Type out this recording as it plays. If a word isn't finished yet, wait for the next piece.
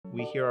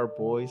we hear our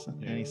voice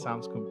and it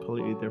sounds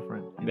completely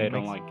different. And They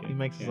don't like it. It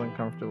makes us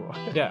uncomfortable.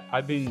 Yeah,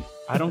 I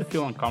don't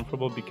feel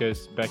uncomfortable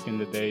because back in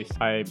the days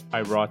I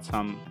wrote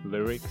some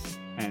lyrics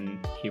and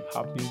hip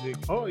hop music.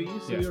 Oh, you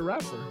used to be a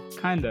rapper.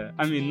 Kinda.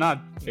 I mean,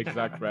 not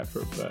exact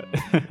rapper,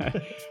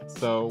 but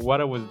so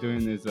what I was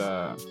doing is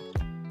I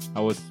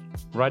was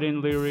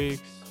writing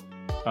lyrics.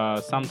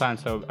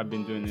 Sometimes I've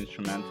been doing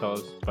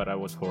instrumentals, but I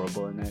was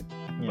horrible in it.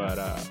 Yeah. But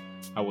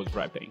I was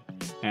rapping,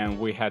 and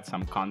we had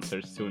some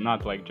concerts too.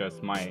 Not like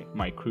just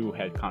my crew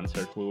had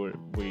concerts.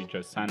 We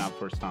just signed up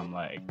for some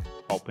like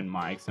open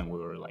mics, and we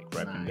were like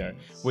rapping there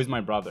with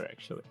my brother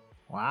actually.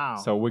 Wow.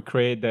 So we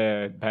created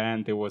a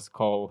band. It was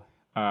called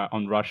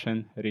on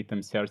Russian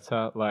Rytm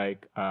Serca,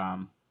 like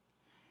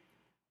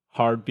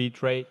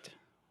heartbeat rate,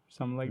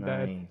 something like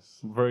that.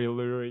 Very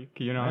lyric,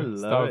 you know, I love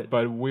stuff. it.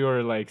 But we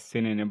were like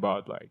singing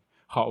about like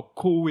how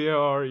cool we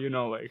are, you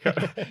know, like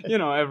you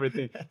know,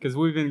 everything. Because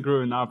we've been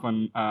growing up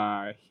on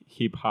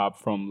hip hop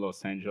from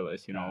Los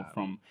Angeles, you know,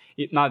 from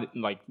it not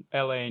like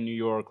LA, New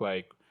York,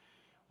 like.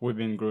 We've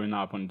been growing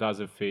up on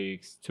Dazza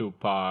Fix,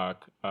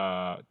 Tupac,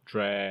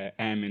 Dre,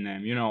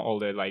 Eminem, you know, all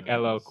the like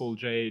LL Cool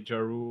J, Ja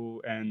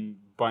Rule, and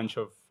bunch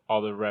of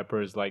other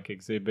rappers like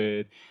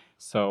Exhibit.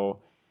 So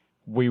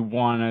we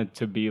wanted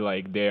to be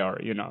like they are,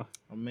 you know.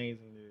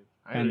 Amazing, dude.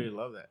 I really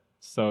love that.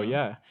 So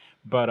yeah,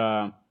 but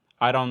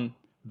I don't.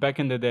 Back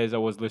in the days, I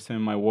was listening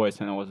to my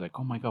voice and I was like,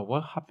 oh my god,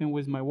 what happened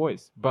with my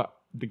voice? But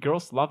the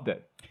girls loved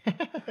it.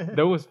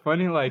 That was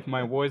funny. Like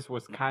my voice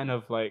was kind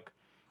of like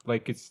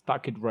it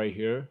stuck it right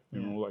here. You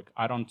know, like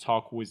I don't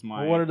talk with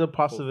my. Well, what are the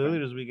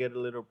possibilities? We get a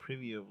little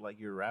preview of like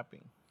your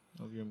rapping,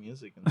 of your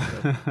music and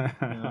stuff.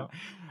 You know?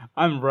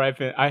 I'm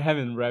rapping. I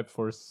haven't rapped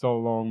for so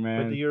long,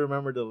 man. But do you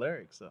remember the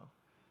lyrics though?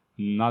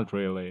 Not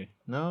really.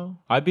 No.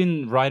 I've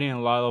been writing a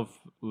lot of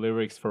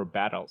lyrics for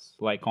battles,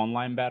 like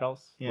online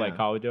battles, like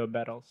audio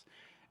battles,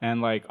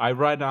 and like I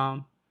write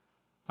down,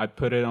 I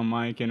put it on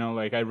mic, you know,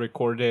 like I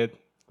record it,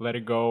 let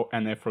it go,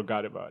 and I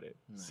forgot about it.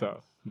 Nice.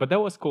 So, but that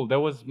was cool. That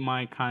was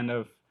my kind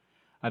of,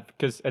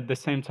 because at the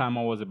same time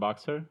I was a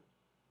boxer.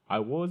 I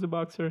was a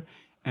boxer,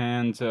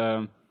 and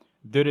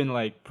during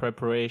like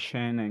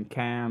preparation and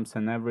camps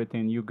and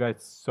everything, you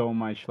got so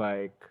much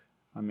like,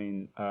 I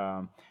mean.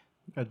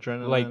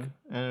 Adrenaline, like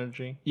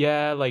energy.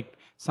 Yeah, like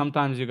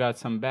sometimes you got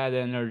some bad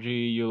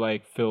energy, you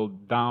like feel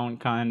down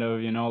kind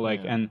of, you know, like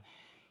and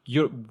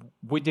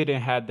we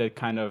didn't have that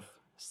kind of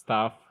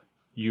stuff.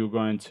 You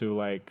going to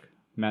like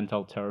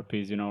mental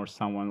therapies, you know, or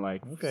someone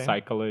like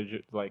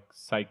psychology, like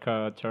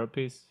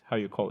psychotherapies, how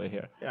you call it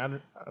here? Yeah,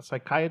 a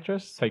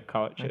psychiatrist.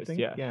 Psychologist,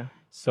 yeah.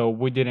 So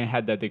we didn't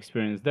have that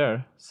experience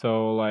there.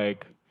 So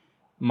like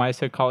my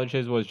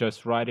psychologist was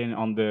just writing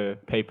on the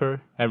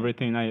paper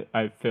everything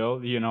I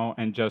feel, you know,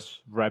 and just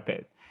rap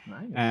it.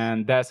 Nice.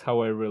 And that's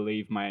how I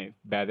relieve my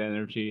bad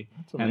energy.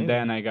 And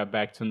then I got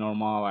back to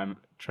normal. I'm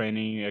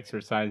training,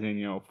 exercising,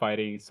 you know,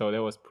 fighting. So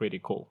that was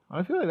pretty cool.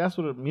 I feel like that's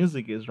what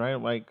music is, right?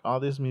 Like all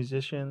these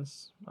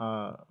musicians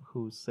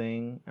who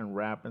sing and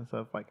rap and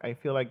stuff, like I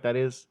feel like that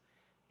is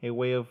a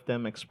way of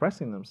them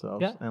expressing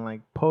themselves and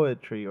like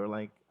poetry or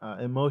like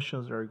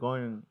emotions that are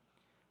going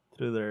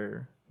through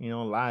their, you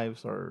know,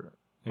 lives or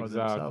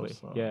exactly.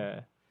 So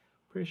yeah.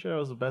 Pretty sure it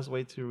was the best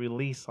way to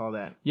release all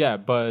that. Yeah,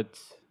 but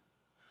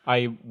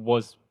I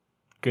wasn't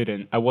good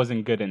in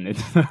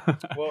it.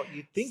 Well,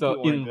 you think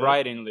so in good?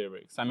 Writing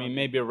lyrics. I mean,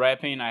 maybe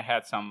rapping, I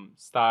had some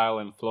style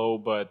and flow,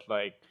 but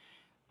like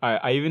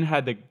I even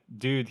had the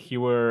dude. He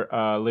were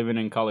living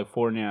in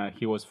California.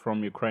 He was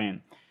from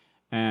Ukraine,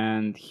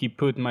 and he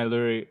put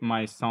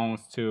my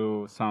songs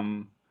to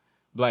some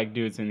black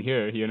dudes in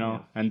here, you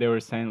know, and they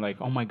were saying like,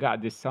 "Oh my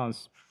God, this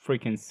sounds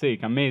freaking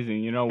sick,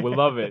 amazing, you know, we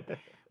love it."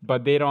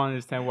 But they don't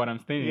understand what I'm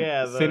singing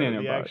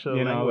about,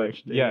 you know,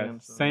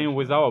 like same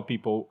with our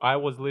people. I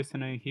was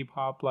listening hip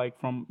hop like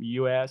from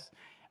US.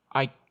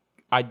 I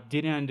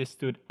didn't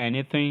understood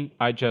anything.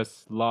 I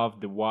just loved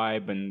the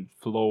vibe and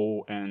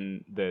flow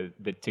and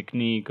the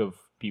technique of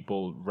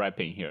people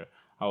rapping here.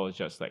 I was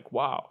just like,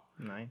 wow.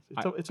 Nice.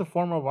 It's a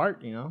form of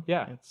art, you know.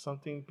 Yeah. It's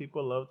something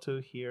people love to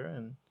hear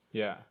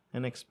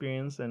and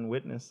experience and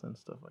witness and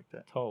stuff like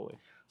that. Totally.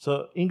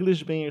 So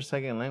English being your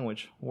second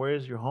language, where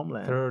is your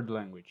homeland? Third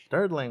language.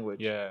 Third language.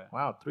 Yeah.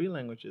 Wow, 3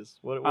 languages.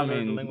 What are the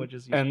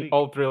languages you speak? And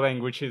all 3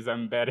 languages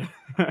I'm better.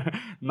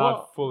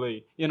 Not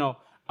fully. You know,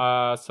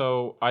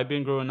 so I've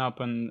been growing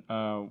up in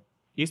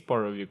east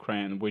part of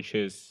Ukraine, which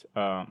is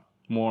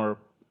more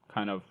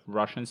kind of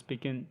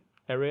Russian-speaking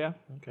area.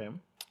 Okay.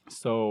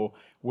 So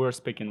we're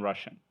speaking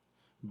Russian,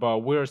 but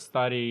we're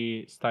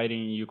studying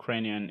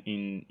Ukrainian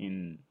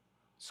in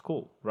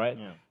school, right?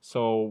 Yeah.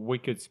 So we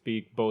could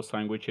speak both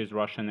languages,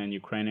 Russian and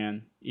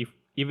Ukrainian. If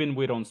even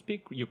we don't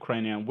speak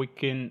Ukrainian, we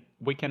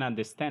can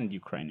understand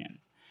Ukrainian.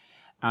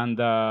 And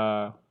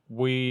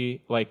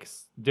we like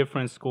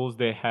different schools.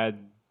 They had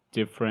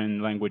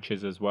different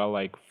languages as well.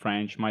 Like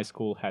French, my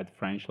school had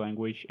French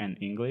language and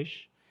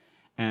English,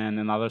 and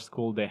another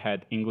school they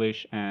had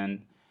English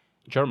and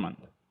German.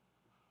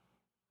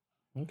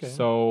 Okay.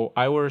 So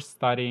I was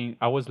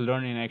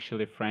learning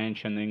actually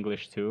French and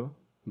English too.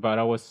 but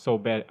I was so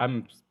bad.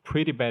 I'm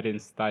pretty bad in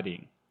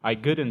studying. I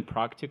good in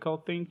practical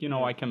thing.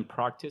 Yeah. I can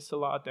practice a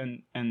lot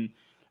and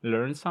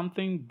learn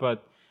something,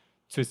 but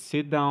to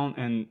sit down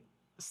and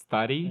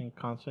study, And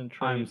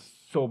concentrate. I'm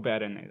so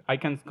bad in it. I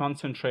can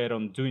concentrate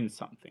on doing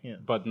something, Yeah.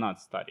 but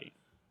not studying.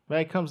 But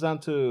it comes down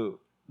to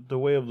the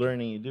way of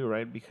learning you do,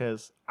 right?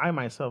 Because I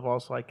myself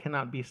also I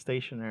cannot be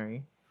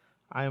stationary.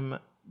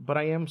 But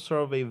I am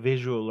sort of a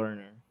visual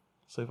learner.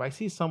 So if I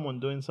see someone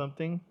doing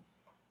something,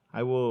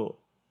 I will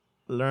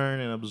learn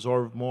and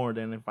absorb more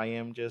than if I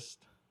am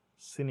just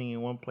sitting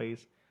in one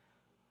place,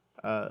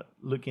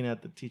 looking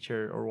at the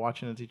teacher or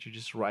watching the teacher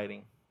just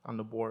writing on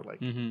the board. Like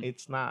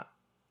it's not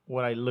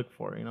what I look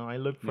for. I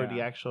look for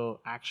the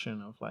actual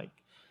action of like,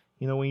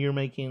 when you're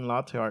making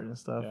latte art and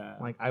stuff. Yeah.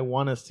 Like I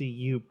want to see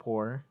you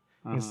pour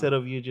instead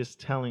of you just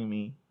telling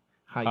me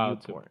how you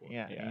pour.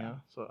 Yeah.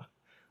 So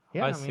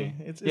yeah, I see.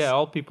 It's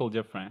all people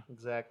different.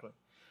 Exactly.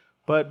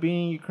 But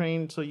being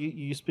Ukraine, so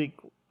you speak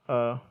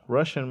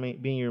Russian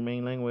being your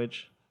main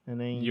language, and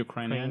then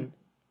Ukrainian,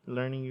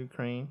 learning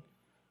Ukraine.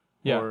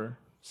 Yeah. Or...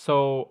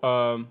 So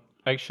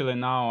actually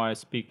now I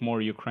speak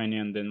more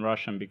Ukrainian than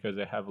Russian because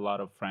I have a lot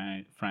of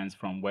friends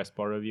from west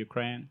part of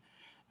Ukraine,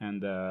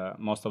 and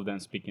most of them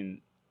speak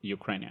in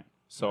Ukrainian.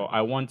 So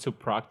I want to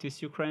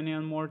practice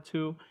Ukrainian more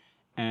too,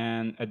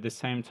 and at the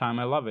same time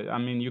I love it. I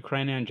mean,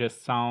 Ukrainian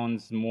just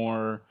sounds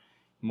more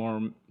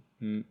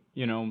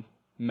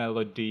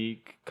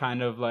melodic,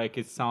 kind of like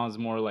it sounds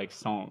more like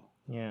song.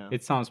 Yeah.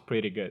 It sounds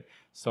pretty good.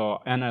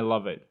 So, and I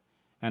love it.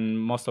 And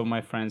most of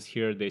my friends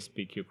here, they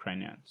speak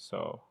Ukrainian.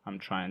 So I'm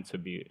trying to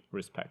be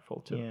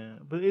respectful too. Yeah.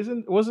 But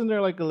wasn't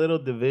there like a little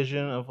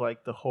division of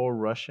like the whole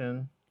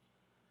Russian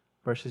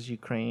versus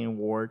Ukrainian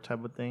war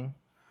type of thing?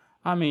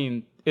 I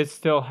mean, it's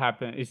still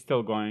happening. It's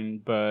still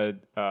going, but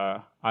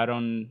I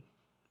don't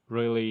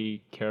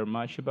really care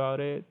much about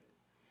it.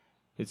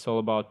 It's all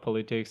about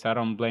politics. I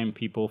don't blame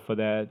people for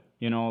that.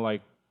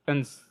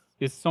 And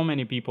it's so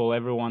many people.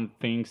 Everyone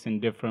thinks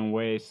in different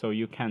ways, so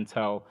you can't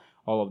tell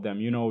all of them.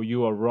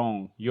 You are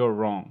wrong. You're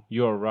wrong.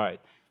 You're right.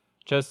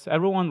 Just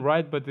everyone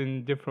right, but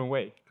in different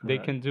way. Correct. They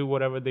can do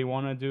whatever they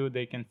want to do.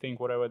 They can think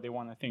whatever they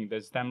want to think.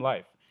 That's them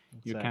life.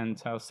 Exactly. You can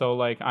tell. So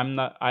like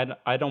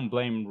I don't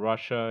blame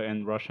Russia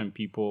and Russian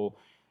people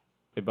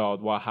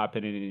about what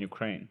happened in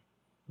Ukraine.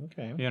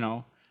 Okay.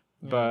 Yeah.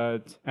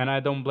 And I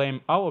don't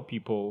blame our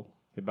people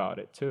about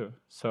it too.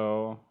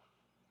 So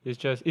it's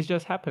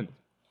just happened.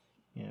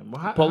 Yeah.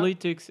 Well,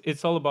 politics.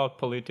 It's all about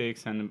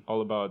politics and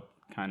all about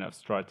kind of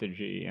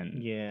strategy and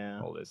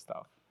all this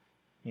stuff.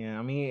 Yeah,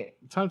 I mean,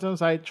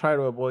 sometimes I try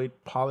to avoid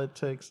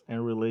politics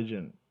and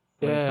religion.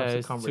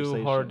 It's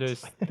two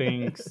hardest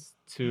things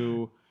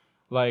to,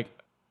 like,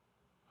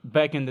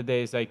 back in the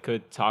days I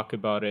could talk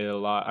about it a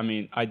lot. I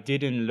mean, I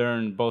didn't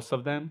learn both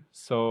of them.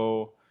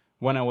 So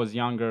when I was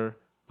younger,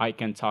 I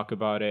can talk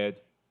about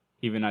it,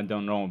 even I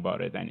don't know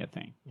about it,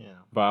 anything. Yeah.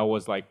 But I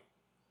was like,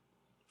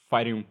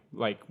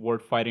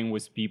 word fighting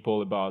with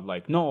people about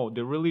like, no,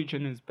 the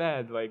religion is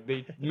bad, like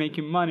they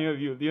making money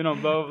of you, blah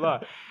blah blah.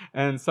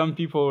 And some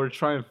people were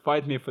trying to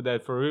fight me for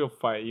that, for real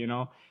fight,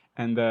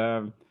 and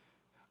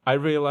I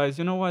realized,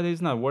 what,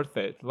 it's not worth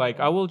it. Like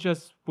I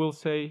will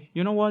say,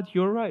 you know what,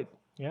 you're right.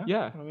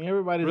 Yeah. I mean,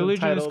 everybody's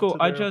religion is cool.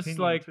 I just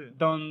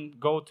don't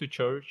go to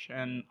church,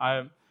 and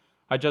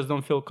I just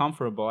don't feel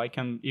comfortable. I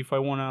can, if I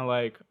want to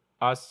like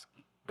ask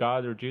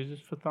God or Jesus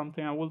for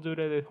something, I will do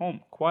that at home,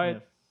 quiet.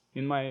 Yes.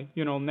 In my,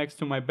 next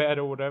to my bed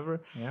or whatever.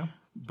 Yeah.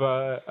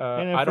 But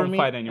I don't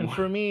fight anymore. And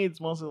for me,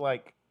 it's mostly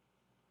like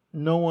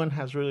no one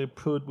has really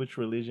proved which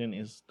religion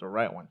is the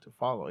right one to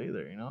follow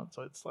either,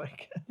 So it's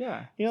like,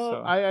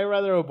 I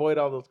rather avoid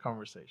all those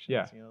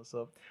conversations,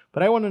 So,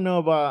 but I want to know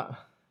about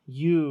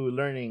you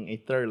learning a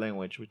third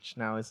language, which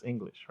now is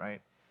English,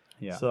 right?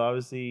 Yeah. So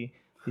obviously,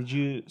 did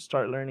you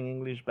start learning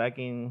English back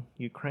in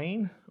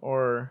Ukraine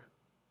or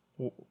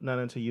not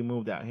until you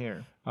moved out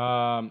here?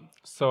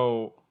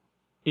 So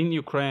in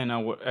Ukraine,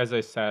 as I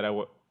said,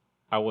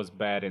 I was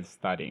bad in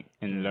studying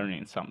and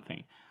learning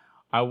something.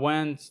 I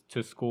went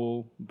to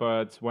school,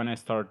 but when I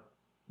started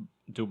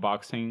do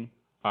boxing,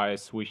 I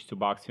switched to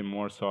boxing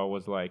more. So I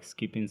was like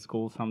skipping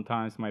school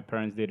sometimes. My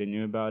parents didn't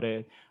knew about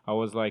it. I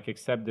was like,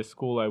 except the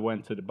school, I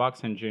went to the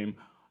boxing gym.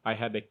 I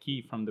had a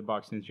key from the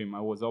boxing gym.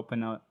 I was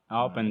open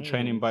up and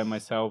training by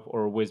myself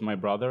or with my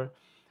brother.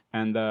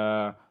 And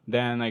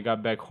then I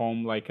got back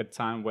home like a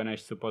time when I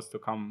was supposed to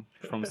come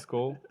from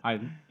school. I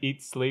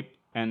eat, sleep,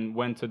 and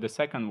went to the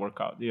second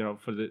workout,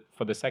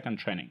 for the second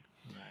training.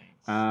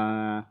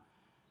 Nice.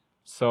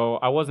 So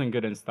I wasn't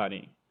good in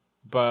studying.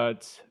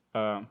 But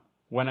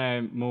when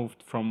I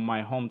moved from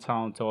my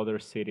hometown to other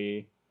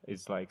city,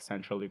 it's like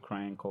central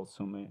Ukraine called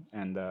Sumy.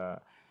 And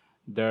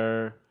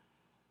there,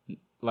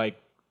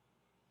 like,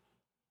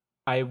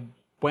 I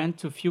went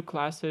to a few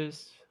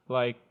classes,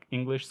 like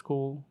English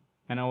school,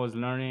 and I was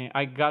learning.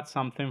 I got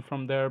something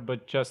from there,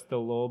 but just a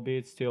little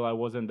bit. Still, I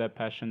wasn't that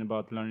passionate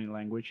about learning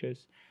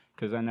languages,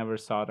 because I never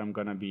thought I'm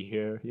going to be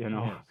here,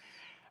 Yes.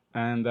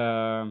 And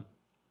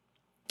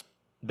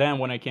then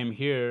when I came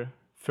here,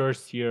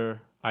 first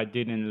year, I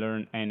didn't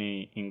learn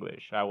any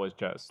English. I was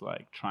just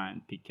like trying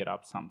to pick it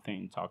up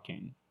something,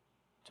 talking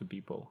to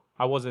people.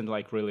 I wasn't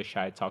like really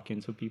shy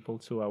talking to people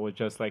too. I was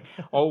just like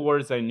all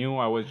words I knew,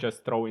 I was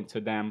just throwing to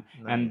them.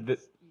 Nice. And the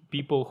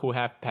people who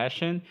have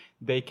passion,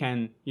 they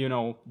can,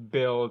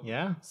 build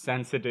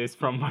sentences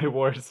from my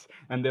words,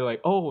 and they're like,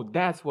 oh,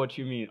 that's what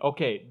you mean.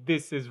 Okay,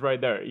 this is right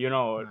there,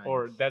 Nice.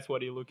 or that's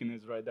what you're looking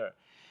is right there.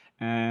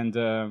 And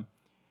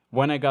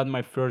when I got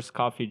my first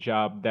coffee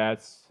job,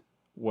 that's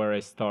where I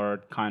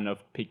started kind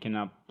of picking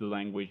up the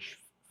language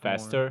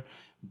faster. More.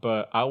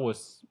 But I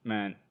was,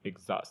 man,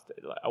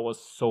 exhausted. Like, I was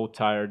so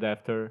tired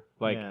after.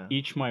 Like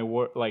my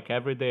work, like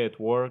every day at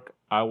work,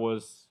 I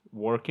was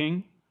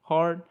working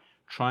hard,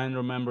 trying to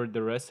remember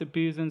the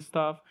recipes and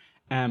stuff.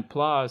 And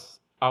plus,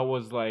 I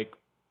was like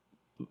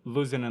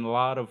losing a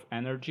lot of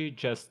energy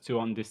just to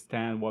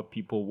understand what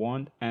people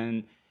want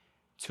and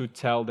to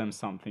tell them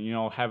something,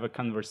 have a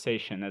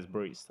conversation as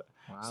barista.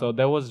 Wow. So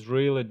that was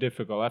really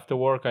difficult. After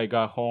work, I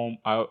got home.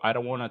 I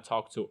don't want to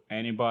talk to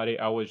anybody.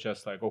 I was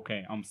just like,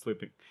 okay, I'm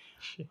sleeping.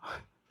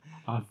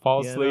 I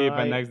fall asleep,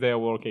 and next day I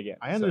work again.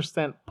 I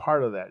understand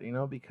part of that,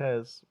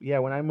 because,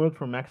 when I moved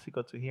from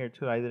Mexico to here,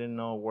 too, I didn't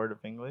know a word of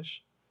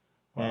English.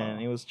 Wow.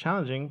 And it was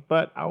challenging,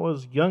 but I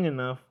was young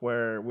enough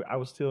where I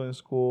was still in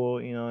school,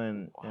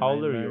 and how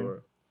old are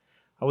you?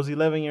 I was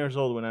 11 years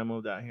old when I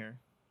moved out here.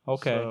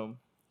 Okay. So,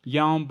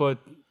 young, but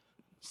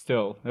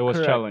still, it was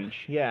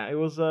challenge. Yeah, it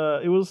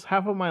was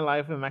half of my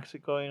life in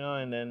Mexico,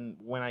 and then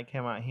when I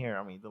came out here,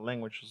 I mean, the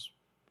language was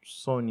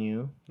so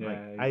new. Yeah,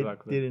 like,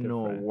 exactly. I didn't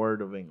know a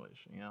word of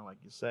English, like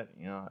you said,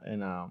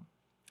 and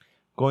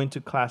going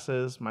to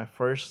classes, my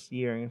first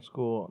year in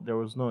school, there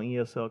was no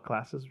ESL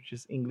classes, which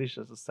is English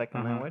as a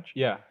second language.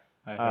 Yeah,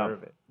 I heard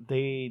of it.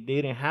 They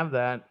didn't have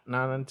that,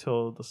 not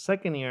until the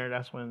second year.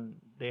 That's when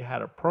they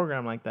had a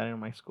program like that in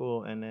my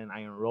school, and then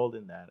I enrolled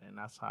in that, and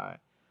that's how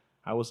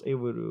I was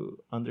able to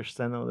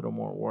understand a little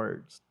more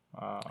words,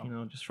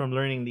 just from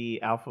learning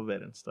the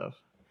alphabet and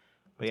stuff.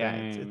 But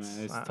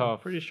it's tough. I'm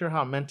pretty sure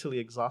how mentally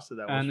exhausted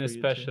that was. And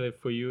especially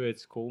for you at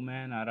school,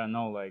 man. I don't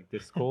know, like the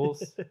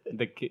schools,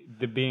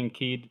 the being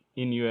kid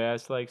in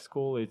US like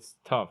school, it's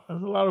tough.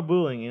 There's a lot of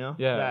bullying,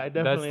 Yeah,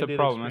 that's the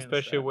problem,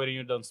 especially when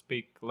you don't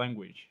speak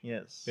language.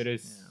 Yes, it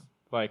is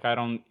like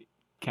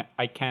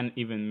I can't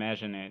even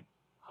imagine it.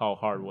 How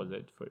hard was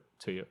it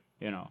to you?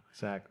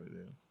 Exactly,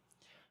 dude.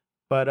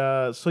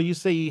 But so you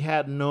say you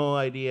had no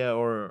idea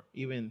or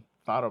even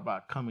thought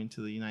about coming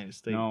to the United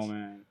States? No,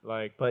 man.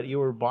 But you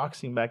were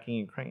boxing back in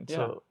Ukraine. Yeah.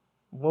 So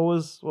what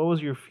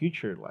was your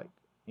future like?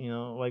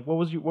 Like what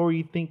were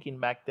you thinking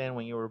back then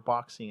when you were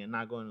boxing and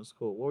not going to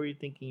school? What were you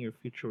thinking your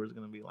future was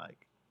gonna be like?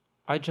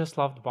 I just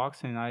loved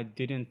boxing. I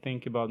didn't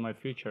think about my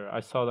future. I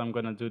thought I'm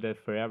gonna do that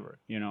forever.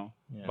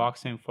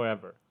 Boxing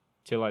forever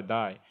till I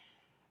die.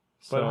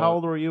 But how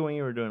old were you when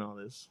you were doing all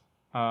this?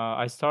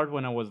 I started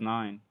when I was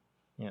 9.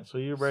 Yeah, so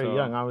you're very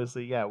young.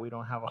 Obviously, we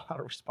don't have a lot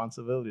of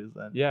responsibilities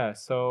then. Yeah,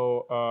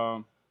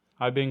 so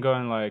I've been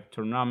going like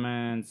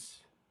tournaments,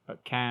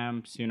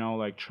 camps,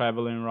 like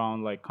traveling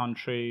around like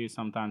countries.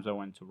 Sometimes I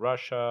went to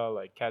Russia,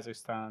 like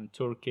Kazakhstan,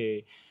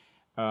 Turkey.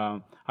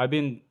 I've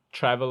been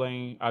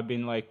traveling. I've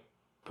been like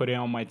putting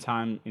all my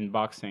time in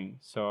boxing.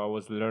 So I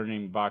was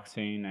learning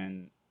boxing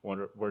and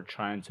we're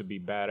trying to be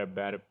better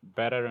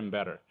and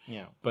better.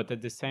 Yeah. But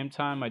at the same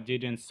time, I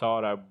didn't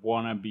thought I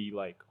want to be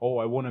like, oh,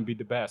 I want to be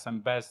the best. I'm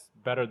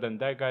better than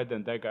that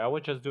guy, I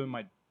was just doing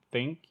my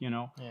thing,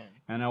 Yeah.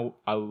 And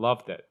I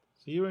loved it.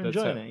 So you were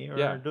enjoying it. You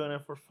were doing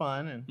it for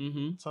fun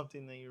and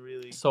something that you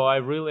really... So I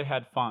really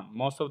had fun.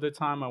 Most of the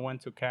time I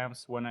went to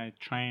camps. When I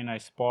train, I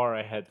spar,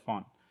 I had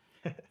fun.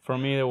 For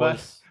me, it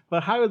was...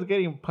 But how is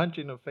getting punched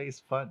in the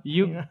face fun?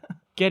 You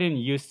getting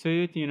used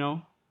to it,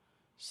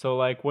 So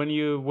like when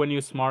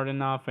you're smart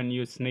enough and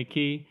you're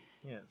sneaky,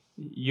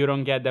 you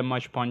don't get that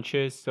much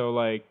punches. So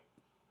like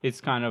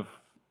it's kind of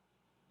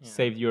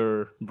saved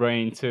your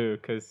brain too,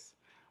 because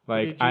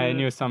like I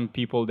knew some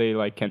people, they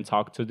like can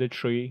talk to the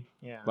tree,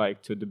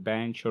 like to the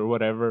bench or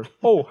whatever.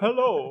 Oh,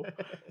 hello,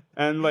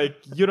 and like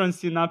you don't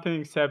see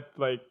nothing except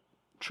like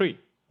tree.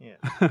 Yeah.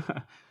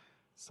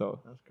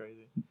 So that's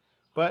crazy.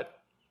 But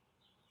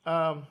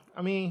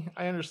I mean,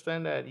 I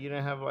understand that you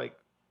didn't have like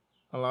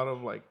a lot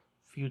of like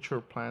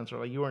future plans, or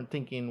like you weren't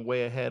thinking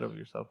way ahead of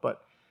yourself,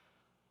 but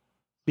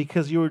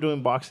because you were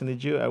doing boxing,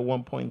 did you at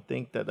one point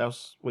think that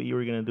that's what you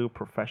were going to do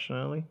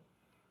professionally?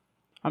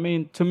 I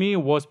mean, to me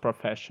it was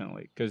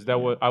professionally, because I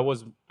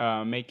was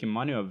making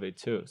money of it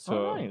too.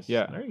 So nice.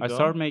 I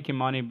started making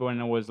money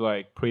when I was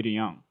like pretty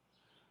young.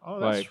 Oh,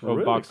 that's like,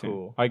 really boxing.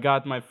 Cool. I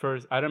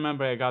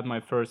remember I got my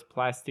first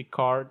plastic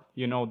card,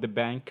 the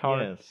bank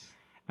card. Yes.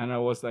 And I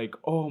was like,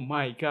 oh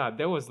my god,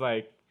 that was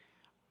like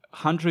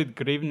 100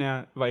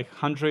 hryvnia, like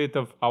 100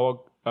 of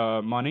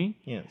our money.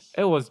 Yes.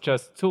 It was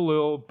just too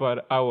little,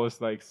 but I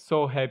was like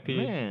so happy.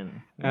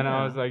 Man. And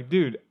I was like,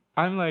 dude,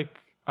 I'm like,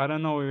 I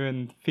don't know,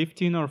 even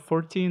 15 or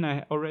 14,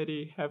 I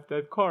already have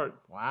that card.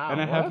 Wow.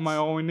 And I have my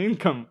own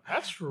income.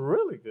 That's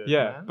really good.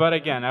 Yeah. Man. But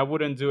again, I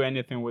wouldn't do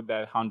anything with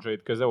that 100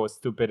 because I was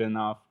stupid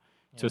enough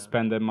to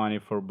spend that money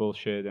for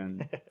bullshit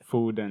and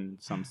food and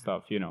some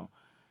stuff,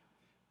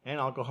 And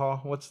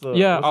alcohol. What's the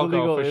alcohol, the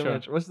legal for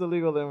image? sure. What's the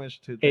legal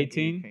image to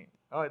 18?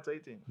 Oh, it's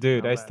 18.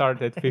 Dude, Not I bad.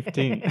 started at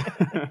 15.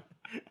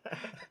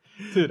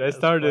 Dude, I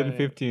started funny. at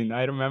 15.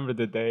 I remember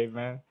the day,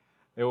 man.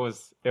 It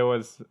was.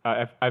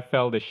 I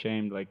felt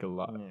ashamed like a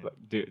lot. Yeah. Like,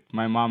 dude,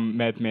 my mom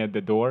met me at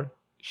the door.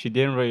 She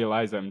didn't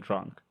realize I'm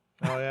drunk.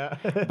 Oh yeah.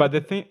 But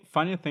the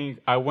funny thing,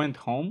 I went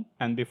home,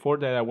 and before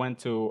that, I went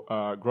to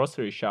a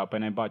grocery shop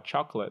and I bought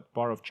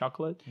bar of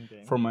chocolate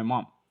for my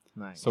mom.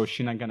 Nice. So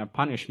she's not gonna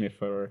punish me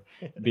for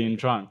being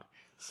drunk.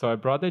 So I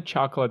brought the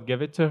chocolate,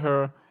 gave it to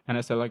her, and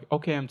I said like,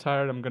 okay, I'm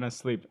tired, I'm gonna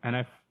sleep.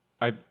 And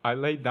I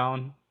laid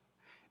down,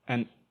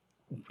 and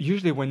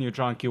usually when you're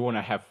drunk, you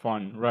wanna have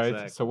fun, right?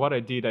 Exactly. So what I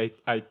did,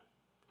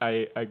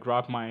 I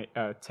grabbed my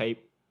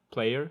tape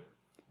player,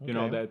 you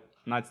know that.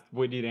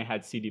 We didn't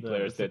have CD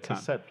players that time.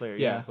 Cassette player,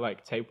 yeah,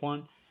 like tape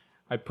one.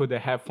 I put the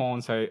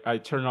headphones. I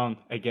turn on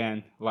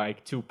again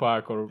like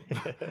Tupac or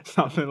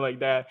something like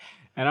that,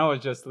 and I was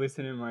just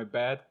listening in my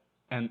bed.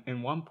 And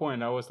in one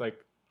point, I was like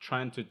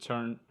trying to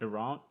turn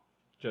around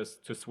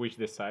just to switch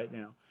the side,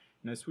 and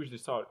I switched the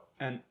side,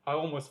 and I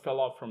almost fell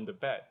off from the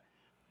bed.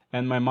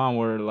 And my mom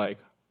were like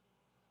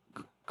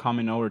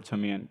coming over to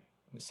me and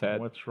said,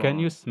 "What's wrong? Can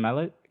you smell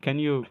it? Can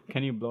you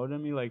blow it at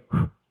me?" Like,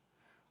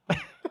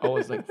 I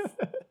was like,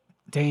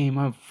 damn,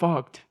 I'm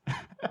fucked.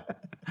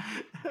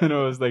 And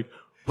I was like,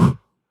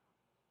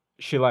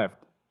 she left.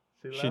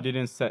 She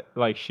didn't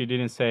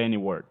say any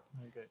word.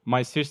 Okay.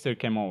 My sister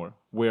came over.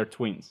 We're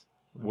twins.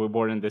 We were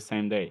born in the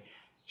same day.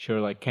 She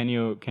was like, can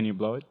you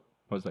blow it?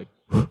 I was like,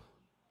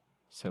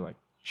 so like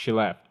she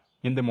left.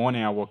 In the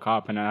morning I woke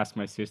up and I asked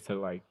my sister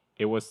like,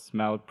 it was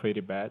smelled pretty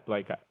bad.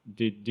 Like,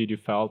 did you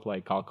felt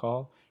like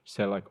alcohol? She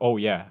said like, oh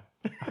yeah.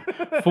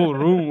 Full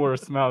room where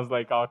it smells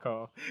like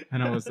alcohol.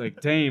 And I was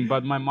like, damn,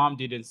 but my mom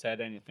didn't say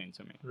anything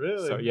to me.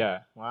 Really? So yeah.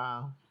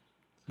 Wow.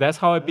 That's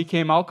how I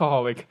became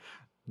alcoholic.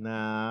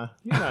 Nah,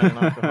 you're not an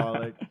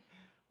alcoholic.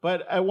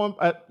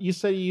 But you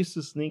said you used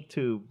to sneak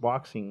to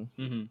boxing,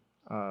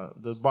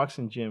 the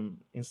boxing gym,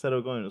 instead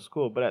of going to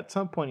school. But at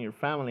some point, your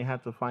family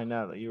had to find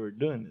out that you were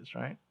doing this,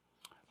 right?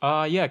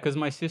 Yeah, because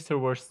my sister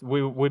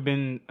we've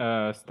been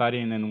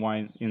studying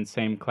in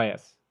same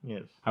class.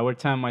 Yes. I would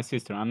tell my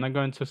sister, I'm not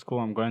going to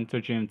school, I'm going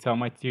to gym. Tell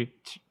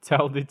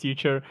the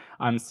teacher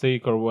I'm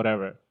sick or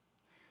whatever.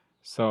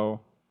 So,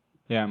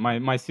 yeah,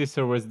 my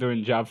sister was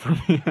doing job for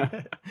me.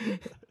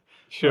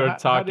 Sure,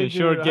 talking,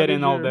 sure,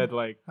 getting all that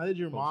like. How did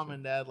your mom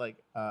and dad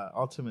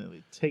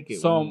ultimately take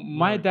it? So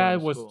my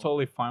dad was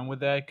totally fine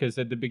with that because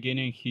at the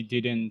beginning he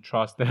didn't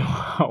trust that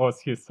I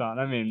was his son.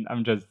 I mean,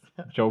 I'm just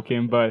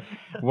joking, but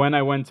when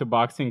I went to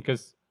boxing,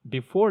 because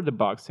before the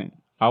boxing,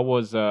 I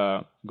was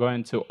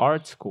going to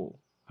art school.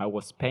 I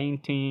was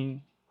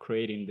painting,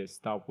 creating this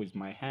stuff with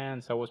my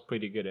hands. I was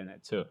pretty good in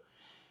it too.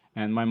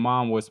 And my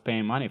mom was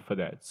paying money for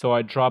that. So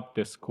I dropped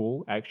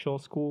the actual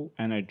school,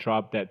 and I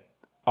dropped that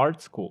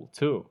art school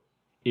too.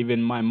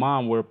 Even my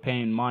mom were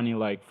paying money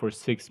like for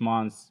 6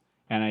 months,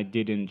 and I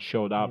didn't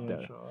show up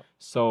there.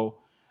 So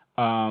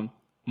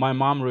my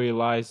mom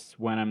realized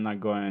when I'm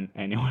not going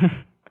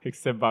anywhere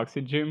except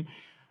boxing gym,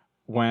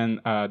 when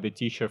the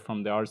teacher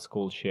from the art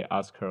school, she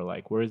asked her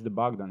like, where is the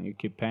Bogdan? You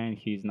keep paying,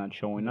 he's not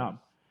showing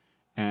up.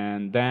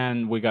 And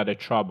then we got in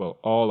trouble,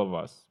 all of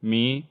us.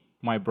 Me,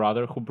 my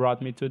brother who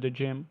brought me to the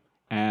gym,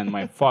 and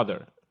my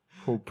father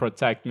who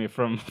protect me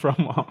from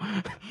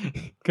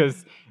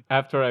because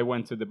after I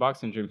went to the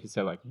boxing gym, he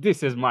said like,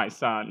 this is my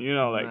son,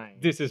 like nice.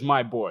 This is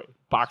my boy,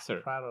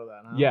 boxer. Proud of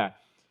that, huh? Yeah.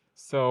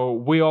 So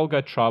we all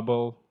got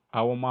trouble.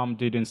 Our mom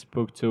didn't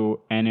speak to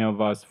any of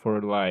us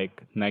for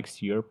like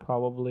next year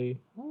probably.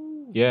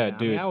 Ooh, yeah,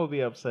 dude. I would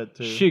be upset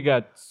too. She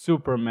got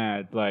super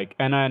mad, like,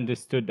 and I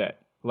understood that.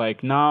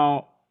 Like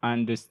now I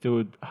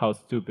understood how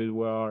stupid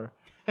we are.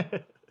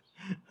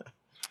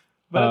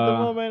 But at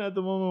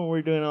the moment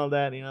we're doing all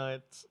that,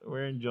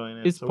 we're enjoying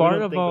it. It's so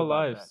part of our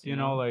lives,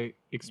 like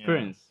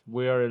experience. Yeah.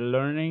 We are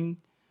learning.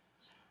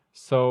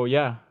 So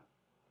yeah,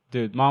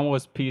 dude, mom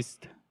was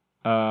pissed.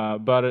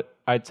 But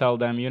I tell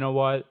them, you know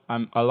what?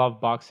 I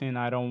love boxing.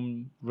 I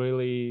don't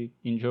really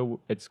enjoy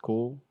at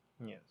school.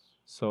 Yes.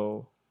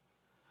 So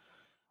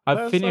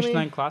I finished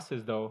 9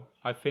 classes though.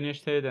 I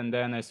finished it and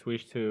then I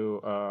switched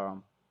to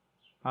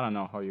I don't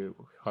know how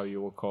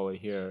you will call it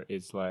here.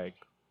 It's like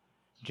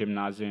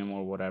gymnasium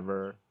or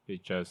whatever.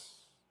 It's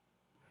just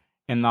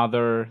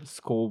another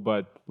school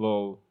but a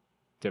little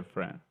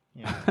different.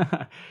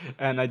 Yeah.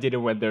 And I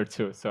didn't went there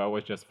too. So I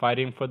was just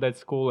fighting for that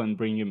school and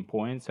bringing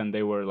points, and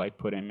they were like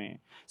putting me.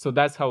 So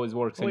that's how it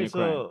works in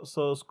Ukraine.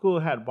 So school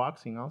had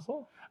boxing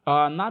also?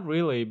 Not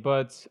really,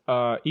 but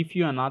if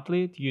you're an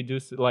athlete, you do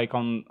like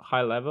on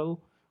high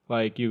level,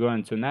 like you go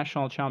into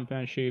national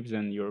championships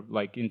and you're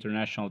like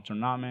international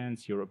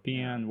tournaments,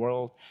 European,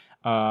 world.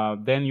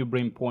 Then you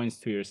bring points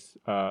to your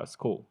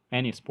school.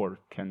 Any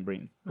sport can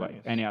bring, like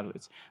nice. Any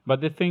athletes.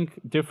 But the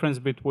difference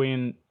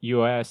between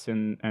US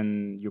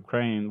and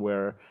Ukraine,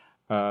 where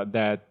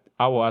that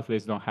our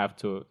athletes don't have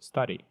to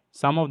study.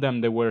 Some of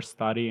them they were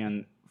study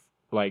and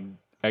like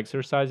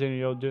exercising,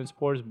 doing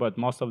sports, but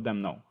most of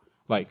them no.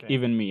 Like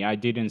even me, I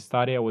didn't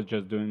study. I was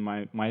just doing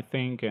my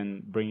thing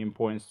and bringing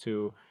points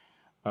to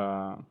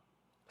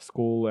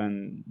school,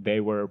 and they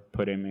were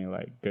putting me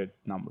like good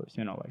numbers.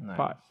 Like Nice.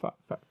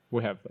 five.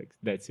 We have like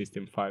that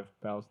system, 5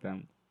 bells,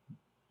 then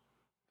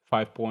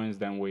 5 points,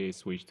 then we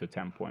switch to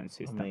 10 point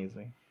system.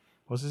 Amazing.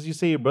 Well, since you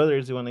say your brother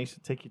is the one that used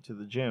to take you to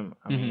the gym,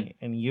 I mean,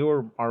 and you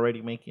were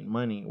already making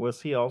money,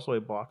 was he also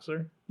a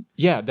boxer?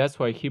 Yeah, that's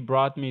why he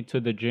brought me to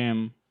the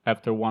gym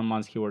after 1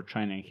 month he were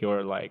training. He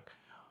were like,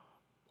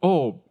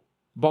 "Oh,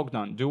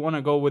 Bogdan, do you want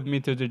to go with me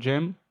to the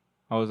gym?"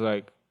 I was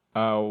like,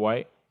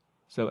 why?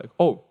 So like,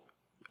 "Oh,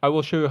 I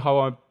will show you how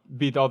I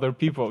beat other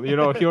people."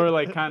 He were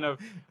like kind of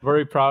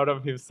very proud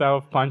of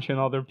himself punching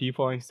other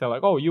people. And he said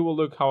like, "Oh, you will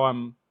look how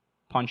I'm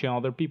punching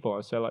other people."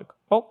 I said like,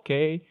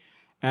 "Okay."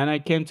 And I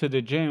came to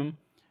the gym,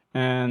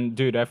 and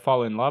dude, I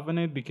fall in love in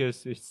it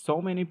because there's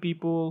so many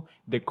people.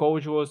 The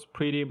coach was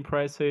pretty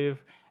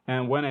impressive.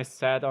 And when I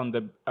sat on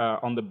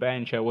the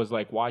bench, I was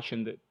like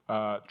watching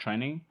the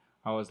training.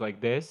 I was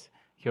like this.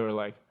 He were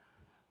like,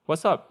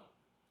 "What's up?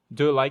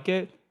 Do you like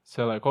it?"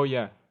 So like, "Oh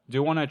yeah. Do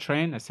you want to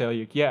train?" I said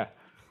like, "Yeah."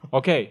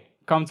 "Okay,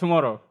 come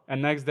tomorrow."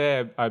 And next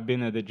day, I've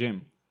been at the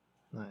gym.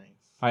 Nice.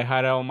 I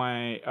had all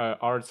my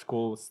art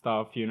school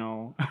stuff,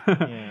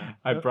 Yeah.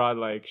 I brought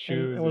like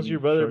shoes. And was your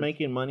brother shirts.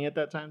 making money at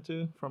that time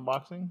too from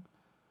boxing?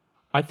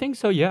 I think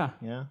so, yeah.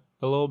 Yeah.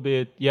 A little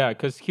bit, yeah,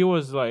 because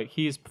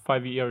he's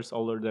 5 years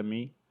older than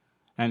me,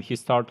 and he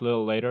started a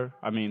little later.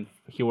 I mean,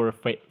 he were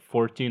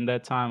 14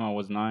 that time, I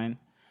was 9,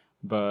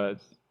 but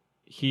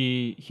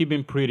he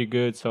been pretty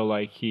good, so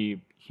like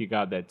he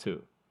got that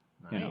too.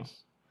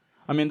 Nice.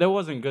 I mean, there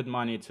wasn't good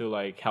money to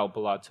like help a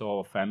lot to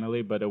our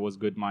family, but it was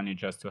good money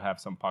just to have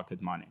some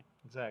pocket money.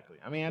 Exactly.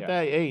 I mean, at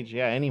that age,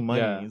 any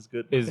money is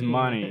good. Is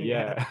money,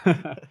 yeah.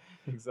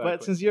 Exactly.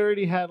 But since you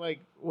already had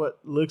like what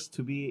looks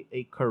to be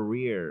a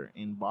career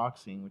in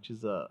boxing, which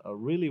is a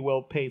really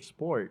well paid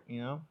sport,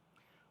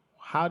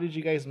 how did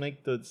you guys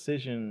make the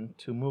decision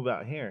to move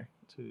out here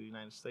to the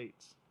United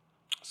States?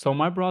 So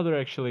my brother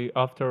actually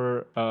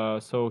after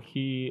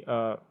he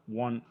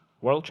won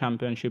World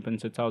Championship in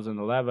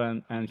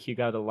 2011, and he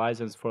got a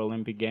license for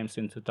Olympic Games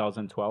in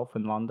 2012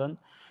 in London.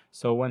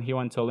 So when he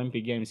went to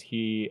Olympic Games,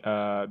 he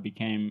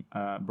became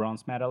a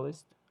bronze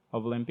medalist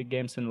of Olympic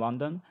Games in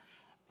London.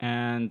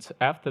 And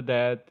after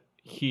that,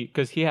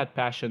 because he had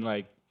passion,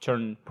 like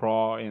turn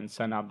pro and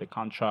sign up the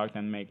contract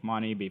and make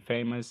money, be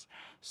famous.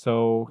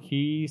 So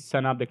he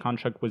signed up the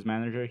contract with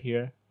manager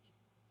here.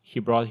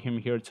 He brought him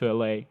here to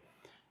LA.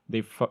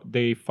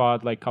 They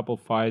fought like couple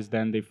fights,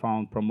 then they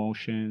found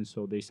promotion,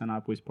 so they signed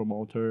up with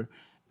promoter,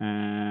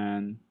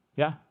 and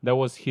yeah, that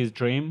was his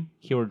dream.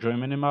 He was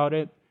dreaming about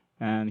it,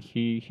 and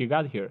he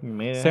got here.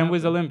 Same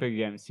with Olympic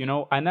Games.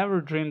 I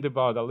never dreamed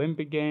about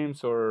Olympic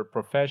Games or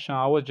professional.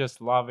 I was just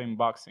loving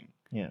boxing.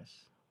 Yes.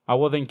 I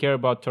wouldn't care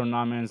about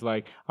tournaments.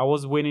 Like I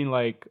was winning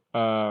like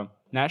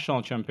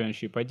national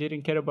championship. I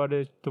didn't care about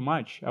it too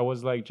much. I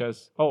was like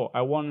just, oh,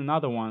 I won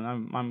another one.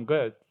 I'm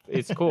good.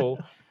 It's cool.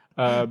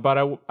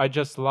 But I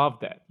just love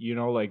that.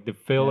 Like the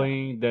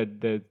feeling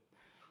that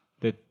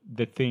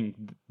the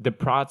thing, the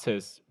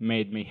process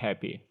made me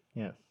happy.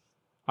 Yes.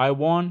 I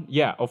won.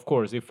 Yeah, of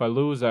course. If I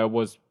lose, I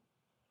was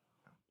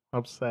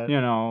upset.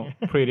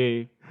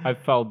 Pretty. I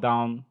fell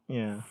down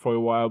for a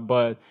while.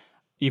 But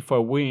if I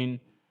win,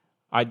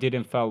 I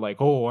didn't feel like,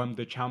 oh, I'm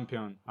the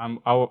champion.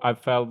 I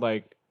felt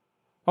like,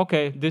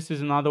 okay, this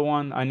is another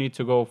one. I need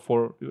to go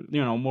for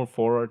more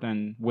forward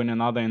and win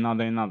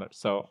another.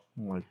 So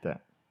like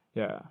that.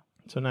 Yeah.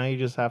 So now you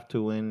just have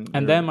to win.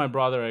 And then my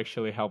brother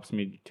actually helps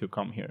me to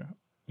come here.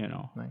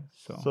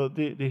 Nice. So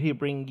did he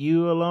bring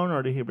you alone,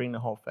 or did he bring the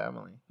whole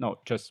family? No,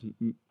 just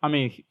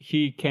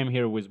he came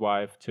here with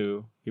wife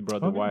too. He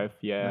brought the wife,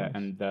 Nice.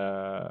 And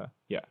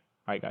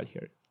I got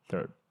here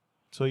third.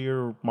 So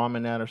your mom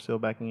and dad are still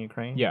back in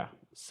Ukraine? Yeah.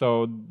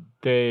 So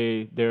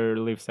they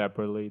live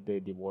separately. They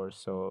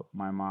divorced. So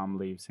my mom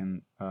lives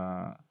in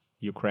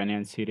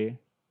Ukrainian city,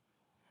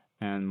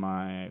 and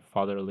my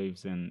father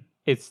lives in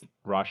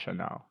Russia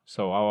now.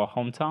 So our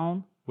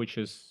hometown, which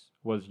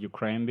was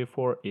Ukraine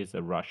before, is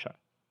Russia.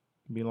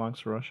 Belongs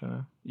to Russia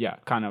now? Yeah,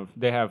 kind of.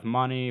 They have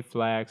money,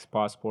 flags,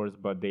 passports,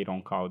 but they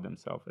don't call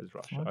themselves as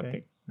Russia, Okay, I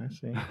think. I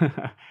see.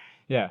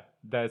 Yeah,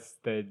 that's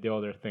the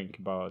other thing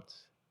about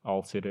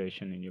all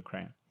situation in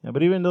Ukraine. Yeah,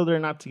 but even though they're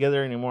not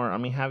together anymore,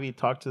 have you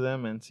talked to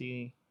them and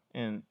see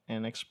and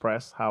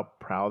express how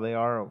proud they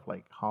are of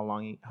like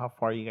how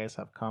far you guys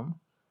have come?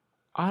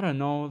 I don't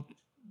know,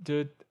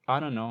 dude. I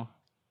don't know.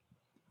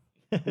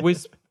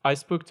 I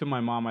spoke to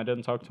my mom. I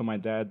didn't talk to my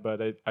dad, but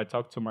I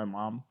talked to my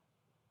mom.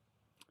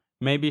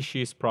 Maybe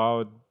she's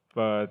proud,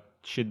 but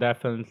she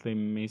definitely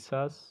miss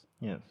us.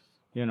 Yes.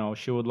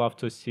 She would love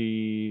to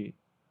see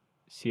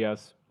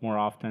us more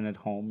often at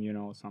home.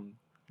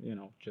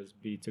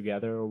 Just be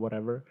together or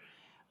whatever.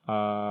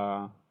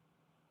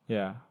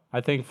 Yeah, I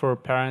think for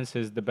parents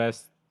is the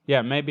best.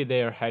 Yeah, maybe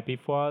they are happy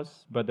for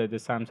us, but at the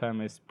same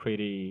time, it's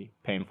pretty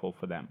painful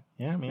for them.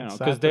 Yeah, I mean,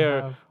 because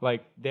they're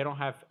like they don't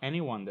have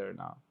anyone there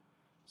now.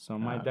 So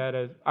my dad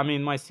is. I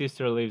mean, my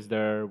sister lives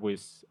there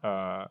with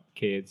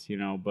kids,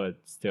 but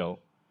still,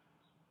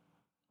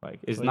 like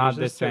it's So not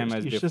the same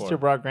as your before. sister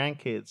brought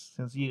grandkids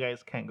since you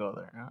guys can't go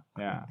there. Huh?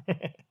 Yeah.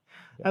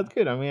 That's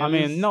good. I mean, I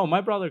mean, no,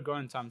 my brother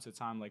going time to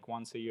time, like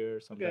once a year,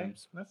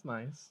 sometimes that's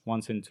nice.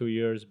 once in 2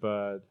 years,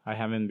 but I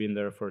haven't been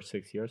there for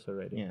 6 years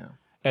already. Yeah.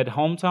 At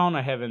hometown,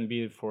 I haven't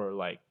been for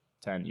like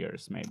 10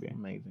 years, maybe.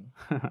 Amazing.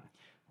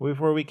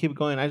 Before we keep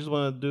going, I just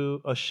want to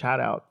do a shout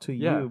out to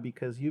you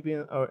because you've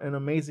been an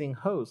amazing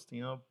host.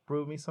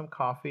 Brew me some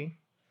coffee,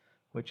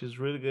 which is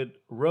really good,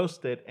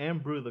 roasted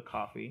and brew the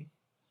coffee,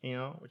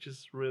 which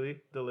is really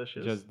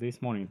delicious. Just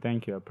this morning.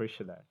 Thank you. I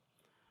appreciate that.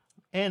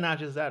 And not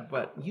just that,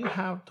 but you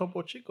have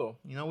Topo Chico,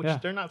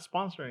 which they're not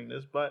sponsoring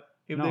this, but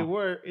if they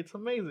were, it's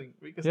amazing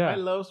because I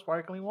love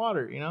sparkling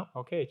water,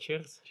 Okay,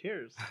 cheers.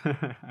 Cheers.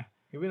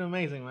 You've been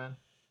amazing, man.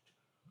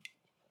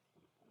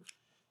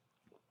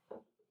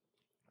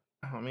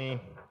 I mean,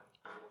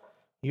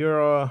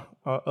 you're a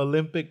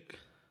Olympic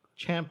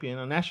champion,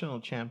 a national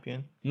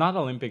champion. Not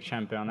Olympic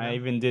champion. I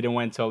even didn't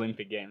went to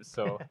Olympic Games,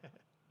 so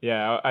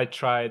yeah, I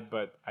tried,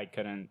 but I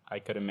couldn't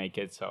make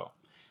it. So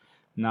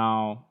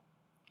now,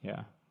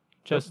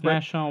 just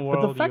national,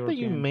 world. But the fact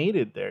European. that you made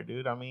it there,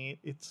 dude. I mean,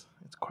 it's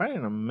quite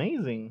an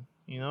amazing,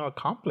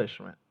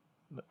 accomplishment.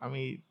 I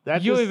mean,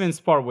 that you even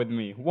spar with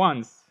me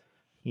once.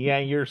 Yeah,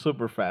 you're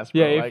super fast,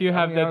 bro. Yeah, if you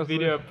have that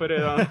video, put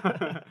it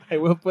on. I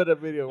will put a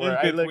video where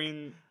I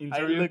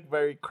look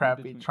very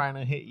crappy trying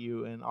to hit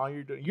you, and all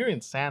you're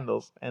in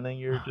sandals, and then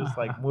you're just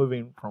like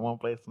moving from one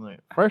place to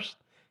another. First,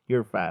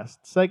 you're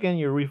fast. Second,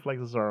 your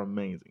reflexes are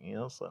amazing.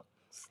 So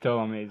still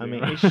amazing. I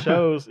mean, right?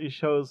 it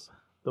shows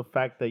the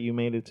fact that you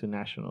made it to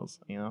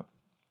nationals.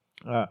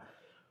 But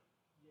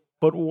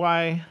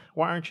why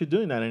aren't you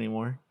doing that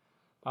anymore?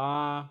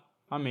 I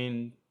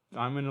mean,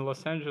 I'm in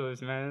Los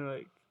Angeles, man.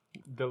 Like,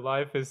 the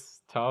life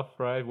is tough,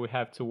 right? We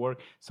have to work.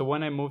 So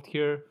when I moved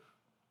here,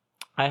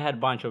 I had a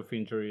bunch of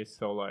injuries.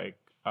 So like,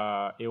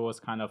 it was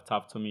kind of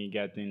tough to me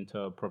get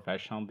into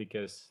professional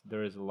because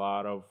there is a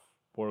lot of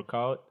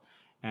workout,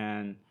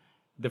 and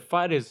the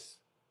fight is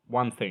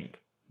one thing,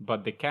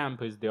 but the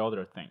camp is the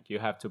other thing. You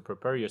have to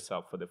prepare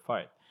yourself for the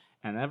fight.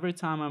 And every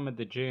time I'm at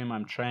the gym,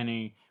 I'm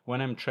training. When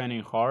I'm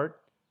training hard,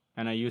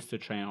 and I used to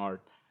train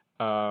hard,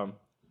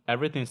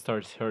 everything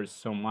starts hurt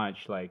so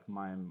much. Like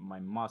my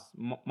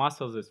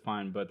muscles is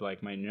fine, but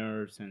like my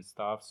nerves and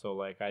stuff. So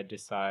like I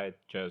decide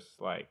just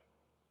like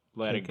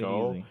let it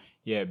go.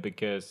 Yeah,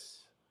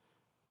 because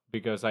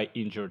I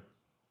injured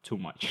too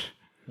much.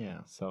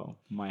 Yeah. So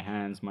my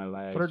hands, my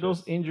legs. But are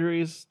those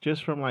injuries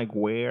just from like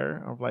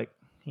wear of like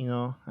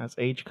as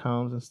age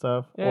comes and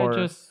stuff? Yeah, or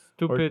just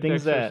stupid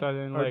things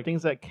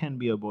things that can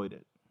be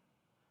avoided.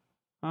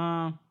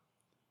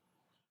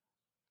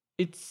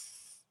 It's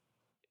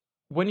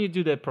when you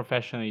do that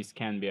professionally, it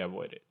can be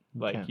avoided.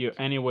 Like you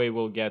anyway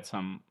will get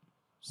some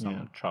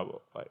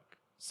trouble. Like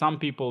some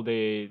people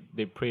they're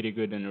pretty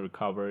good in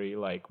recovery.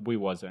 Like we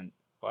wasn't.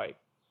 Like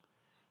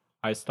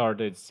I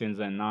started since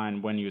at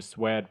 9. When you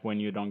sweat,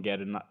 when you don't get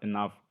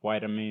enough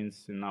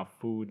vitamins, enough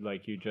food,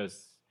 like you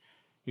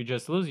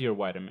just lose your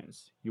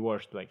vitamins. You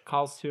watch like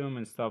calcium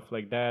and stuff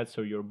like that,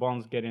 so your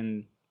bones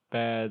getting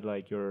bad,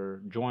 like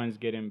your joints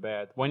getting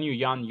bad. When you're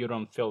young, you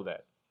don't feel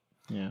that.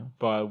 Yeah.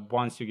 But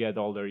once you get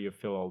older, you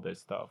feel all this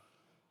stuff.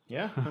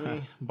 Yeah. I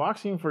mean,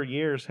 boxing for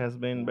years has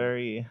been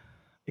very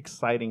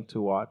exciting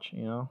to watch.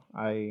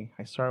 I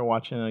started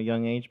watching at a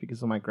young age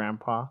because of my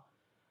grandpa.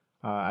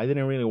 I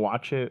didn't really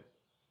watch it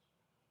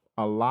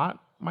a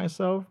lot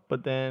myself,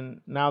 but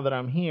then now that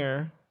I'm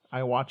here,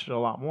 I watch it a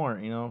lot more,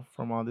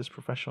 from all these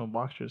professional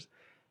boxers.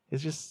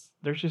 There's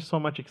just so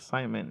much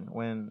excitement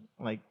when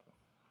like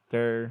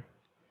they're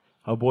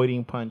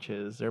avoiding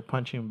punches, they're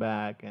punching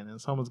back, and then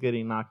someone's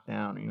getting knocked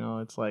down.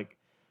 It's like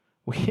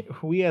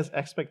we as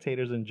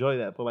spectators enjoy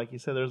that, but like you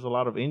said, there's a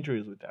lot of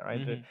injuries with that, right?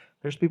 Mm-hmm.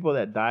 There's people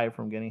that die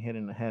from getting hit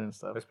in the head and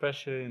stuff,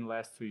 especially in the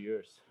last 2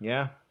 years.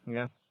 Yeah.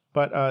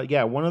 But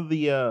one of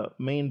the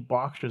main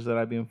boxers that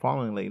I've been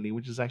following lately,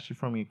 which is actually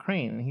from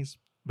Ukraine, and he's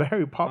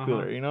very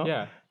popular.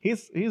 Yeah,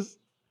 he's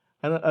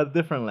at a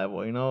different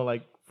level.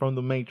 Like from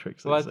the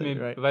Matrix. Let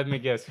me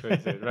guess who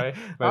is it, right?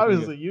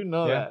 Obviously,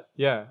 that.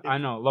 Yeah, I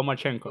know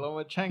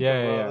Lomachenko.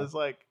 Yeah. It's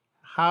like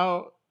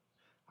how.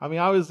 I mean,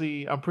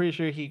 obviously, I'm pretty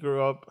sure he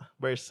grew up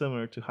very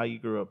similar to how you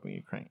grew up in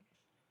Ukraine.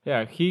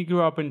 Yeah, he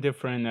grew up in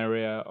different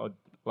area,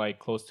 like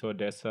close to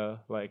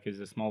Odessa, like it's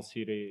a small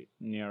city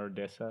near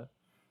Odessa.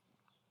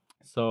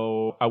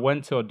 So I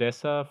went to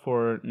Odessa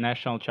for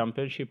national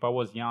championship. I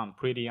was young,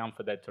 pretty young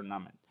for that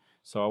tournament.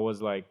 So I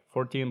was like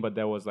 14, but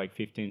that was like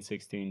 15,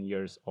 16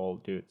 years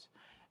old dudes.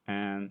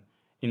 And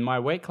in my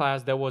weight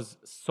class, there was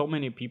so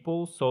many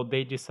people, so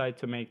they decided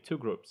to make 2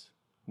 groups.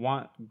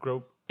 One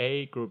group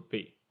A, group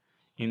B.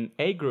 In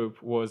A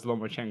group was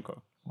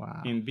Lomachenko.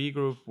 Wow. In B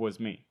group was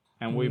me.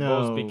 And we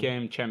both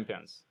became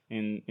champions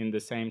in the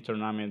same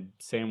tournament,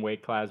 same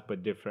weight class,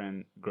 but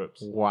different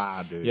groups.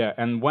 Wow, dude. Yeah,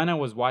 and when I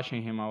was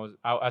watching him,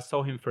 I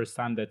saw him first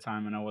time that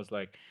time, and I was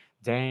like,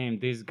 damn,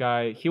 this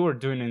guy, he was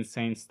doing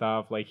insane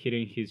stuff, like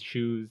hitting his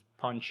shoes,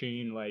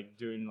 punching, like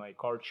doing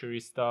like archery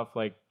stuff,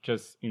 like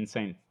just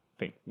insane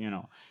thing,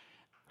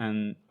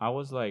 And I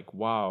was like,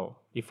 wow,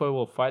 if I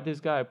will fight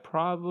this guy, I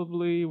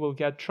probably will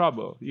get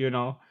trouble.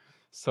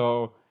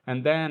 So,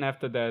 and then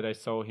after that, I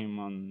saw him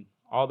on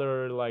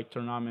other like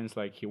tournaments,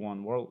 like he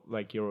won world,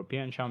 like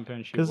European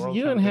Championship, Because World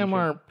you and him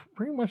Championship. are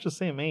pretty much the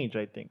same age,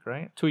 I think,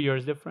 right? 2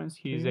 years difference.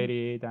 He's 2 years?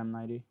 88, I'm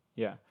 90.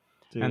 Yeah.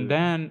 Dude. And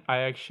then I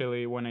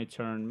actually, when I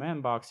turned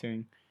man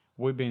boxing,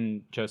 we've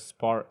been just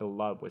spar a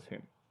lot with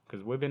him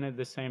because we've been at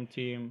the same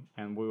team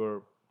and we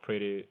were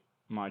pretty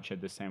much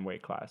at the same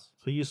weight class.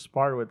 So you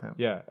sparred with him?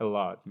 Yeah, a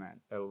lot,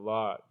 man, a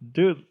lot.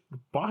 Dude,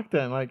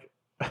 Bogdan, like,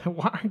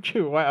 why aren't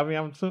you? Why? I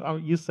mean,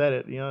 you said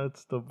it.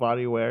 It's the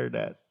body wear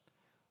that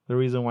the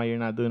reason why you're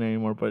not doing it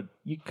anymore. But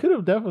you could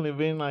have definitely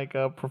been like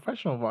a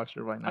professional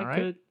boxer by now,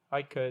 right?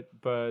 I could,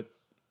 but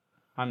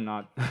I'm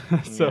not.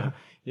 So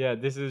yeah,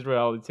 this is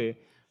reality.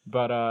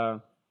 But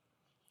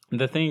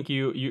the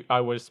thing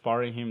I was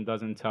sparring him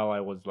doesn't tell I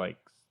was like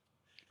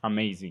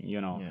amazing,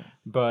 Yeah.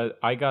 But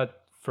I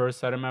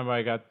remember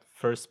I got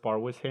first spar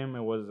with him.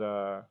 It was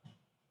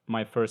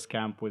my first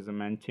camp with the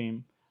men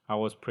team. I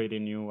was pretty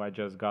new. I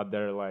just got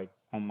there like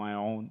on my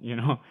own,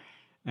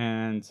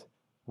 and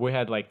we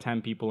had like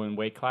 10 people in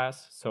weight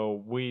class.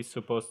 So we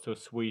supposed to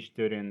switch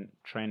during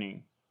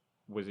training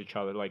with each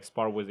other, like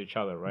spar with each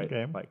other, right?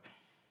 Okay. Like,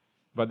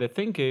 but the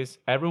thing is,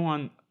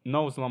 everyone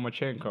knows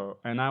Lomachenko,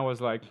 and I was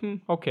like,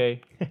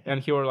 okay. And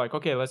he was like,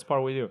 okay, let's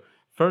spar with you.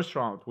 First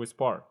round, we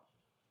spar.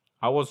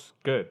 I was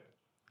good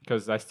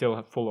because I still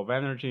have full of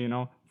energy,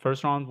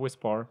 First round, we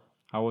spar.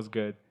 I was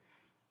good.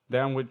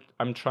 Then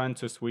I'm trying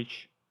to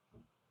switch.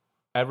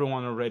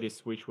 Everyone already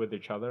switched with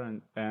each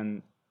other,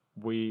 and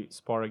we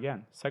spar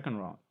again. Second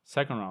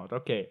round.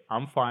 Okay,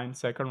 I'm fine.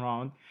 Second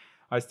round,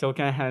 I still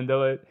can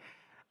handle it.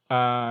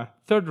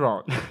 Third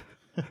round.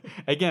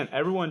 Again,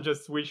 everyone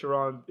just switch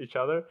around each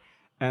other.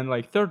 And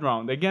like third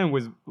round, again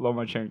with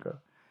Lomachenko.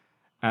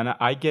 And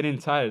I get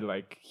inside.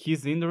 Like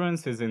his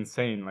endurance is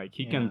insane. Like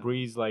he can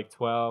breeze like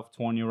 12,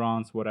 20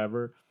 rounds,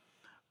 whatever.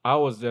 I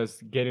was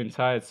just getting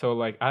tired. So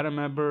like I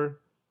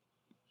remember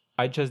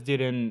I just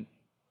didn't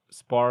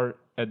spar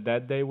at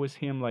that day with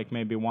him, like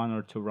maybe 1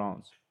 or 2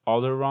 rounds.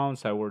 Other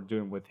rounds I were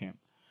doing with him.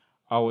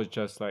 I was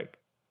just like,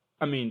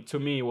 I mean, to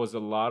me it was a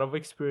lot of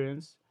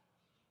experience,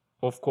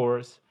 of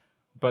course.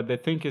 But the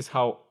thing is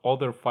how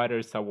other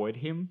fighters avoid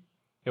him.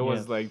 It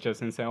was like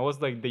just insane. I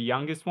was like the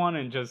youngest one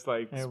and just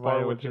like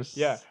spar with him.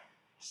 Yeah.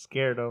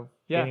 Scared of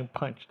getting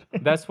punched.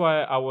 That's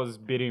why I was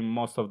beating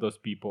most of those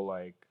people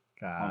like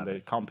God. On the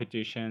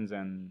competitions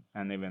and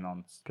even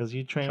on because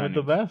you train with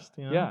the best.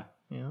 Yeah.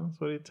 That's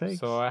what it takes.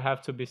 So I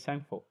have to be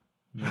thankful.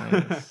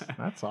 Nice.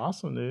 That's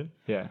awesome, dude.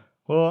 Yeah.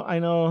 Well, I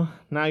know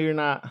now you're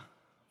not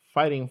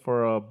fighting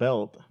for a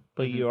belt,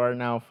 but you are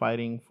now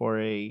fighting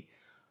for a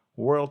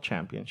world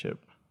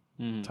championship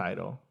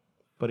title,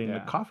 but in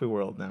the coffee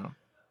world now.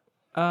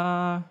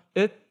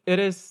 It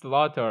is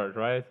Lothar,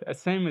 right?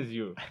 Same as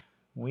you.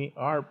 We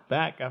are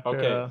back after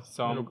a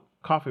little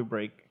coffee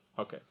break.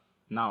 Okay,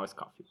 now it's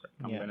coffee break.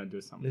 I'm gonna do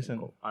something. Listen,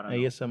 cool. I don't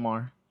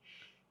ASMR.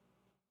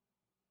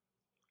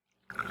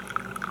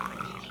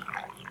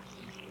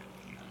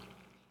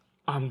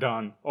 I'm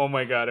done. Oh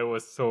my god, it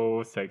was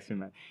so sexy,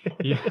 man.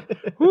 Yeah.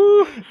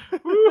 Woo!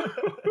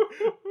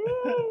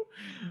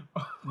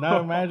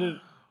 Now imagine.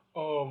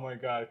 Oh my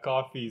god,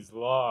 coffee is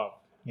love.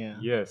 Yeah.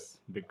 Yes,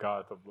 the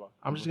god of love.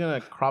 I'm just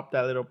gonna crop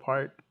that little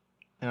part,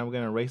 and I'm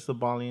gonna raise the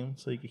volume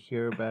so you can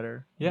hear it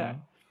better. Yeah.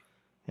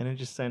 And then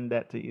just send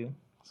that to you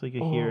so you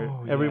can hear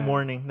it every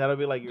morning. That'll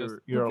be like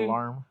your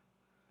alarm.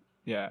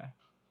 Yeah.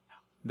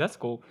 That's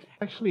cool.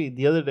 Actually,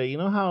 the other day, you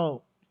know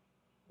how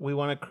we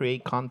want to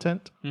create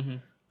content? Mm-hmm.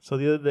 So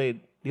the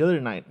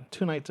other night,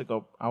 2 nights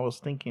ago, I was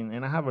thinking,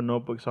 and I have a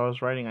notebook, so I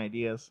was writing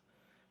ideas,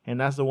 and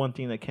that's the one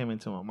thing that came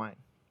into my mind.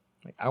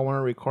 Like, I want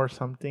to record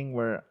something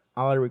where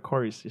all I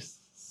record is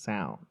just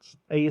sounds,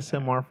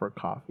 ASMR for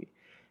coffee,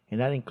 and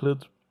that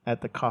includes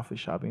at the coffee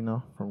shop,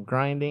 from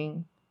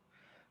grinding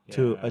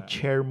to a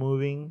chair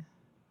moving,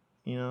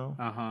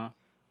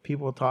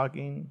 people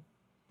talking,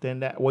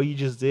 then that what you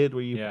just did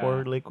where you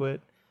pour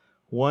liquid,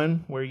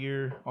 one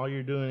where all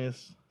you're doing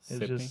is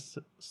just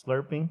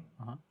slurping.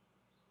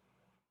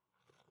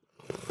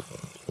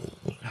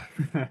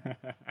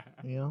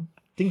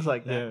 Things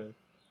like that. Yeah.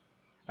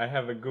 I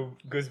have a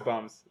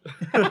goosebumps.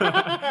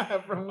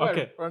 From what?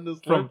 Okay. From the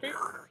slurping?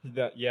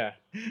 Yeah.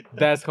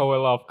 That's how I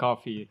love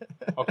coffee.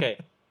 Okay,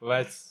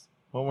 let's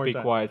be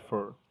quiet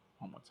for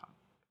one more time.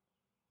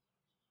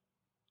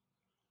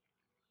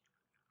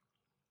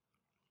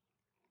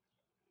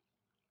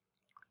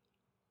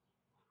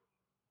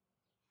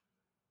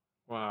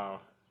 Wow.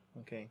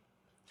 Okay.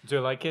 Do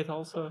you like it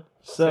also?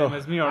 So same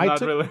as me or not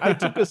really? I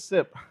took a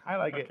sip. I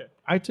like it.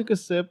 I took a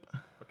sip.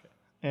 Okay.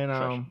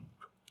 And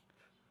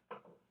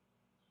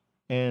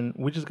and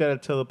we just gotta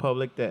tell the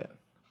public that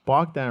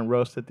Bogdan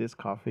roasted this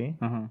coffee.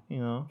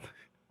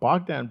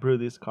 Bogdan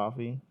brewed this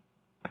coffee.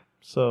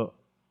 So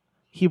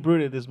he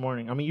brewed it this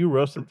morning. I mean, you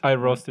roasted. I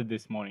roasted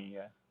this morning.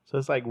 Yeah. So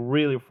it's like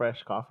really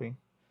fresh coffee.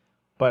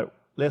 But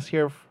let's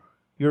hear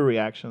your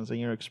reactions and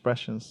your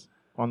expressions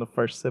on the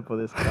first sip of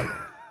this cup.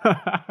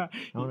 I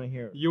want to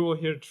hear it. You will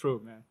hear true,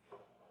 man.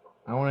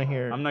 I want to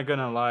hear it. I'm not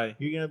gonna lie.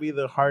 You're gonna be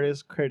the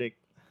hardest critic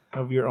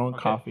of your own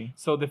coffee.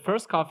 So the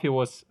first coffee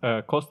was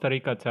Costa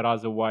Rica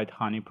Terrazzo White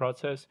Honey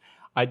process.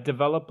 I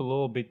developed a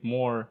little bit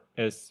more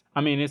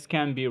it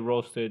can be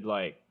roasted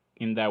like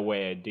in that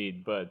way I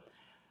did, but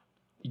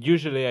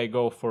usually I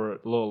go for a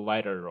little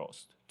lighter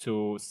roast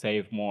to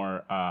save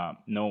more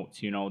notes,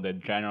 the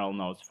general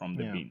notes from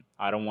the bean.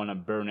 I don't want to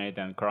burn it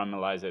and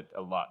caramelize it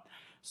a lot.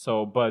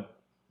 So, but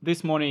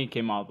this morning it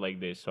came out like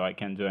this, so I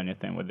can't do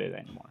anything with it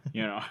anymore,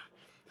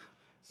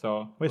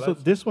 So wait, so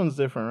this one's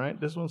different, right?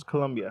 This one's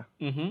Colombia.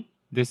 Mm-hmm.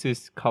 This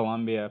is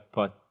Colombia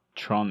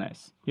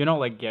Patrones.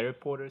 Like Gary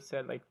Potter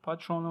said, like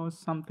Patronos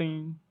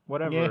something,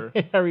 whatever.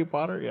 Yeah, Harry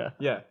Potter, yeah.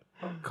 Yeah.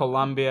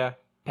 Colombia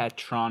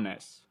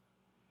Patrones.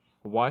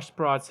 Wash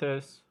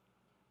process.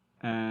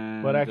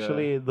 And but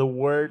actually, the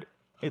word,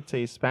 it's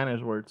a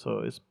Spanish word, so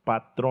it's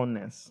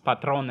patrones.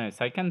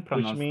 Patrones. I can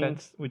pronounce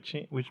that.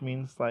 Which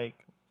means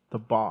like the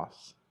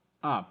boss.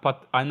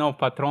 I know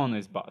patron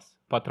is boss.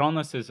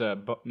 Patrones is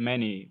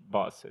many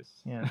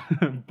bosses. Yeah.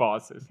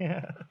 Bosses.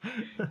 Yeah.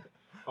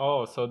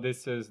 Oh, so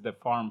this is the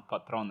farm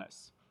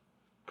Patrones.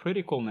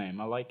 Pretty cool name.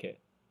 I like it.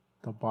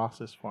 The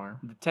boss's farm.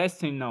 The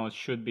tasting notes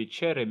should be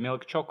cherry,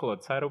 milk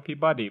chocolate, syrupy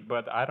body,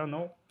 but I don't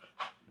know.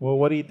 Well,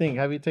 what do you think?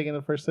 Have you taken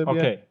the first sip yet?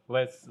 Okay,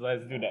 let's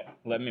do that.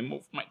 Let me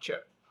move my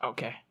chair.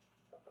 Okay.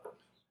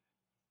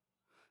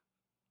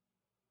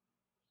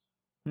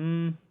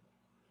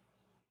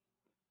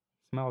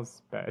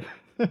 Smells bad.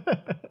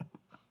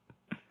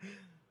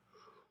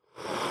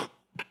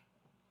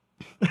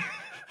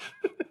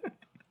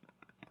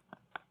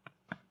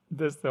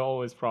 That's the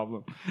always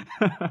problem.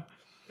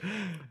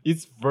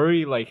 It's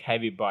very like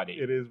heavy body.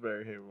 It is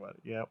very heavy body.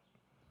 Yep.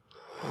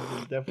 It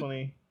is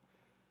definitely.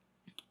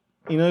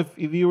 If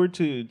you were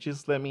to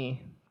just let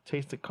me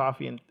taste the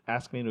coffee and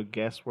ask me to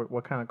guess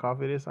what kind of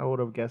coffee it is, I would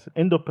have guessed it.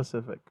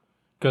 Indo-Pacific.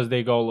 Because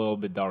they go a little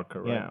bit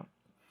darker, right? Yeah.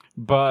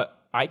 But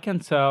I can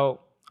feel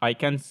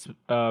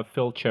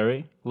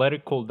cherry. Let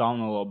it cool down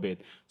a little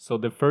bit. So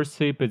the first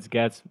sip, it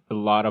gets a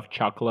lot of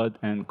chocolate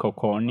and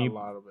cocoa nib. A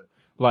lot of it.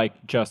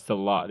 Like just a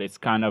lot. It's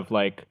kind of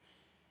like,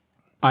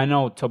 I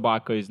know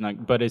tobacco is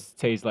not, but it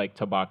tastes like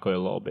tobacco a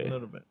little bit. A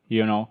little bit.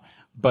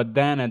 But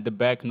then at the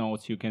back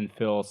notes, you can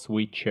feel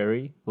sweet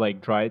cherry, like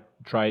dried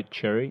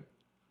cherry,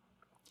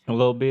 a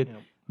little bit.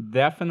 Yep.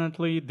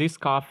 Definitely, this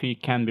coffee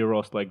can be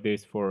roasted like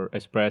this for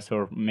espresso,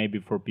 or maybe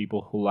for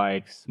people who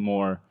likes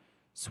more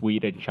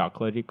sweet and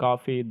chocolatey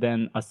coffee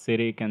than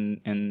acidic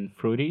and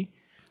fruity.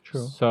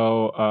 True.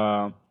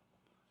 So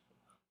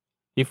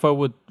if I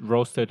would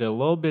roast it a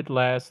little bit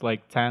less,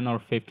 like 10 or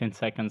 15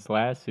 seconds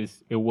less,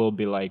 it will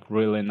be like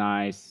really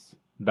nice,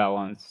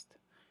 balanced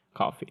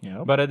coffee.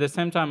 Yep. But at the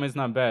same time, it's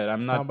not bad.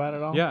 Not bad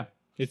at all. Yeah,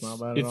 it's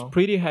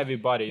pretty heavy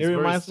body. It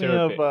reminds me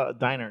of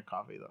diner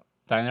coffee though.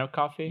 Diner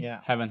coffee? Yeah.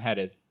 Haven't had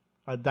it.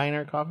 A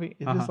diner coffee?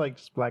 It's just like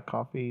black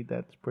coffee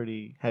that's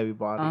pretty heavy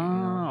body.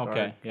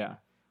 Okay, yeah.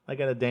 Like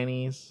at a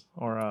Denny's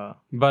or a.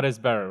 But it's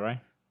better,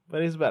 right?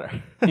 But it's better.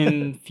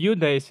 In few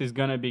days, it's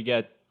gonna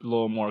get a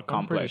little more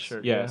complex.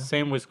 Sure, yeah,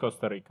 same with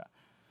Costa Rica.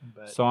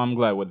 So I'm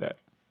glad with that.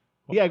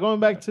 Yeah, going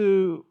back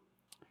to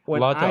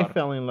when I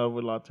fell in love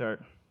with latte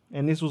art.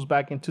 And this was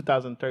back in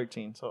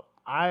 2013. So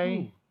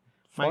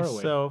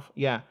myself,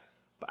 yeah,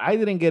 but I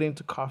didn't get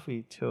into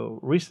coffee till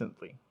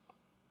recently.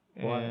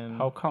 Why? And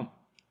how come?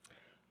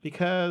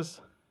 Because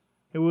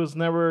it was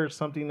never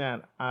something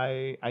that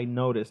I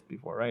noticed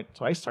before, right?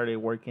 So I started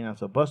working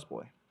as a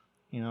busboy.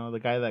 The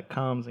guy that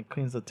comes and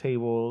cleans the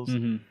tables,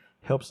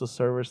 helps the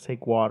servers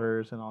take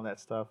waters and all that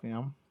stuff,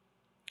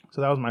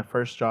 So that was my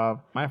first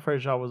job. My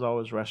first job was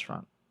always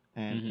restaurant.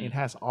 And it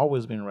has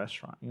always been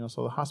restaurant,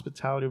 So the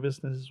hospitality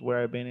business is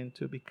where I've been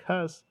into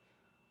because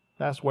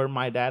that's where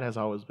my dad has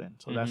always been.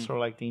 So that's sort of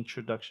like the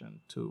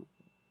introduction to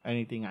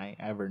anything I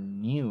ever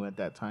knew at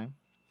that time.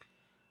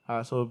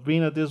 So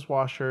being a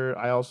dishwasher,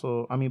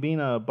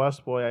 being a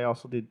busboy, I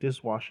also did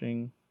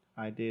dishwashing.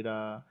 I did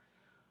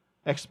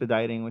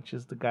expediting, which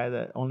is the guy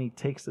that only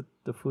takes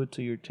the food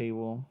to your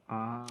table.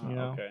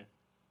 Okay.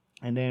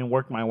 And then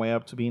worked my way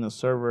up to being a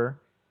server.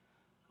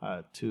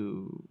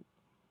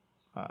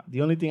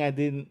 The only thing I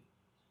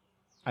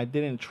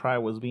didn't try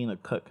was being a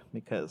cook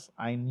because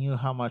I knew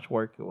how much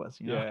work it was.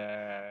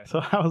 Yeah.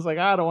 So I was like,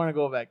 I don't want to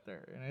go back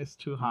there, and it's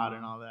too hot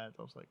and all that.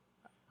 So I was like,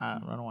 I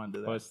don't want to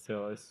do that. But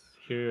still,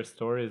 hear your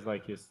stories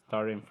like you're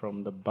starting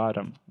from the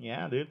bottom.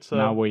 Yeah, dude. So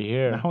now we're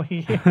here.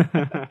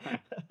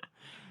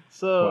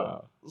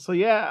 So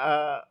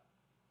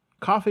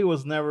coffee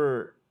was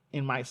never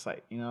in my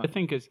sight. I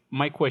think it's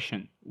my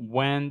question.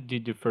 When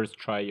did you first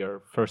try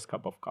your first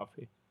cup of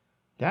coffee?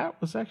 That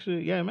was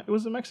actually, it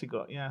was in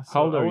Mexico. Yeah. So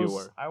how old you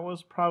were? I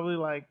was probably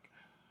like,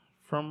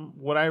 from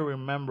what I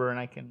remember and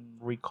I can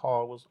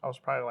recall, I was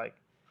probably like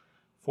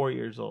 4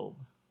 years old.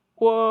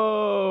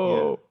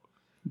 Whoa. Yeah.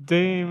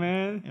 Damn,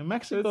 man. In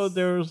Mexico,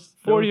 there was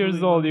 4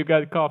 years old, you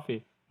got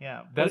coffee.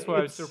 Yeah. That's why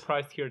I'm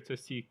surprised here to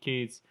see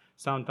kids.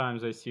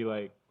 Sometimes I see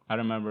like, I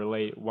remember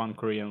one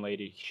Korean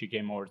lady. She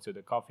came over to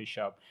the coffee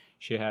shop.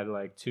 She had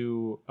like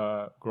two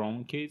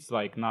grown kids,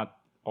 like not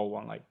all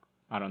one, like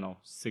I don't know,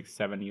 6,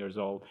 7 years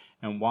old,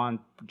 and one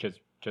just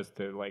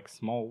a like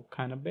small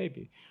kind of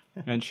baby.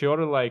 And she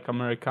ordered like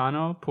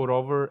Americano, put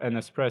over an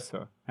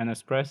espresso. An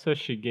espresso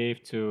she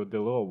gave to the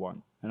little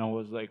one, and I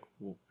was like,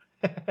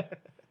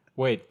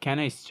 wait, can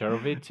I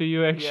serve it to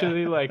you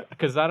actually? Like,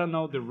 because I don't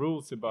know the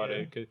rules about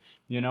it,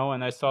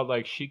 and I saw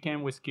like she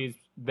came with kids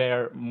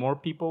there. More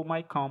people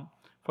might come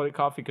for the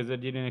coffee because I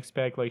didn't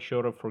expect like she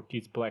ordered for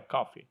kids black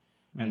coffee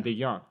and the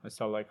young. I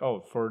saw like, oh,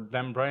 for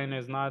them brain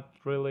is not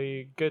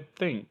really good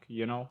thing,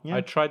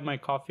 I tried my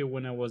coffee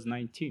when I was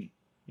 19.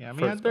 Yeah, I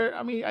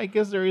mean, I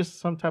guess there is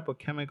some type of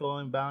chemical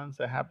imbalance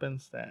that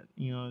happens that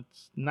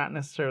it's not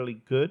necessarily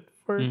good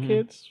for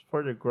kids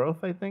for their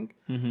growth, I think.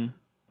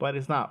 But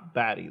it's not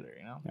bad either,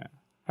 Yeah.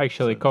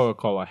 Actually,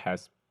 Coca-Cola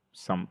has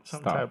some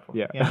stuff. Type of,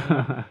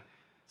 yeah.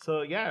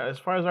 So, yeah, as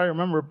far as I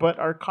remember, but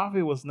our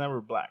coffee was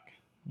never black.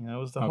 It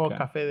was the whole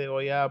Café de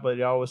Olla, but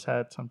it always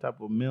had some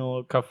type of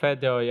milk. Café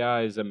de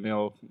Olla is a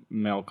milk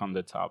on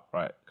the top,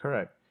 right?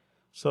 Correct.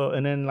 So,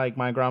 and then, like,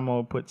 my grandma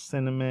would put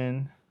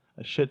cinnamon,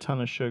 a shit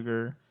ton of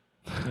sugar,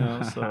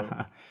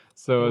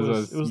 So it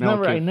was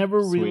never, I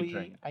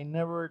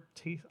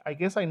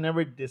guess I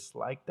never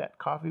disliked that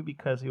coffee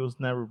because it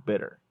was never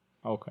bitter.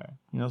 Okay.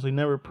 So he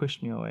never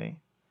pushed me away.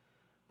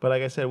 But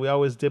like I said, we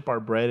always dip our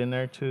bread in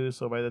there too.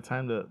 So by the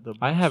time the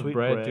I have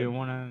bread. Do you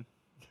want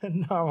to?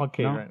 No, I'm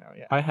okay right now.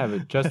 Yeah. I have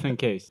it just in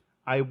case.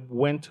 I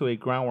went to a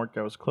groundwork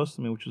that was close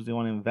to me, which was the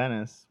one in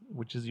Venice,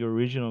 which is the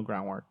original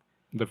groundwork.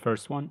 The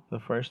first one? The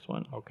first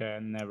one. Okay,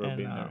 I've never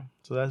been there.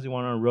 So that's the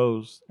one on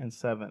Rose and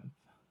 7th.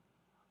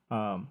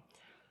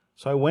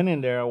 So I went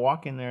in there, I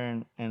walk in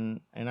there, and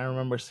I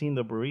remember seeing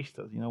the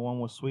baristas. One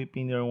was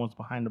sweeping, the other one's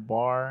behind the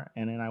bar.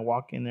 And then I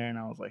walk in there, and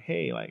I was like,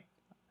 hey, like,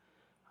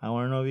 I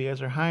want to know if you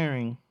guys are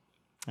hiring.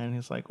 And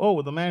he's like, oh,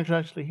 well, the manager's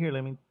actually here.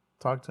 Let me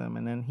talk to him.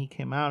 And then he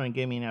came out and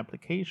gave me an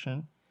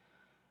application.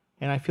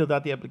 And I filled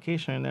out the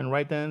application. And then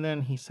right then and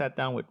then, he sat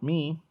down with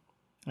me.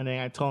 And then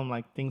I told him,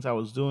 like, things I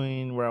was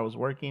doing, where I was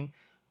working,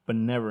 but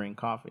never in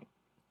coffee.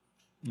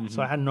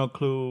 So I had no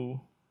clue.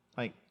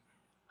 Like,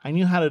 I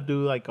knew how to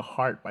do, like, a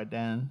heart by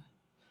then.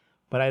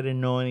 But I didn't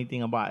know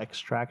anything about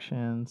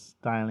extractions,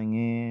 dialing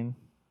in,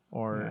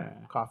 or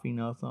coffee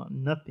notes,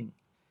 nothing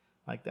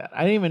like that.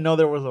 I didn't even know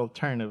there was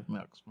alternative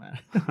milks, man.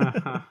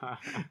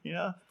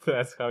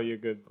 That's how you're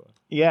good, bro.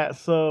 Yeah,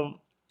 so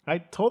I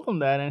told him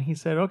that, and he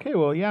said, okay,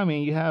 well, yeah, I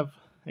mean, you have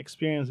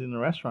experience in the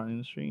restaurant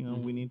industry.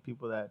 We need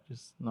people that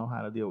just know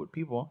how to deal with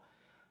people.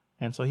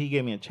 And so he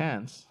gave me a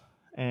chance.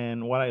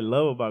 And what I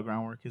love about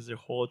Groundwork is their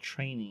whole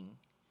training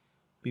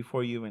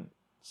before you even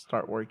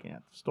start working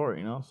at the store,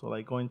 so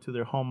like going to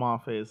their home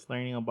office,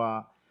 learning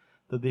about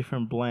the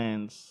different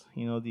blends,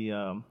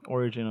 the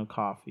original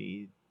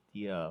coffee,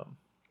 the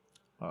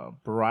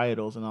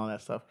varietals and all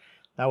that stuff.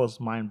 That was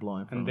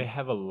mind-blowing for me. And they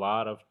have a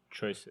lot of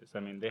choices.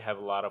 I mean, they have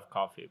a lot of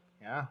coffee.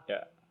 Yeah,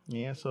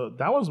 so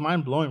that was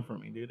mind-blowing for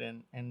me, dude.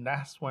 And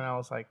that's when I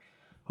was like,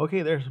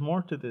 okay, there's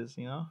more to this,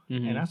 and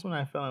that's when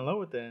I fell in love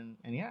with it.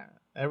 And yeah,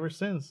 ever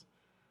since,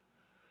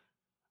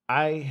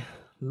 I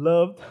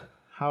loved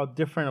how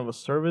different of a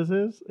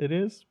service it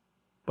is,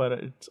 but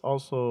it's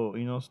also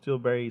still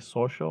very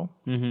social.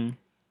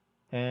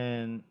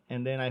 And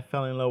then I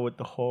fell in love with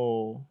the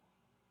whole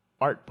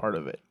art part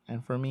of it,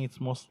 and for me it's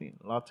mostly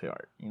latte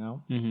art.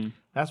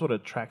 That's what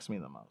attracts me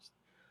the most.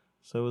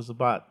 So it was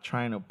about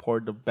trying to pour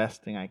the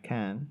best thing I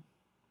can,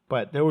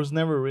 but there was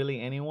never really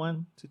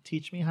anyone to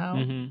teach me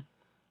how.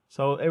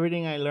 So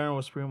everything I learned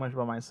was pretty much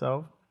by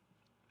myself,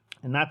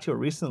 and not till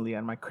recently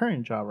at my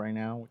current job right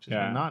now, which is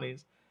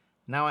Naughty's.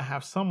 Now I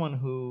have someone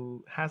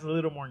who has a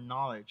little more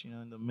knowledge,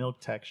 in the milk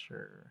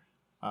texture,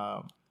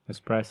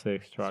 espresso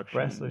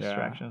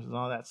extractions and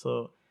all that.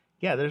 So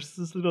yeah, there's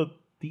this little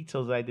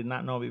details that I did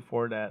not know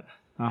before that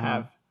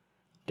have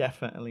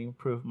definitely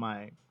improved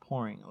my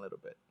pouring a little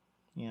bit.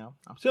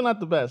 I'm still not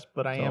the best,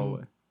 but I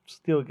am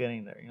still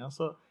getting there.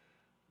 So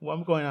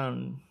I'm going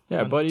on.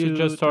 Yeah, but you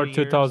just started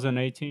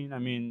 2018. I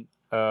mean,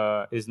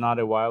 it's not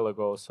a while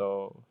ago,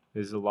 so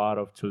there's a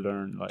lot to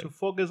learn. Like to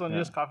focus on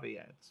just coffee,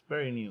 it's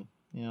very new.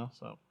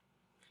 So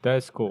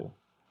that's cool.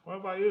 What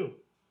about you?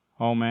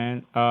 Oh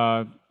man,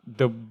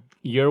 the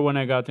year when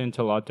I got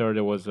into latte art,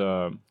 it was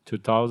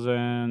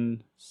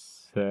 2016.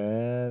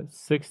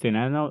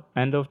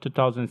 End of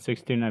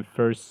 2016, I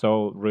first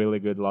saw really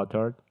good latte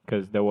art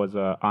because there was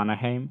a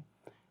Anaheim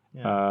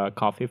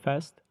coffee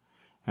fest,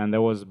 and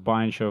there was a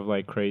bunch of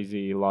like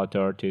crazy latte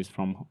artists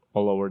from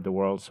all over the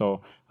world. So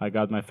I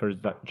got my first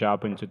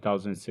job in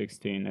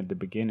 2016 at the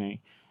beginning,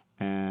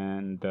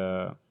 and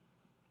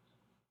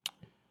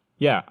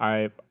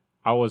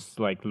I was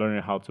like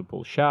learning how to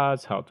pull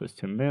shots, how to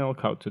steam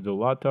milk, how to do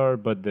latte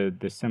art, but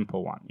the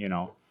simple one,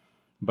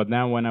 But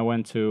then when I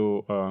went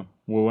to,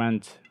 we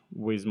went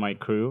with my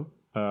crew,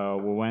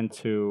 we went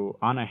to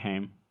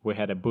Anaheim. We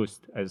had a booth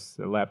as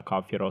lab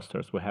coffee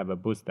roasters. We have a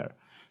booth there.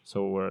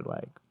 So we're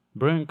like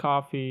brewing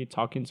coffee,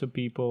 talking to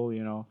people,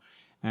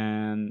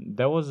 And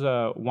there was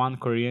one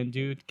Korean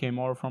dude came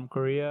over from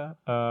Korea.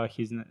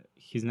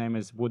 His name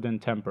is Wooden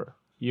Temper.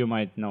 You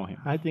might know him.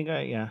 I think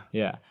yeah.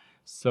 Yeah.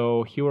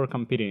 So he were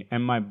competing,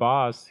 and my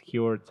boss he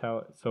were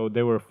tell. So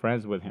they were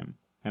friends with him,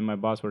 and my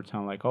boss were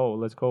telling like, oh,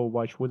 let's go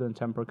watch Wooden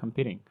Temper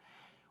competing.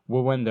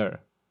 We went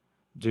there,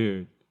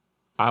 dude.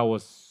 I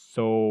was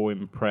so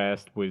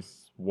impressed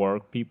with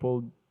work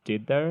people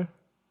did there.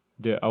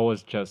 I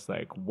was just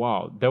like,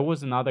 wow. There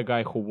was another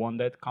guy who won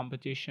that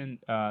competition,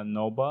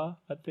 Noba,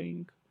 I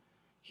think.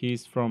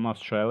 He's from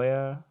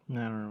Australia. I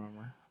don't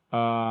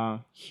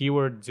remember. He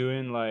were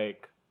doing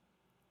like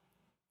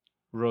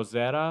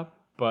Rosetta,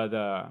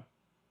 but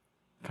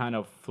kind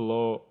of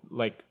flow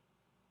like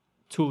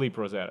tulip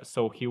Rosetta.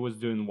 So he was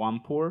doing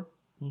one pour,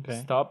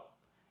 stop,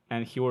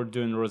 and he were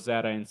doing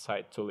Rosetta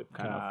inside tulip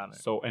kind of.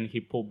 So and he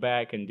pulled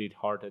back and did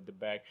hard at the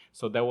back.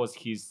 So that was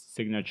his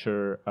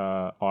signature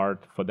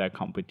art for that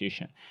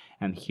competition,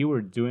 and he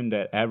were doing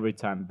that every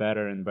time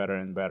better and better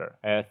and better.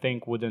 I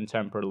think Wooden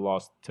Temper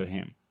lost to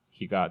him.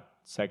 He got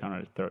second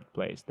or third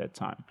place that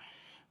time.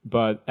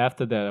 But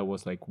after that, I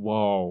was like,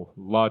 whoa,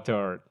 latte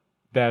art.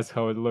 That's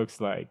how it looks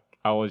like.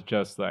 I was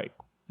just like,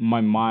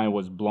 my mind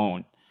was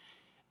blown.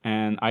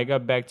 And I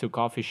got back to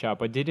coffee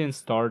shop. I didn't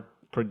start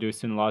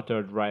producing latte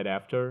art right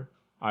after.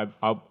 I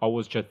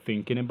was just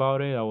thinking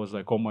about it. I was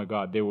like, oh my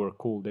God, they were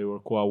cool. They were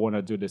cool. I want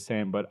to do the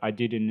same. But I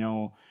didn't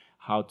know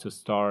how to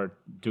start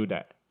do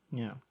that.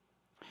 Yeah.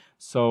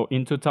 So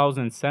in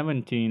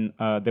 2017,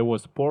 there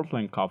was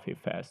Portland Coffee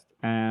Fest.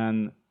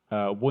 And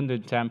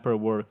Wounded Temper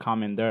were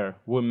coming there.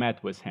 We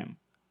met with him.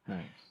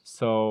 Nice.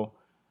 So,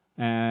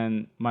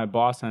 and my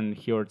boss and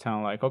he were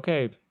telling like,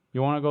 okay,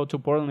 you want to go to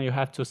Portland, you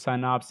have to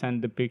sign up,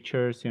 send the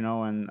pictures,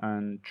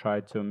 and try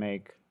to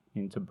make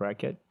into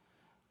bracket.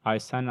 I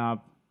signed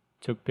up,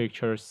 took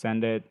pictures,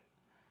 sent it.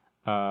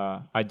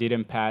 I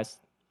didn't pass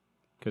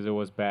because it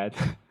was bad.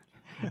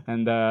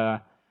 And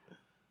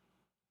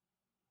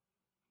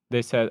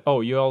they said,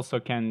 oh, you also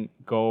can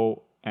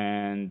go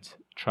and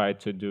try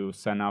to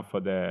sign up for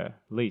the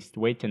list,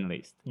 waiting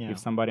list. Yeah. If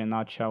somebody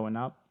not showing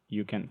up,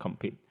 you can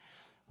compete.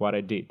 What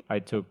I did,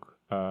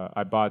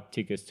 I bought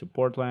tickets to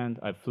Portland.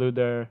 I flew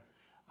there.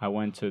 I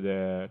went to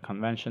the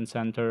convention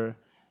center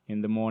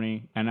in the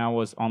morning, and I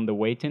was on the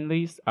waiting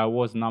list. I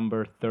was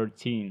number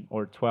 13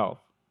 or 12.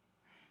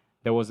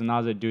 There was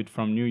another dude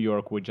from New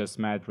York we just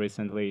met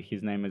recently.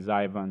 His name is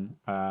Ivan,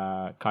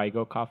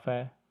 Kaigo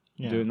Cafe.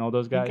 Yeah. Do you know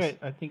those guys?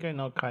 I think I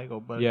know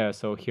Kaigo, but yeah,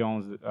 so he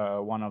owns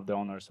one of the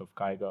owners of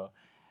Kaigo,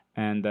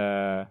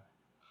 and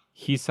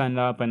he signed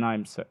up and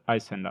I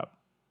signed up,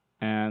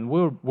 and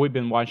we've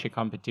been watching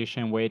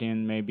competition,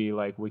 waiting maybe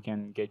like we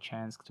can get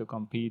chance to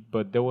compete,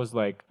 but there was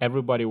like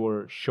everybody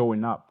were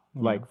showing up.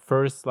 Yeah. Like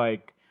first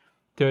like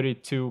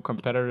 32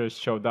 competitors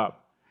showed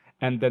up,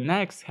 and the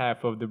next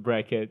half of the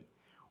bracket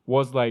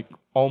was like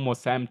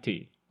almost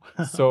empty.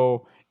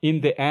 So in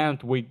the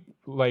end we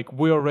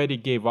already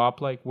gave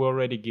up on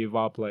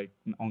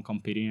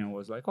competing, and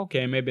was like,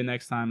 okay, maybe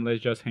next time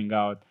let's just hang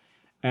out.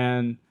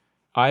 And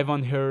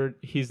Ivan heard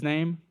his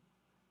name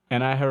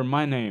and I heard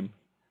my name,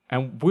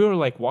 and we were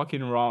like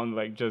walking around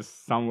like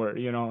just somewhere,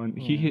 and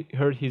he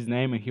heard his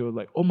name and he was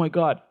like, oh my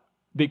God,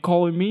 they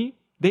calling me,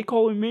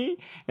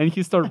 and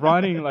he started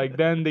running. Like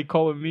then they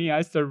calling me,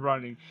 I started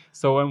running.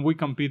 So and we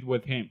compete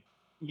with him.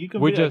 You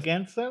competed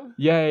against him?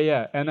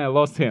 Yeah, and I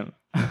lost him.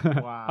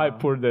 Wow. I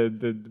poured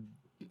the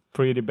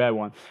pretty bad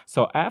one.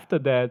 So after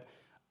that,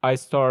 I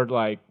started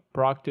like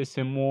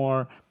practicing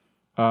more.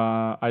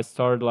 I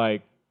started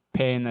like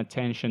paying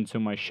attention to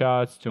my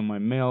shots, to my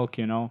milk,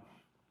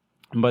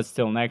 But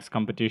still, next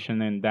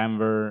competition in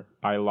Denver,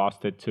 I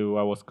lost it too.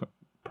 I was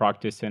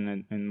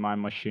practicing in my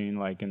machine,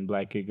 like in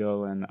Black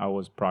Eagle, and I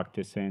was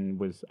practicing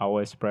with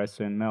our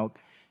espresso and milk,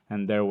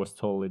 and there was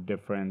totally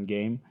different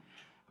game.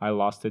 I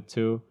lost it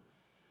too.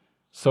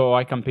 So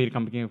I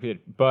competed.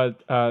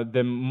 But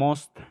the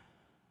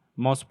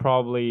most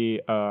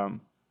probably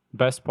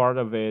best part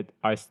of it,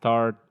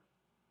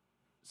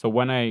 so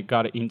when I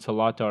got into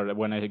latte art,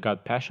 when I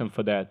got passion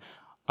for that,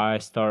 I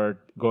started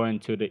going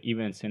to the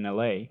events in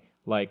LA,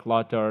 like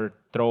latte art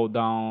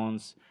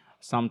throwdowns.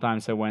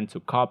 Sometimes I went to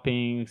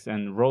cuppings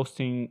and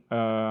roasting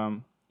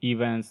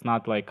events,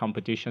 not like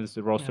competitions.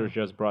 The roasters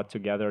just brought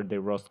together, they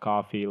roast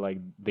coffee, like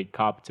they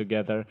cup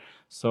together.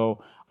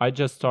 So I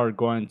just started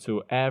going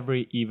to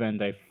every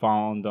event I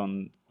found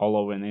on all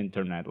over the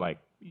internet, like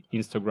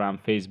Instagram,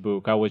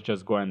 Facebook. I was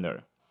just going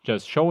there,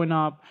 just showing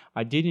up.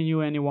 I didn't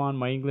know anyone.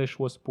 My English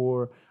was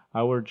poor.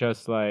 I was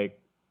just like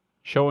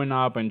showing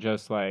up and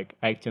just like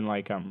acting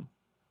like I'm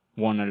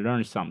want to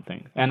learn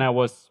something. And I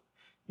want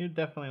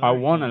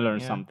to learn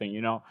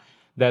something,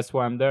 That's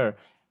why I'm there.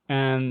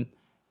 And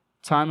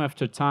time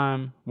after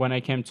time, when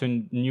I came to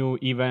a new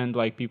event,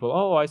 like people,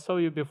 oh, I saw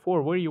you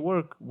before. Where you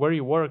work?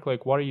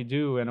 Like, what do you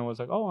do? And I was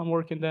like, oh, I'm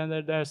working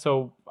there.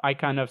 So I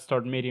kind of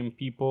start meeting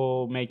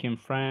people, making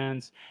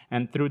friends.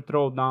 And through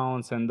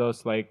throwdowns and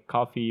those like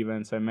coffee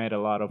events, I met a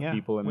lot of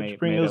people and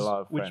made a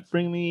lot of friends.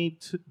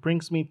 Which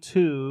brings me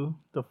to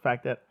the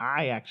fact that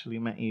I actually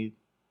met you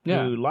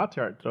through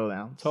latte art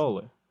throwdowns.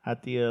 Totally.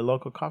 at the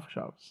local coffee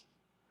shops.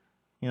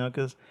 You know,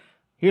 because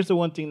here's the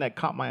one thing that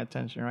caught my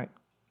attention, right?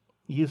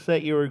 You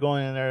said you were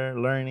going in there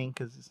learning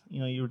because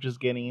you were just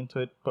getting into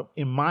it. But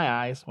in my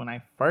eyes, when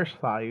I first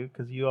saw you,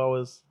 because you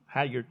always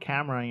had your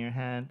camera in your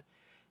hand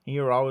and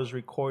you were always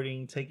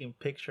recording, taking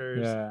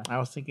pictures, I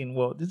was thinking,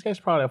 well, this guy's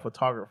probably a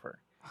photographer.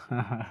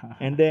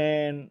 And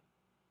then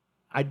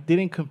I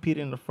didn't compete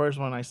in the first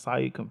one. I saw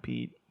you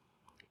compete,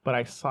 but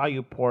I saw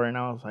you pour, and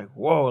I was like,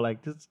 whoa,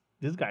 like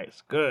this guy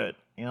is good.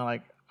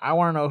 Like I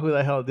want to know who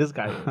the hell this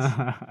guy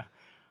is.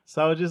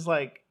 So I was just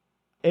like,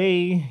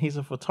 A, he's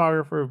a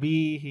photographer.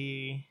 B,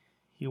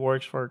 he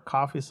works for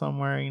coffee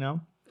somewhere,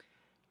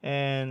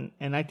 And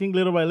I think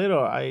little by little,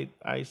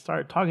 I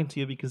started talking to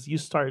you because you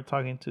started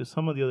talking to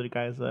some of the other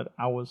guys that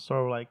I was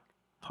sort of like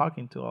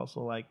talking to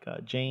also, like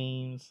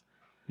James,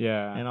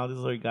 and all these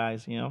other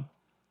guys,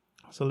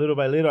 So little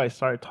by little, I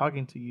started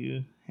talking to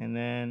you, and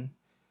then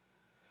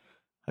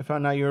I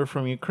found out you were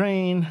from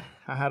Ukraine.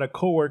 I had a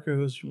coworker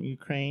who's from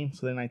Ukraine,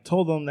 so then I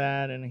told him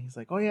that, and he's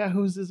like, "Oh yeah,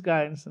 who's this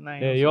guy?"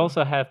 And you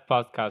also have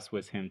podcasts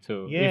with him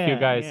too. If you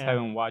guys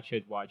haven't watched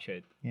it, watch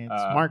it. Yeah,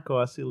 it's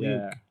Marco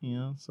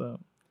Asiliuk, so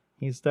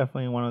he's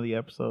definitely in one of the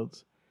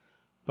episodes.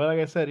 But like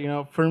I said,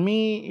 for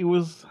me, it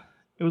was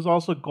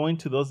also going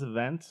to those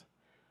events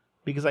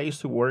because I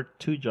used to work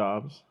 2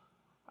 jobs.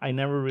 I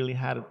never really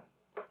had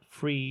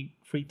free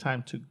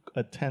time to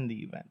attend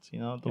the events.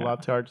 The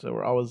latte arts that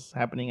were always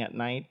happening at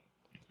night.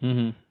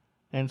 Mm-hmm.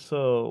 And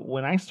so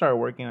when I started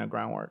working at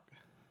Groundwork,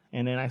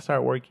 and then I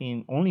started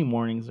working only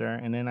mornings there,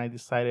 and then I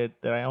decided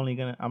that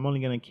I'm only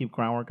gonna keep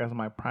Groundwork as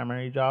my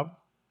primary job.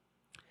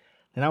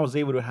 Then I was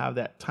able to have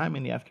that time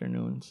in the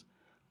afternoons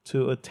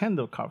to attend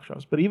the coffee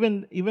shops. But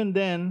even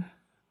then,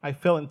 I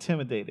felt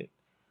intimidated.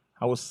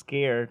 I was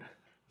scared.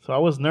 So I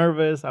was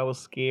nervous. I was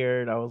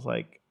scared. I was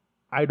like,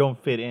 I don't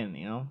fit in,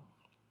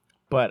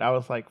 But I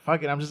was like,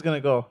 fuck it, I'm just gonna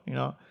go,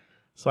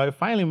 So I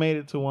finally made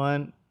it to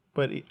one.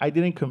 But I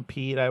didn't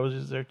compete. I was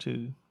just there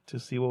to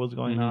see what was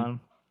going on.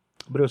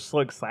 But it was so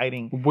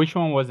exciting. Which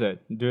one was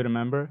it? Do you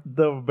remember?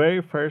 The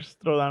very first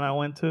throwdown I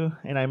went to,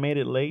 and I made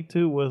it late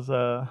to, was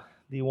the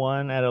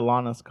one at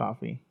Alana's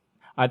Coffee.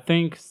 I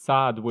think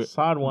Saad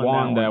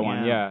won that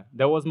one. Yeah,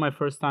 that was my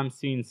first time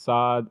seeing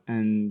Saad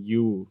and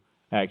you.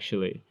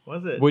 Actually,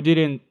 was it? We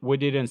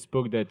didn't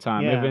spoke that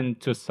time. Yeah. Even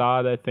to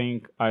Saad, I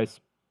think I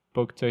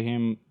spoke to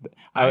him.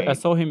 I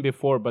saw him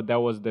before, but that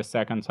was the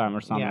second time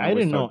or something. Yeah, I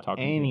didn't know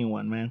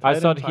anyone, man. I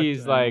thought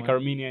he's like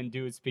Armenian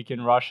dude speaking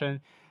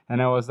Russian,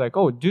 and I was like,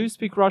 "Oh, do you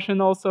speak Russian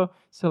also?"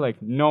 So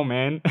like, no,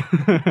 man.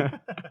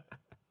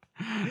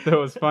 That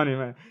was funny,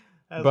 man.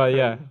 But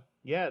crazy.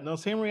 Yeah, no,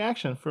 same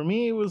reaction. For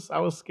me, I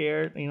was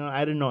scared. I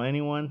didn't know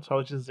anyone, so I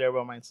was just there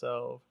by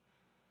myself,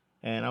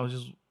 and I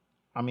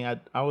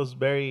was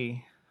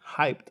very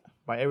hyped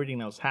by everything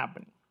that was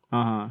happening.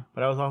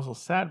 But I was also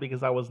sad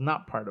because I was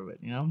not part of it,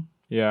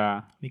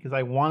 Yeah. Because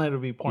I wanted to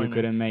be pouring. You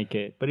couldn't make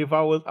it. But if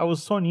I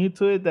was so new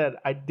to it that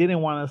I didn't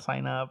want to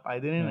sign up. I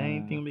didn't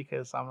anything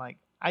because I'm like,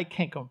 I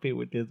can't compete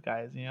with these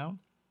guys,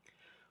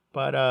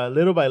 But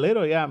little by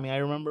little, I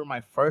remember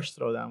my first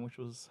throwdown, which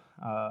was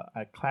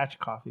at Klatch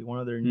Coffee, one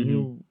of their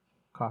new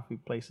coffee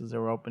places they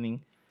were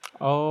opening.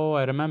 Oh,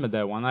 I remember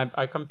that one.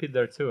 I competed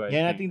there too.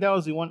 I think that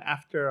was the one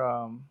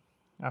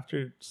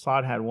after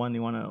Saad had won the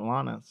one at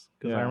Alana's,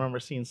 because I remember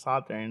seeing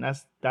Saad there, and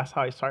that's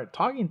how I started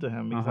talking to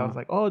him, because I was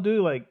like, "Oh,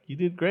 dude, like you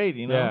did great,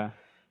 Yeah.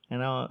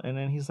 And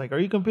then he's like, "Are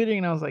you competing?"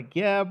 And I was like,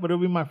 "Yeah, but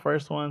it'll be my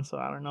first one, so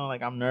I don't know.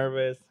 Like I'm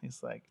nervous."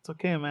 He's like, "It's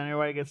okay, man.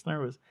 Everybody gets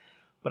nervous."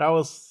 But I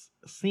was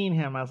seeing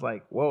him as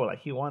like, "Whoa, like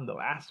he won the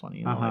last one,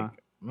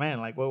 Like man,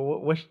 like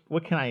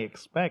what can I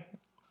expect?"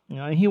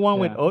 And he won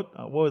with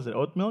what was it,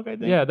 oat milk, I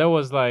think? Yeah, that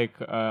was like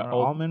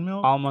almond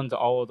milk? Almond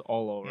all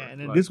over. Yeah,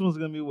 and then this one's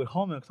going to be with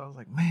whole milk. So I was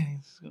like,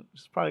 man,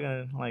 it's probably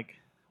going to like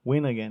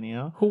win again,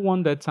 Who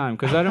won that time?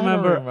 Because I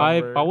remember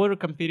I was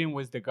competing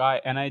with the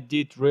guy, and I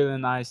did really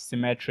nice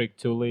symmetric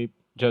tulip.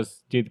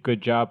 Just did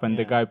good job, and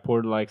the guy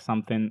poured like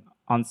something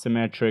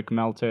unsymmetric,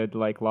 melted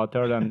like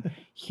latte, and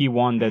he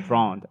won that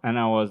round. And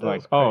I was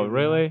like, oh,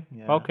 really?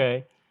 Yeah.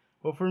 Okay.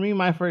 Well, for me,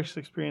 my first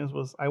experience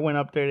was I went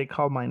up there, they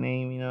called my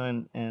name,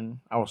 and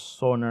I was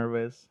so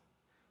nervous.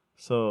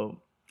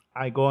 So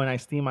I go and I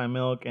steam my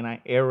milk, and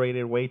I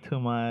aerated way too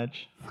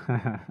much.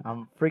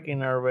 I'm freaking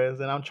nervous,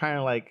 and I'm trying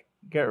to like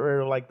get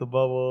rid of like the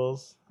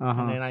bubbles.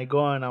 And then I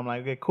go and I'm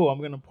like, okay, cool, I'm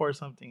going to pour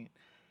something.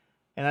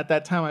 And at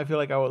that time, I feel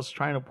like I was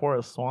trying to pour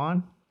a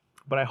swan,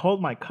 but I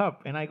hold my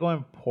cup and I go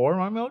and pour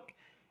my milk.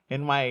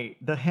 And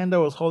the hand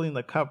that was holding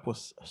the cup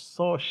was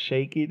so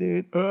shaky,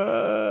 dude.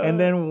 And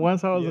then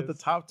once I was at the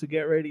top to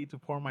get ready to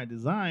pour my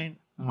design,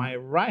 my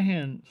right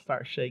hand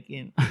started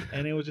shaking,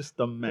 and it was just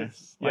a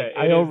mess.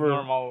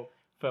 Normal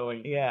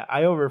feeling. Yeah,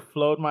 I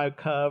overflowed my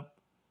cup,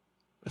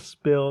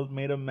 spilled,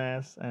 made a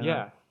mess.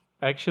 And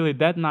actually,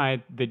 that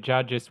night the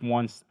judges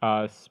want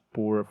us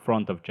pour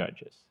front of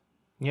judges.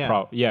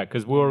 Yeah,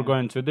 because we were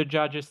going to the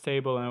judges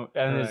table,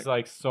 and it's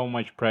like so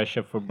much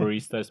pressure for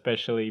barista,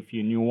 especially if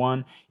you knew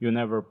one. You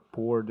never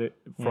pour the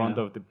front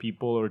of the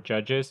people or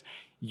judges.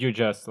 You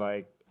just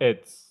like,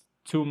 it's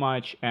too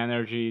much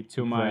energy,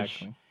 too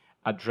much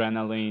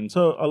adrenaline.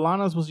 So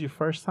Alana's was your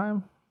first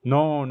time?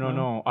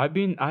 No.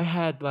 I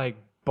had like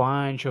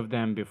bunch of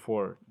them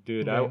before,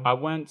 dude. Okay. I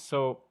went.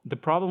 So the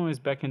problem is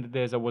back in the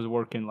days I was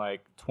working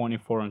like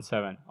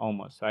 24/7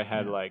 almost. I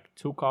had Yeah. like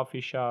 2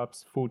 coffee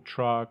shops, food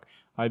truck.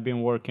 I've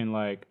been working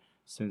like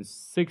since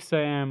 6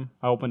 a.m.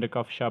 I opened a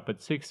coffee shop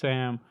at 6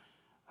 a.m.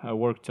 I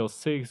work till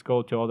 6,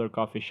 go to other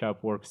coffee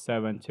shop, work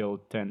 7 till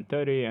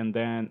 10:30, and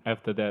then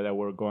after that I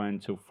were going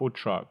to food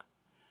truck.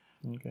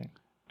 Okay.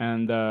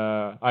 And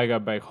I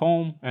got back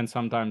home, and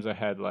sometimes I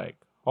had like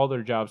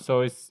other jobs,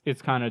 so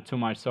it's kind of too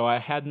much. So I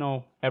had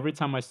no. Every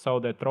time I saw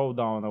that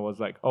throwdown, I was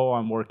like, oh,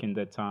 I'm working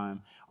that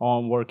time. Oh,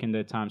 I'm working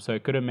that time. So I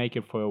couldn't make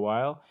it for a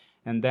while.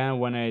 And then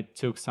when I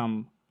took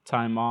some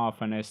time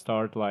off and I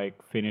start like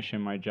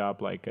finishing my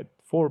job like at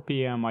 4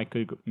 p.m., I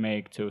could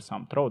make to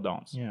some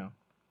throwdowns. Yeah.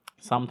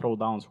 Some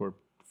throwdowns were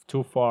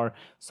too far,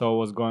 so I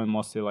was going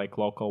mostly like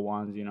local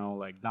ones,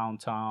 like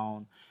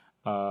downtown,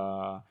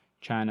 uh,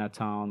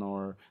 Chinatown,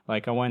 or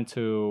like I went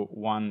to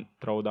one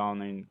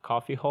throwdown in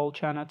Coffee Hall,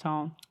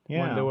 Chinatown,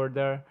 when they Yeah. were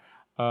there.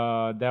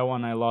 That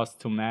one I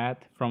lost to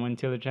Matt from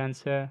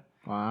Intelligentsia.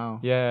 Wow.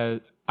 Yeah,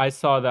 I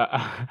saw that.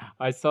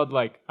 I saw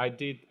like I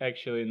did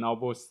actually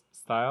Nobu's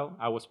style.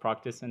 I was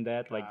practicing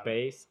that like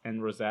bass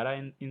and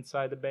Rosetta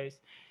inside the bass,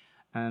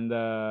 and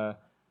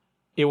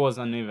it was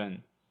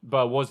uneven,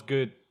 but was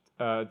good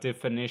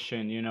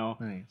definition,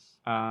 Nice.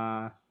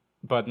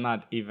 but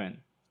not even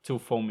too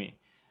foamy.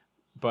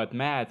 But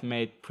Matt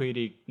made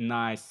pretty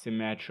nice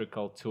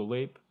symmetrical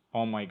tulip.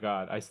 Oh my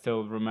god, I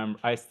still remember.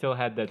 I still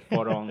had that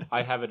photo on.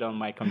 I have it on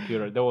my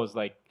computer. That was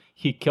like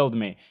he killed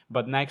me.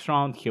 But next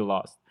round he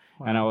lost.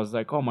 And I was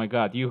like, oh my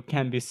god, you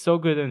can be so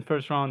good in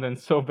first round and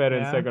so bad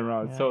in Yeah, second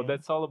round. yeah, So yeah.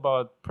 that's all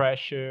about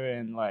pressure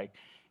and like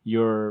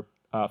your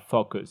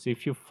focus.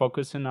 If you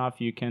focus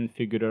enough, you can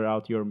figure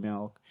out your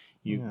milk.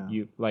 Yeah.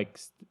 You like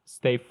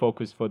stay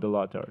focused for the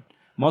lottery.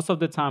 Most of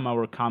the time, I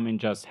would come and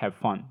just have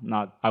fun.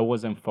 Not I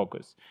wasn't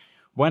focused.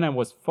 When I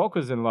was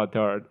focused in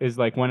lottery, is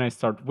like when I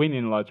start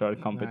winning lottery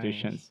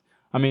competitions. Nice.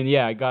 I mean,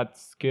 yeah, I got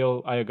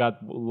skill. I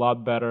got a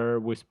lot better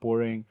with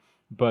pouring,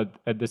 but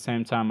at the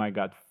same time, I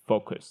got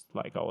focused.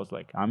 Like I was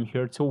like, I'm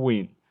here to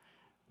win.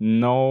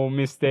 No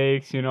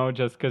mistakes,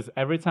 just because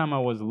every time I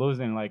was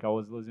losing, like I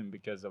was losing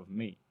because of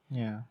me.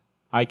 Yeah.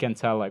 I can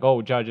tell like,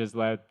 oh, judges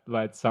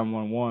let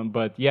someone win,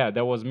 but yeah,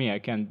 that was me. I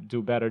can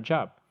do better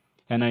job,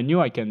 and I knew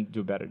I can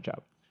do better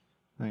job.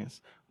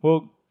 Nice.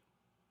 Well,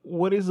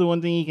 what is the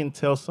one thing you can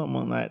tell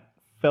someone that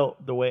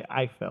felt the way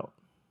I felt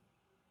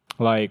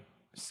Like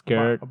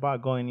scared.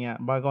 about going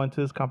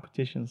to this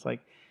competitions?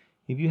 Like,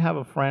 if you have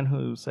a friend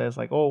who says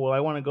like, "Oh, well, I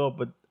want to go,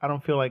 but I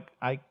don't feel like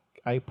I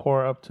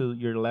pour up to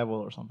your level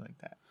or something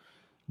like that."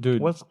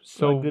 Dude, What's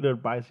so good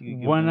advice you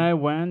could give when them? I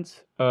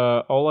went,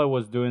 all I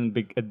was doing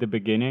at the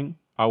beginning,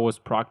 I was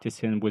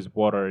practicing with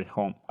water at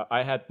home.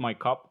 I had my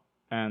cup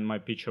and my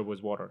pitcher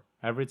was water.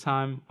 Every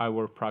time I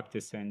were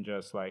practicing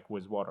just like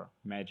with water,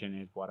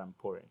 imagining what I'm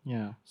pouring.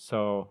 Yeah.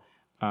 So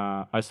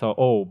I saw,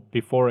 oh,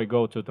 before I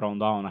go to throw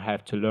down, I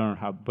have to learn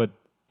how. But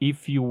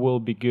if you will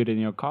be good in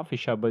your coffee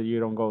shop, but you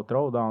don't go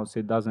throw downs,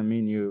 it doesn't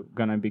mean you're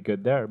gonna be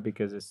good there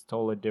because it's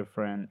totally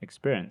different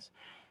experience.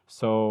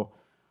 So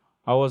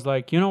I was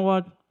like, you know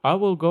what? I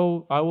will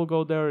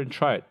go there and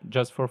try it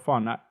just for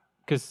fun.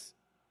 Because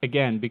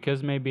again,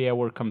 because maybe I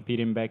were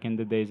competing back in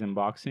the days in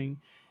boxing,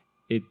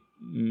 it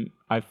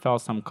I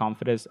felt some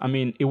confidence. I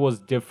mean, it was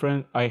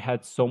different. I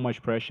had so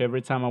much pressure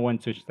every time I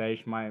went to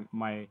stage.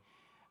 My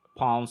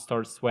palms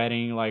start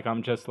sweating. Like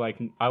I'm just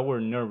like I were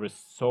nervous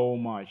so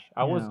much.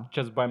 I was Yeah.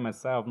 just by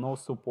myself, no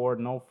support,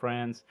 no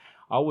friends.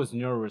 I was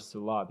nervous a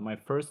lot. My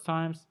first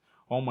times,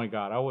 oh my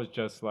god, I was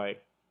just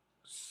like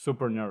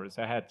super nervous.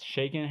 I had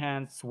shaking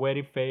hands,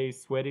 sweaty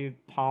face, sweaty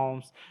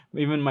palms.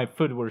 Even my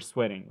foot were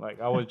sweating.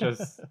 Like I was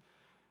just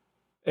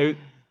it,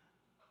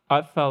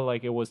 I felt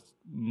like it was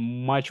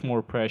much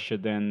more pressure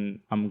than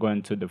I'm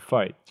going to the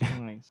fight.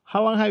 Nice.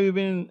 How long have you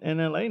been in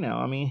LA now?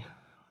 I mean,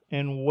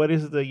 and what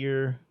is it that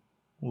you're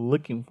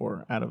looking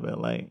for out of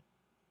LA?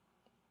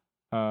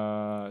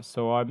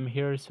 So I'm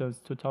here since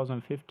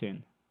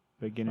 2015,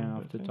 beginning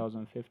of 2015?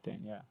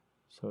 2015. Yeah.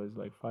 So it's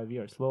like 5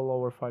 years, a little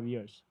over 5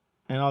 years.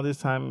 And all this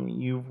time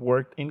you've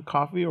worked in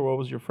coffee, or what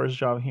was your first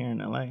job here in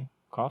LA?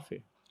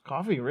 Coffee.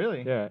 Coffee,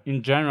 really? Yeah.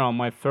 In general,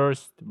 my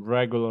first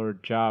regular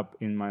job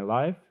in my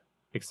life,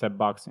 except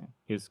boxing,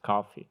 is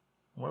coffee.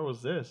 Where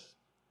was this?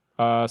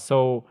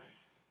 So,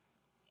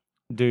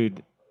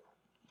 dude,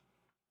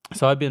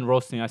 so I've been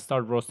roasting. I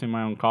started roasting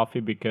my own coffee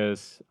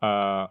because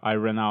I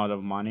ran out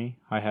of money.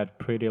 I had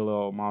pretty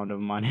low amount of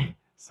money,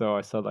 so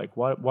I said like,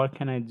 what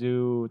can I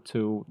do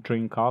to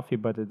drink coffee,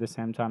 but at the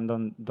same time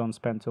don't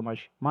spend too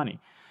much money.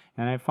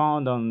 And I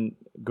found on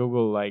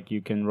Google like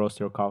you can roast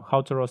your coffee,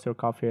 how to roast your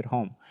coffee at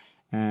home,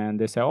 and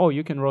they say, oh,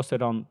 you can roast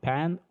it on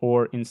pan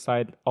or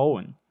inside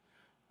oven.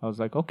 I was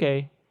like,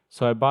 okay.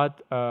 So I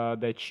bought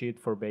that sheet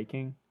for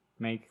baking,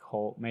 made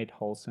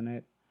holes in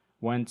it.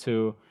 Went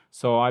to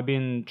so I've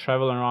been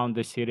traveling around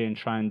the city and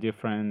trying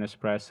different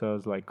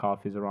espressos like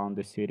coffees around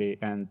the city.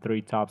 And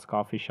Three Tops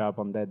coffee shop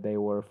on that day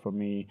were for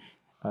me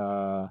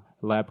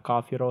Lab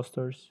Coffee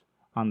Roasters,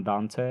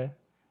 Andante,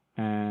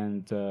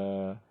 and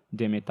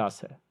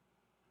Demitase.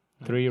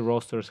 Three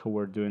roasters who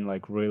were doing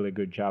like really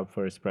good job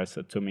for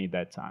espresso to me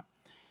that time.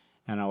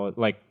 And I was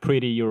like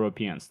pretty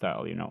European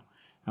style, you know.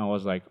 And I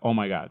was like, oh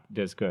my god,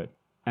 that's good.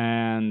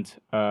 And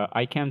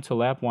I came to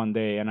Lab one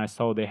day and I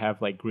saw they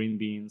have like green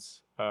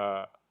beans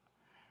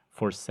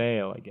for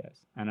sale, I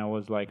guess. And I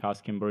was like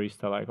asking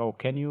barista, like, oh,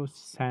 can you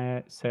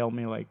sell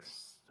me like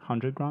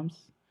 100 grams?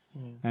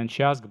 And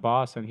she asked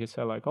boss, and he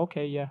said like,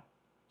 okay, yeah,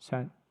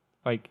 send.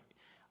 Like,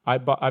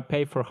 I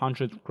paid for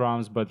 100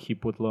 grams, but he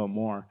put a little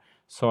more.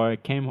 So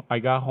I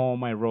got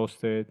home, I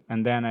roasted,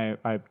 and then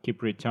I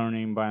keep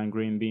returning buying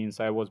green beans.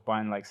 I was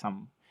buying like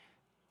some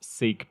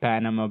sick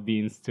Panama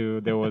beans too.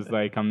 That was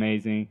like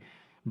amazing.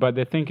 But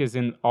the thing is,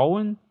 in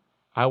oven,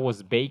 I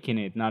was baking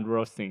it, not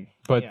roasting.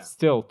 But Yeah.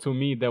 still, to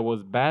me, that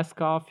was best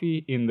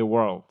coffee in the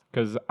world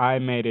because I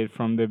made it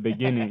from the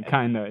beginning,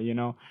 kind of, you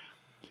know.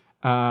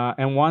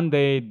 And one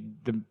day,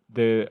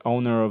 the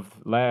owner of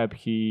Lab,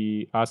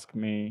 he asked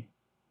me,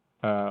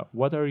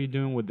 "What are you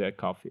doing with that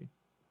coffee?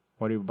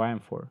 What are you buying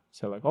for?"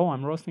 So like, "Oh,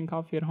 I'm roasting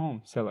coffee at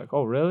home." So like,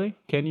 "Oh, really?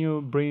 Can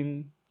you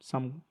bring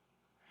some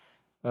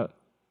uh,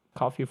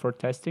 coffee for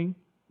testing?"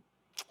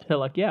 So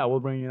like, "Yeah, I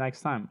will bring you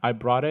next time." I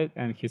brought it,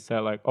 and he said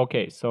like,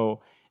 "Okay, so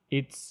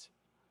it's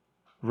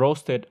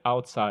roasted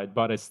outside,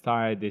 but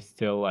inside is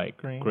still like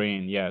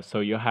green. Yeah, so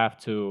you have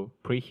to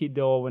preheat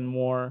the oven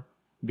more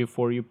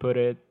before you put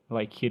it,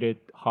 like heat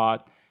it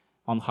hot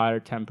on higher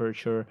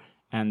temperature,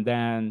 and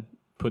then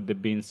put the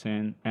beans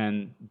in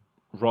and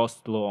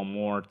roast a little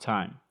more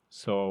time.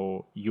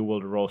 So you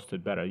will roast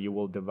it better. You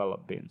will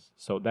develop beans.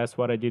 So that's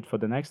what I did for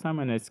the next time,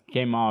 and it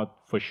came out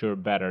for sure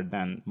better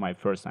than my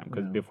first time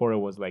because before it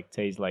was like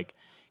taste like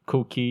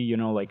cookie, you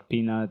know, like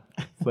peanut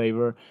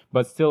flavor,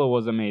 but still it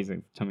was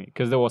amazing to me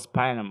because there was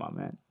Panama,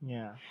 man.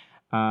 Yeah.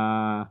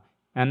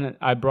 And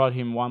I brought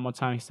him one more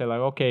time. He said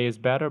like, okay, it's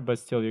better, but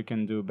still you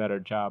can do a better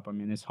job. I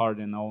mean, it's hard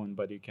in oven,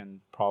 but you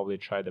can probably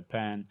try the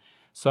pan.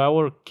 So I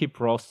will keep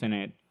roasting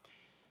it.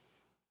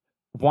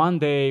 One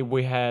day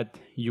we had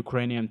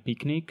Ukrainian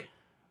picnic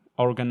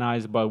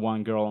organized by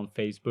one girl on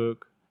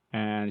Facebook,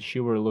 and she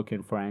were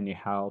looking for any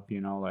help,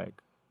 you know, like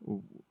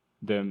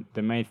the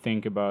main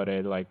thing about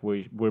it, like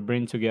we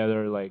bring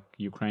together like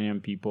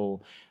Ukrainian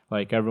people,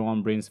 like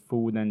everyone brings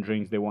food and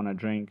drinks they want to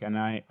drink, and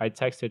I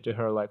texted to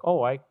her like,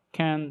 oh, I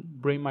can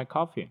bring my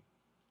coffee.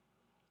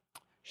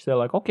 She said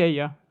like, okay,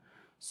 yeah.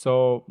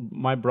 So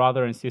my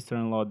brother and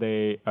sister-in-law,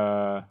 they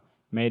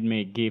made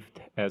me a gift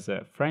as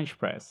a French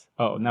press.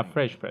 Oh, not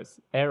French press,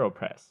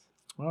 AeroPress.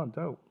 Oh,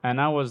 dope. And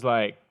I was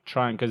like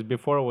trying, because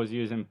before I was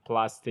using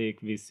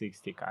plastic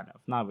V60 kind of,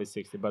 not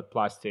V60, but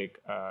plastic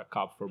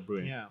cup for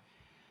brewing. Yeah.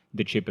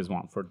 The cheapest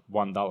one for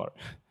 $1.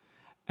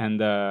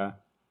 And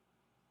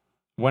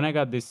when I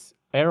got this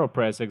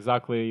AeroPress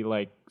exactly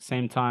like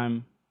same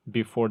time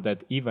before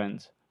that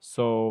event,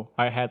 so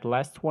I had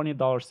less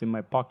 $20 in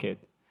my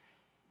pocket,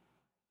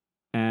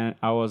 and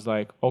I was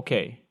like,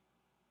 okay,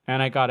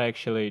 and I got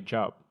actually a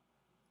job,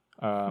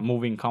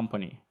 moving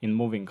company.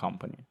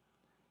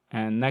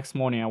 And next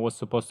morning I was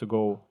supposed to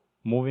go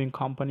moving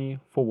company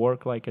for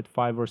work like at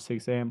 5 or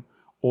 6 a.m.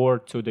 or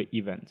to the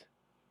event.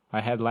 I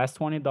had last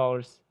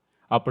 $20,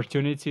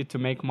 opportunity to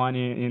make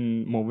money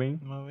in moving,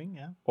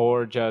 Yeah.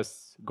 or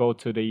just go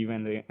to the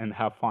event and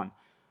have fun.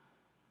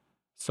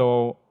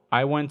 So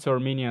I went to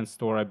Armenian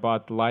store. I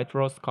bought light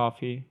roast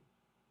coffee.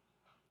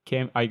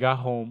 I got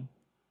home,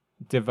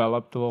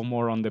 developed a little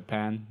more on the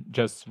pan,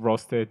 just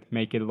roast it,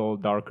 make it a little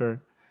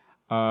darker.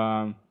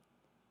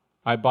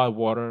 I bought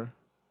water,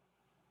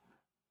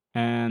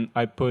 and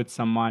I put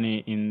some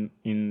money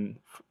in.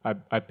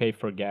 I paid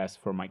for gas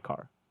for my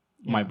car,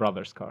 my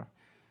brother's car.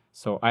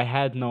 So I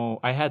had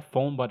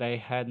phone, but I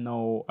had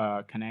no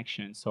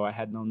connection. So I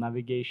had no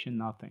navigation,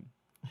 nothing.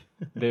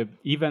 The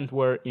event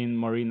were in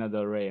Marina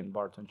del Rey in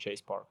Barton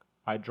Chase Park.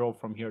 I drove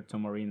from here to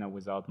Marina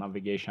without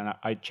navigation.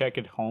 I checked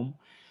it home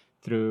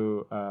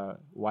through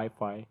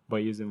Wi-Fi. By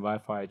using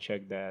Wi-Fi, I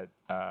checked that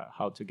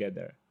how to get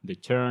there, the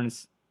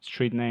turns,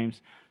 street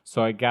names.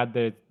 So I got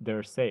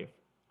there safe.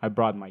 I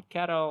brought my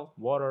kettle,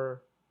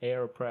 water,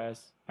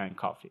 AeroPress, and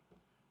coffee.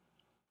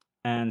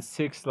 And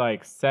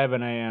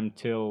 7 a.m.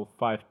 till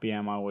 5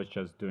 p.m. I was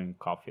just doing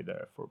coffee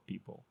there for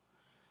people.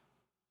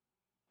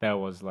 That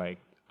was like,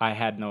 I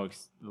had no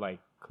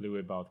clue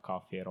about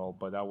coffee at all,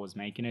 but I was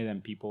making it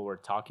and people were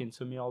talking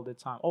to me all the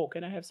time. Oh,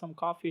 can I have some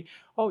coffee?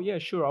 Oh yeah,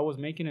 sure. I was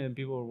making it and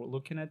people were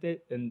looking at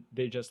it and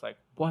they just like,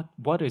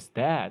 what is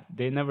that?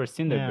 They never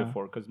seen that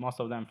before because most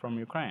of them from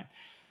Ukraine.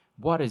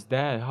 What is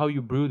that? How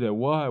you brew that?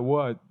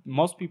 What?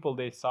 Most people,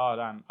 they saw it.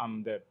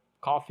 I'm the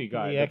coffee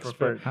guy, the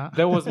expert. Huh?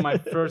 That was my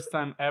first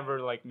time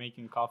ever like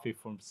making coffee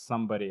from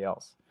somebody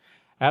else.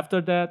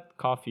 After that,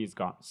 coffee is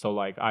gone. So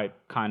like I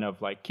kind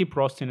of like keep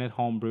roasting at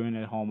home, brewing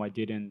at home. I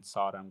didn't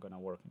thought I'm gonna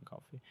work in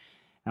coffee.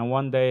 And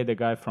one day the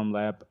guy from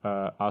lab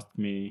asked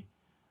me,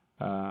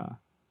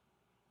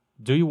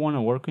 "Do you want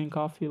to work in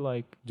coffee?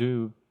 Like,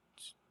 do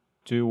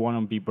you want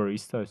to be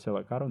barista?" I said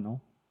like, "I don't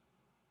know."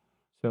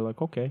 So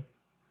like, okay.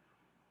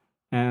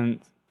 And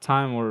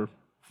time were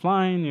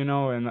flying,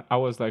 and I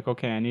was like,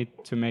 okay, I need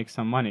to make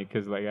some money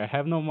because like I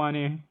have no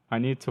money. I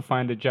need to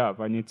find a job.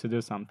 I need to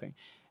do something.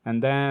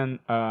 And then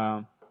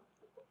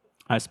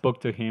I spoke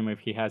to him if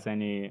he has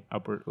any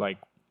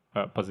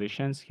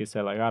positions. He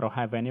said like I don't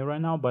have any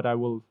right now, but I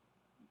will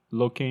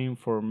looking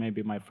for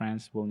maybe my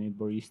friends will need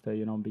barista,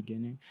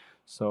 beginning,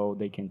 so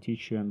they can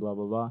teach you and blah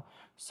blah blah.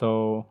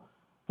 So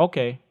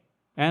okay,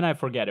 and I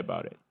forget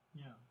about it.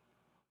 Yeah.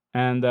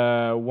 And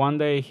one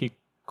day he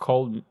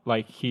called,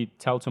 like he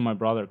tell to my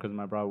brother because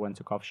my brother went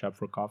to coffee shop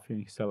for coffee,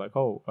 and he said like,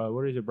 oh,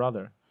 where is your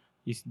brother?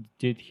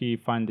 Did he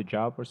find a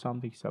job or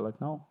something? He said like,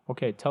 no.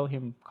 Okay, tell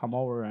him come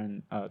over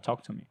and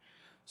talk to me.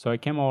 So I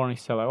came over and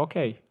he said like,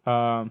 okay,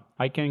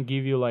 I can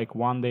give you like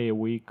 1 day a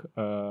week,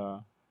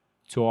 2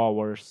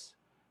 hours,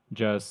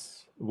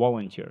 just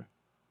volunteer.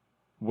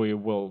 We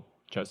will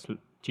just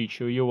teach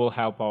you. You will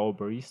help our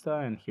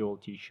barista, and he will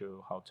teach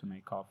you how to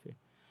make coffee.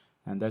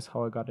 And that's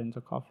how I got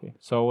into coffee.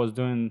 So I was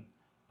doing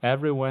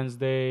every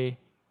Wednesday,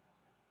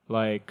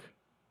 like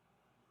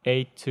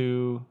 8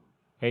 to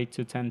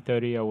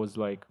 10:30. I was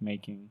like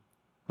making,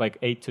 like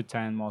 8 to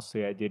 10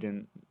 mostly. I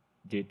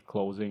did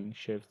closing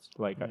shifts.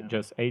 Like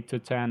just 8 to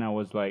 10. I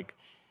was like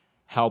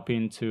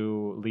helping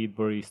to lead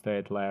barista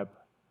at Lab.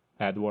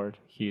 Edward,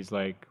 he's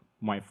like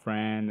my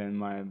friend and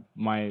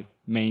my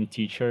main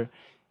teacher.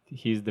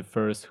 He's the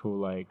first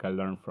who like I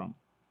learned from.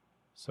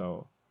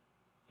 So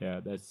yeah,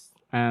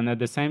 and at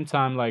the same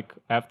time, like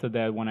after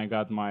that, when I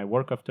got my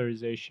work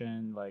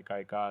authorization, like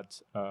I got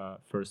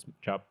first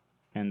job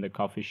in the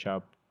coffee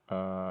shop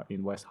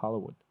in West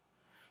Hollywood.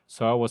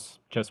 So I was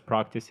just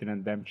practicing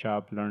in them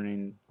shop,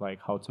 learning like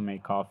how to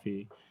make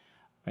coffee,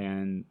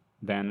 and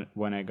then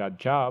when I got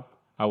job,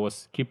 I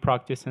was keep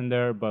practicing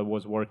there, but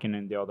was working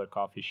in the other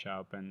coffee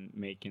shop and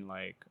making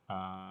like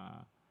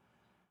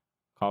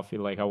coffee.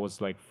 Like I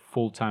was like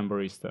full-time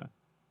barista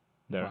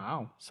there.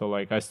 Wow. So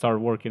like I started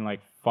working like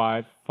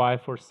five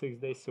or 6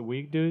 days a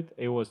week, dude.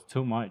 It was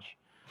too much.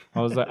 I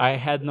was like, I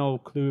had no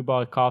clue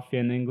about coffee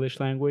and English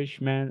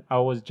language, man. I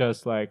was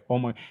just like, oh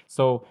my.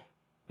 So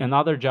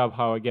another job,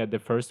 how I get the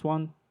first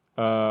one,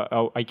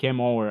 I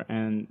came over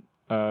and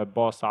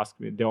boss asked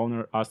me, the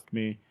owner asked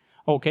me,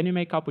 oh, can you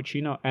make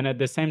cappuccino? And at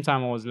the same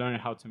time, I was learning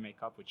how to make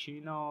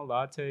cappuccino,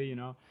 latte,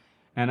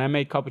 and I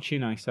made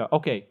cappuccino. I said,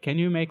 okay, can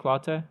you make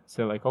latte?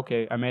 So like,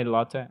 okay, I made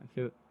latte.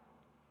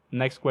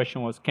 Next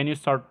question was, can you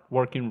start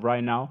working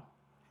right now?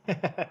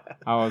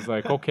 I was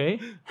like, okay.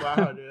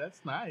 Wow, dude,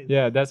 that's nice.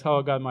 Yeah, that's how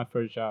I got my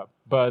first job.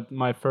 But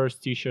my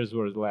first teachers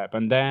were Lab.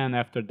 And then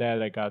after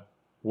that, I got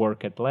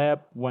work at Lab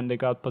when they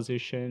got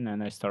position,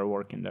 and I started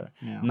working there.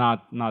 Yeah.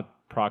 Not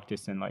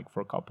practicing like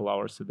for a couple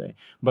hours a day.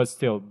 But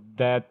still,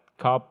 that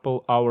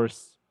couple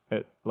hours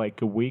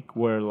like a week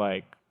were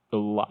like a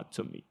lot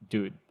to me.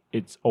 Dude,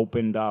 it's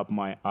opened up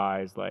my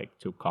eyes like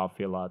to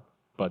coffee a lot.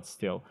 But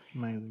still,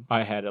 amazing.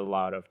 I had a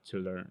lot of to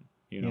learn,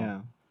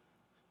 Yeah.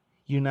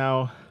 You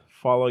now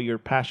follow your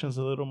passions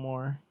a little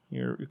more.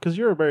 Because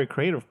you're a very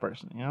creative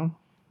person,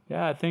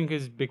 Yeah, I think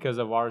it's because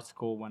of art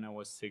school when I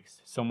was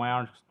 6. So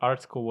my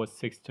art school was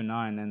 6 to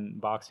 9,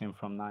 and boxing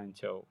from 9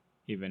 till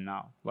even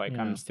now. Like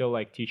I'm still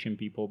like teaching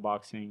people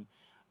boxing.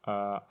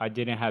 I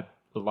didn't have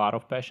a lot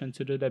of passion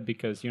to do that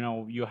because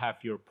you have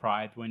your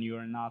pride when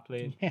you're an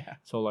athlete. Yeah.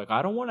 So like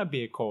I don't want to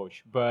be a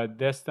coach, but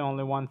that's the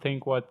only one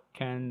thing what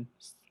can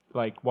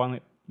like one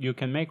you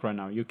can make right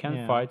now. You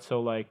can fight. So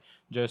like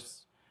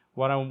just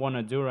what I want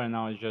to do right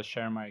now is just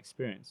share my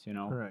experience.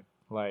 Correct.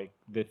 Like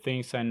the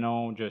things I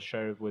know, just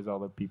share it with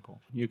other people.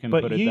 You can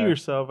But put it you there.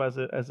 yourself, as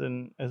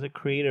a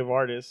creative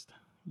artist,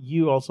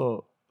 you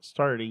also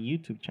started a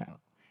YouTube channel.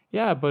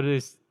 Yeah, but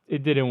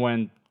it didn't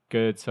went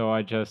good, so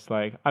I just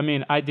like I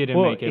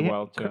didn't make it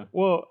well too.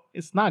 Well,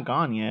 it's not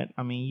gone yet.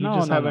 I mean, you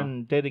just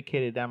haven't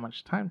dedicated that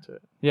much time to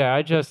it. Yeah,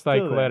 I just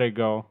like let it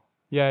go.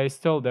 Yeah, it's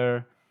still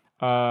there.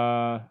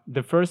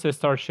 The first I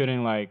start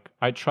shooting, like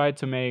I tried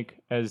to make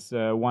as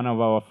one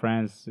of our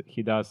friends.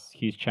 He does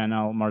his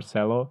channel,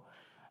 Marcelo.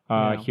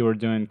 He were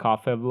doing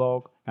coffee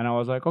vlog, and I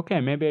was like,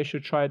 okay, maybe I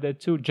should try that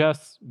too.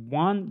 Just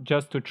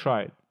to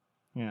try it.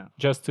 Yeah.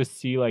 Just to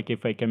see like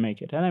if I can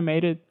make it, and I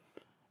made it.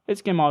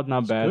 It came out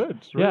not bad. Good.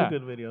 It's really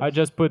good videos. I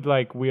just put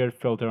like weird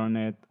filter on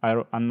it.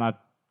 I'm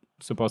not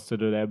supposed to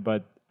do that,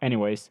 but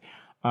anyways,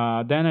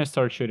 then I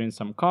started shooting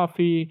some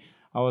coffee.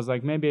 I was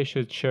like, maybe I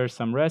should share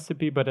some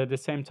recipe, but at the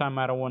same time,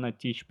 I don't want to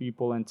teach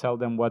people and tell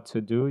them what to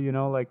do,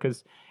 like,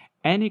 because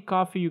any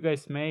coffee you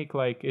guys make,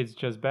 like, it's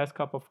just best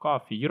cup of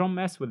coffee. You don't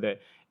mess with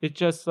it. It's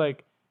just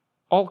like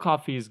all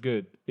coffee is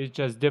good. It's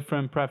just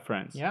different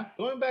preference. Yeah.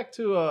 Going back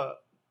to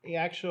the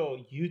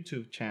actual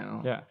YouTube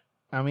channel. Yeah.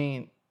 I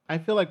mean, I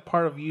feel like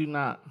part of you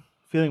not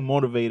feeling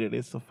motivated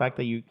is the fact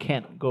that you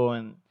can't go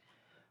and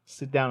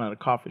sit down at a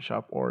coffee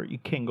shop, or you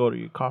can't go to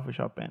your coffee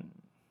shop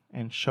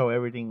and show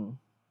everything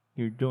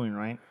you're doing,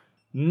 right?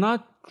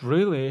 Not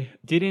really.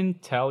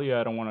 Didn't tell you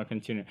I don't want to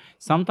continue.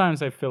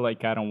 Sometimes I feel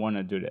like I don't want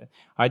to do that.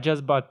 I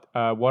just bought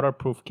a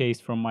waterproof case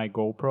from my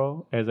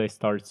GoPro as I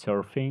started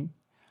surfing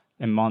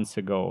months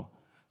ago.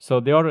 So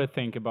the other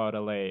thing about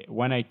LA,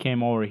 when I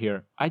came over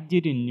here, I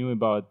didn't knew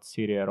about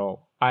city at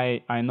all.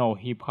 I know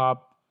hip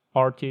hop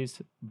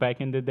artists back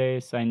in the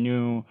days.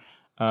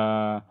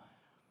 Uh,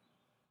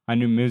 I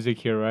knew music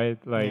here, right?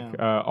 Like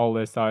Yeah. all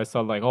this stuff. I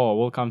thought like, oh,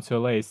 welcome to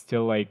LA. It's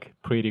still like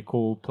pretty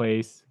cool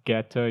place,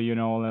 ghetto, and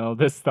all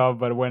this stuff.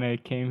 But when I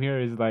came here,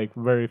 it's like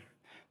very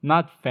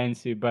not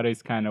fancy, but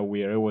it's kind of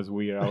weird. It was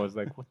weird. I was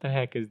like, what the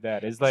heck is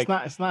that? It's like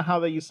It's not how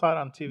that you saw it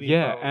on TV,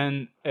 yeah, probably.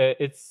 and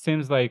it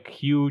seems like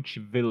huge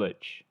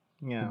village.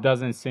 Yeah. It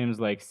doesn't seem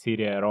like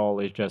city at all.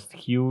 It's just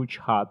huge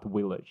hot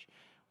village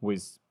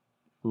with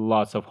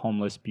lots of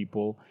homeless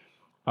people.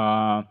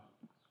 Uh,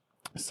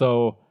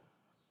 so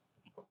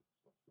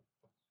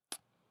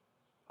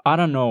I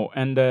don't know,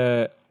 and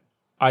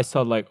I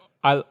saw like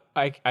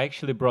I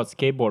actually brought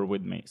skateboard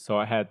with me, so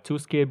I had two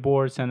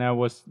skateboards, and I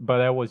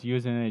was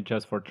using it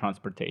just for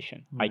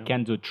transportation. I Yeah.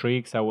 can't do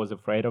tricks. I was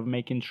afraid of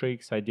making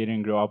tricks. I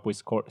didn't grow up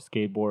with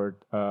skateboard.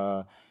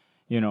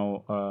 You know,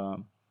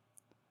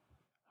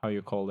 how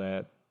you call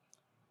that?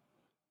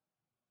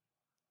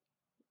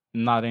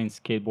 Not in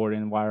skateboard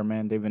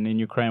environment. Even in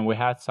Ukraine, we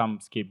had some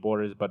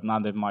skateboarders, but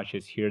not as much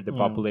as here. The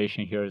Yeah.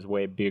 population here is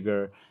way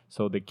bigger,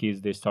 so the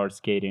kids they start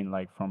skating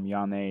like from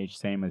young age.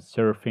 Same as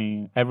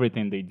surfing,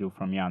 everything they do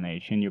from young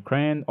age. In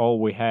Ukraine, all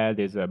we had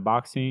is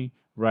boxing,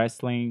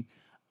 wrestling.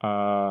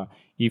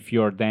 If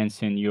you're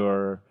dancing,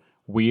 you're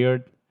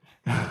weird.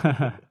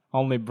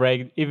 Only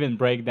even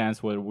break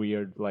dance was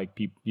weird. Like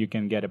you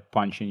can get a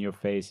punch in your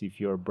face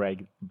if you're a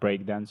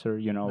break dancer.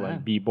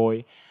 Like b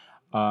boy.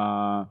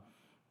 Uh,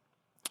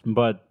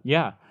 but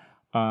yeah,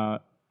 uh,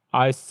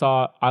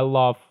 I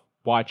love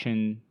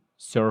watching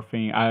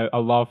surfing. I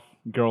love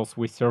girls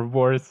with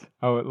surfboards.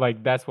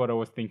 Like that's what I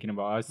was thinking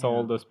about. I saw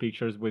all those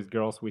pictures with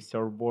girls with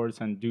surfboards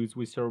and dudes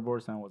with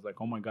surfboards, and I was like,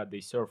 oh my god, they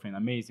surfing,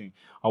 amazing.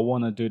 I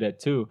want to do that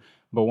too.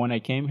 But when I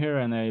came here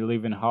and I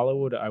live in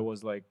Hollywood, I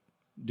was like,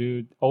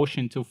 dude,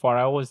 ocean too far.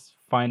 I was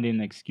finding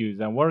an excuse.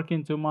 I'm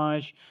working too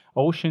much.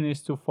 Ocean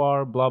is too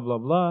far. Blah blah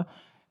blah.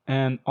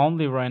 And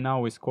only right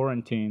now is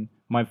quarantine.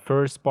 My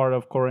first part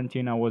of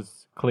quarantine, I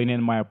was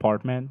cleaning my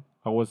apartment.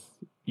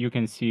 You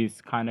can see it's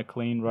kind of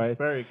clean, right?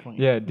 Very clean.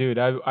 Yeah, dude.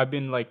 I've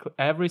been like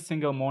every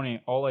single morning.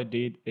 All I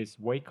did is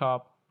wake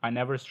up. I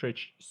never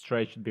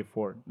stretched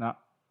before. Now,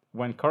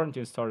 when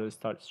quarantine started, I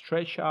start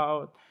stretch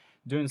out,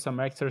 doing some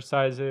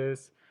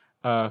exercises,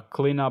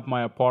 clean up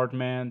my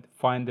apartment,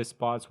 find the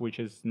spots which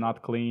is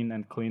not clean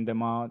and clean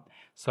them out.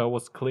 So I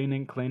was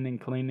cleaning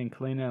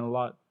a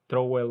lot,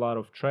 throw away a lot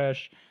of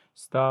trash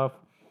stuff.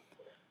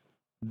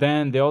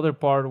 Then the other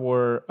part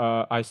where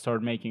I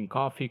start making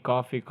coffee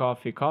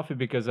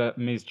because I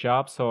miss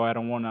job, so I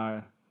don't want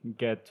to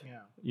get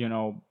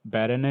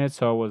bad in it.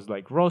 So I was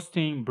like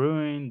roasting,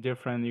 brewing,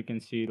 different. You can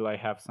see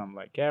like have some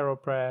like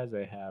Aeropress,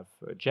 I have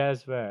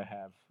Jazva, I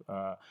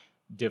have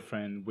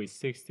different with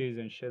 60s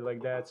and shit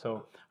like that.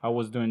 So I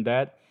was doing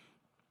that,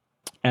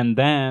 and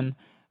then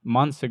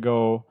months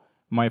ago,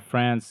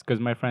 because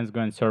my friends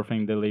going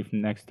surfing, they live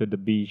next to the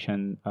beach,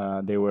 and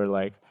they were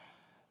like,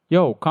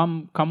 yo,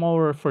 come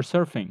over for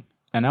surfing.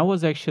 And I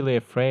was actually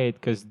afraid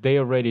because they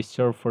already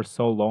surf for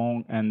so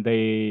long and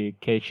they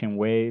catching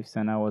waves,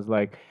 and I was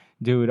like,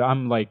 dude,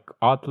 I'm like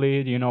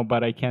athlete,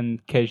 but I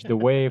can catch the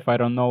wave. I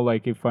don't know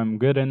like if I'm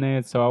good in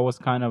it. So I was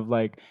kind of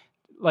like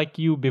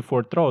you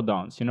before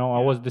throwdowns,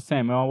 I was the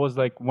same. I was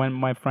like, when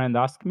my friend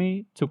asked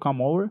me to come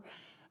over,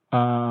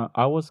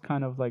 I was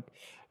kind of like,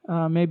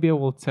 maybe I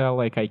will tell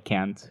like I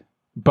can't,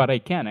 but I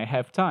can. I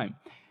have time,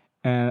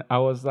 and I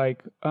was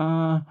like,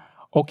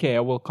 okay, I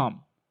will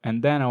come.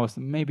 And then I was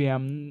maybe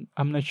I'm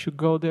not sure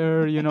go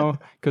there,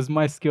 because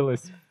my skill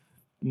is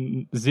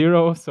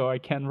zero, so I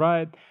can't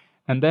ride.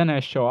 And then I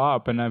show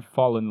up and I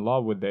fall in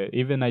love with it.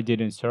 Even I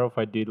didn't surf.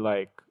 I did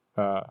like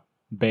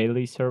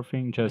Bailey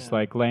surfing, just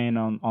like laying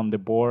on the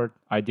board.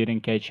 I didn't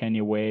catch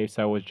any waves.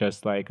 I was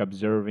just like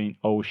observing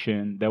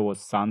ocean. There was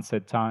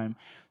sunset time,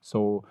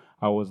 so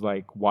I was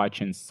like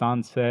watching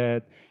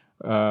sunset.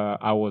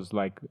 I was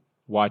like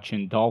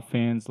watching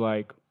dolphins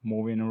like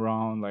moving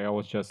around. Like I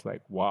was just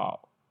like, wow.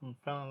 I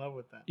fell in love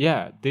with that.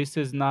 Yeah, this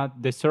is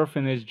not the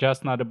surfing is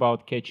just not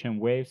about catching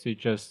waves.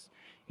 It's just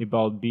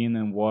about being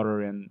in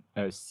water and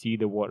see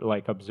the water,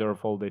 like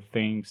observe all the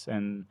things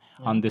and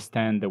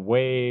understand the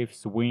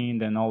waves,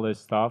 wind, and all this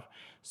stuff.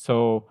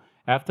 So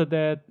after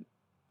that,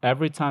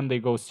 every time they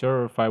go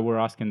surf, I were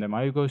asking them,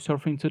 "Are you going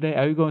surfing today?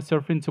 Are you going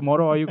surfing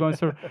tomorrow? Are you going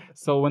surf?"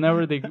 So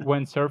whenever they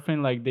went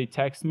surfing, like they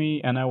text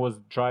me, and I was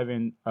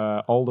driving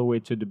all the way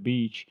to the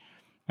beach,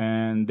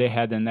 and they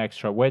had an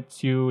extra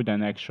wetsuit,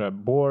 an extra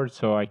board,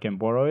 so I can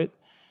borrow it.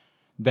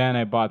 Then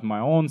I bought my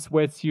own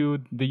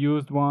sweatsuit, the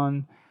used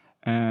one,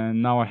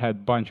 and now I had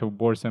a bunch of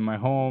boards in my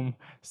home.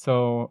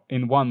 So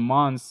in 1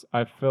 month,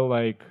 I feel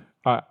like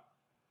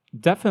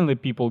definitely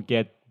people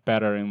get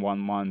better in 1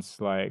 month,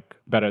 like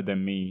better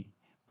than me.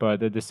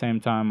 But at the same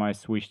time, I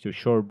switched to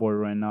shortboard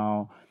right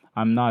now.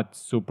 I'm not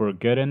super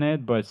good in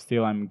it, but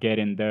still I'm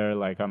getting there.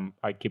 Like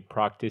I keep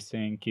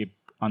practicing, keep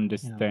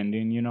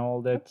understanding,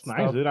 all that That's nice,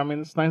 stuff. dude. I mean,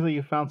 it's nice that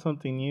you found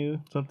something new,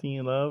 something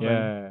you love. And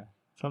Yeah.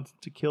 something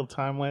to kill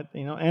time with,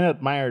 and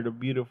admire the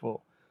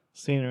beautiful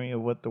scenery of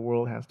what the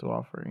world has to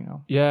offer.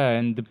 Yeah,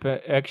 and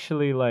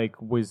actually,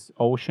 like with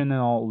ocean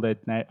and all that,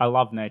 I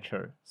love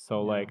nature.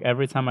 So Yeah. like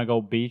every time I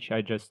go beach,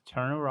 I just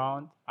turn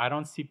around. I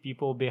don't see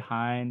people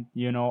behind.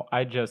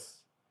 I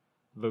just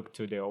look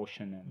to the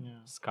ocean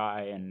and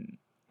sky and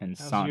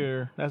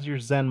sun. That's your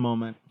Zen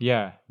moment.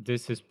 Yeah,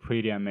 this is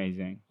pretty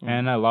amazing, Yeah.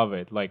 and I love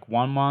it. Like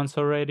 1 month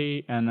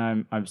already,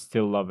 and I'm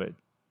still love it.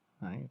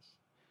 Nice.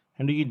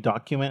 And do you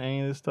document any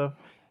of this stuff?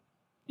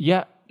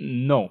 Yeah,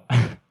 no.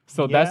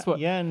 So that's what.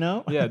 Yeah,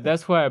 no. Yeah,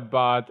 that's why I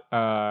bought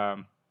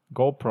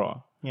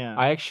GoPro. Yeah.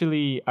 I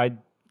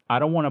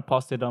don't want to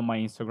post it on my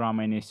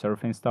Instagram any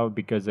surfing stuff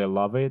because I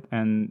love it,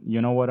 and you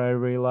know what I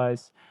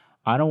realized?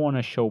 I don't want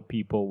to show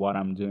people what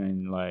I'm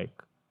doing, like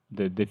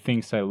the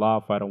things I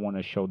love. I don't want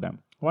to show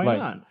them. Why like,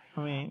 not?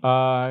 I mean,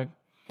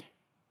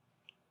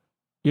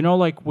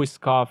 like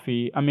with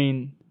coffee. I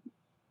mean,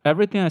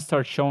 everything I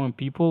start showing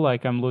people,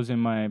 like I'm losing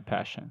my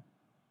passion.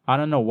 I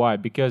don't know why,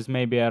 because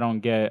maybe I don't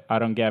get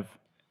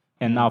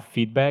enough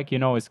feedback.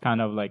 It's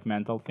kind of like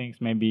mental things.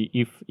 Maybe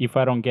if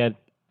I don't get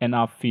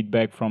enough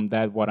feedback from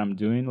that what I'm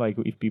doing, like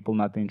if people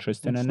not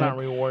interested in it, it's not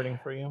rewarding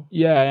for you.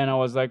 Yeah, and I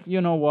was like,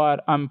 you know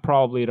what, I'm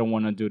probably don't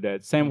want to do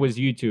that. Same with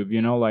YouTube,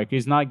 like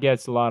it's not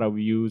gets a lot of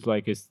views,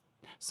 like it's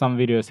some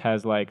videos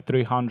has like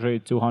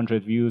 300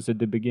 200 views at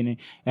the beginning,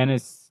 and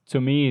it's,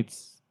 to me,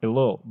 it's a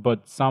little,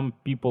 but some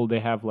people they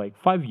have like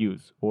 5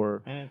 views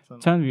or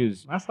 10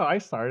 views. That's how I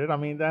started. I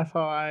mean, that's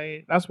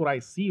what I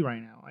see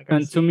right now. Like,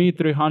 and to me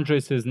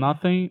 300 is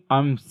nothing.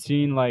 I'm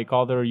seeing like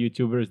other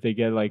YouTubers, they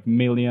get like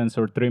millions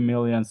or 3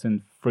 millions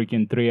in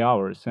freaking 3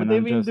 hours, and but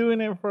they've been doing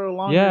it for a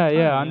long time.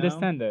 Yeah, I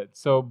understand that.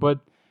 So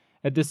but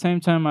at the same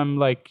time, I'm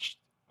like,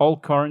 all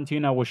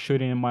quarantine I was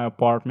shooting in my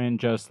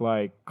apartment, just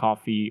like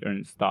coffee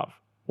and stuff.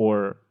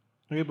 Or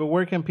okay, but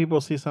where can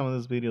people see some of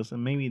these videos,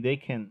 and maybe they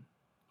can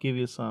give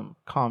you some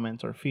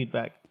comments or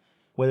feedback,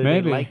 whether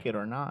they like it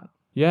or not?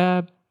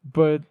 Yeah,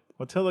 but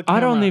well, tell the camera, I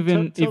don't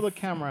even tell the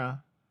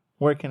camera,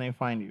 where can they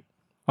find you?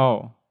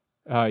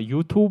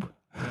 YouTube.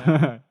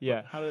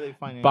 Yeah. How do they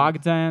find you?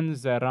 Bogdan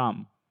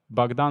Zaram.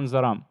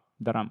 Yeah.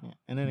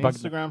 And then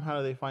Instagram, how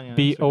do they find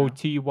you?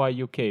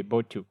 BOTYUK.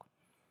 Botyuk.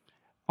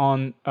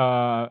 On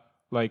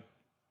like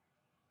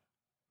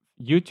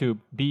YouTube,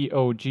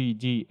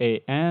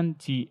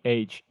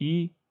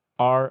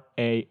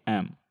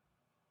 BOGDANTHERAM.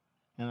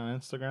 And on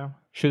Instagram?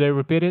 Should I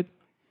repeat it?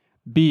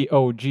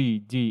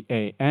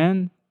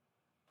 BOGDANTHERAM.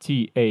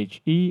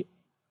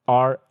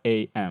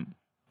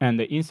 And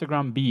the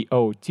Instagram,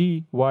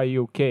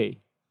 BOTYUK.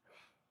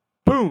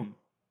 Boom!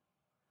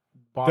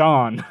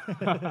 Done.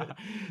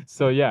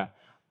 So yeah.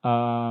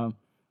 But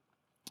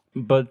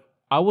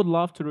I would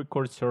love to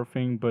record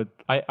surfing, but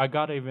I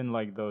got even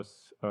like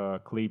those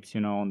clips,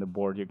 on the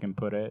board you can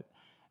put it.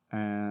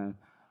 And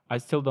I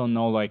still don't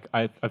know, like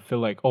I feel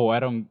like, I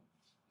don't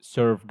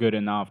surf good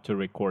enough to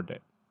record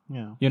it.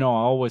 Yeah. I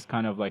always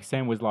kind of like,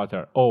 same with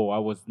Lautaro. I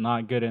was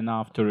not good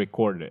enough to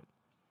record it.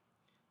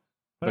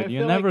 But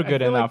you're never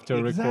good enough to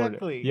record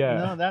it.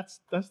 Yeah. That's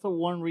the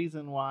one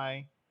reason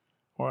why,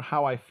 or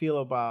how I feel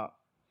about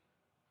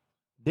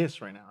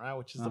this right now, right?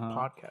 Which is the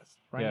podcast.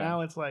 Right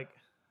now, it's like,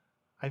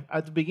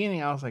 at the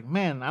beginning, I was like,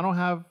 man, I don't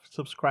have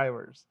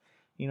subscribers.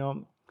 I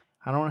don't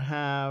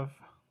have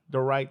the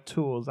right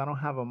tools. I don't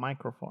have a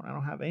microphone. I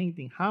don't have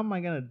anything. How am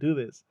I going to do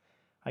this?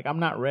 Like, I'm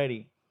not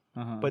ready.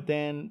 But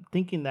then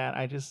thinking that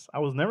I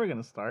was never going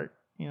to start,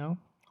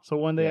 So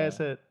one day I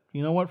said,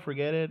 you know what?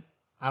 Forget it.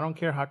 I don't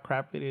care how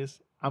crap it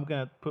is. I'm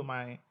going to put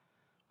my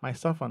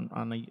stuff on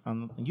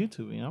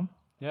YouTube,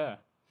 Yeah.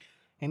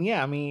 And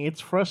yeah, I mean,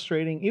 it's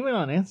frustrating, even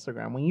on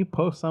Instagram, when you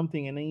post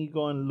something and then you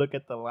go and look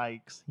at the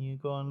likes. You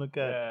go and look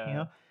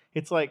at,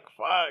 it's like,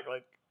 fuck,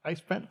 like, I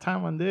spent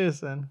time on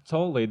this. And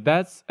totally.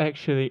 That's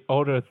actually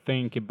other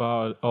thing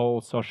about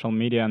all social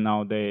media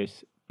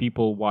nowadays.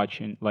 People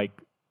watching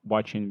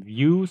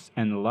views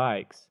and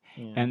likes.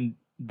 Yeah. And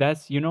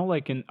that's,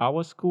 like in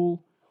our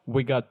school,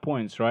 we got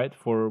points, right,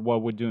 for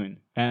what we're doing.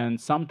 And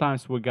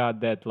sometimes we got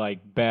that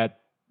like bad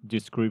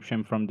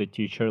description from the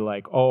teacher,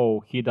 like,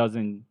 he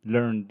didn't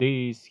learn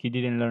this,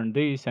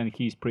 and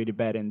he's pretty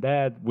bad in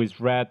that,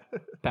 with red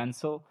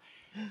pencil.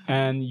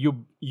 And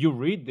you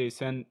read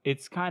this and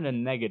it's kind of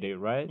negative,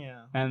 right?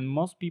 Yeah. And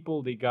most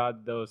people, they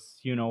got those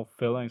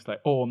feelings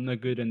like, I'm not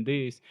good in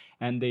this,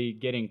 and they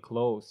getting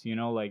close,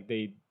 like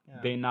they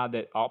not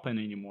that open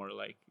anymore.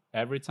 Like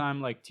every time,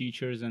 like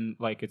teachers and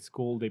like at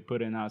school, they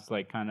put in us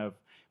like kind of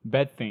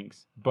bad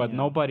things, but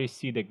nobody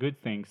see the good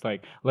things.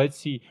 Like, let's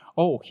see,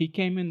 he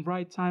came in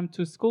right time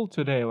to school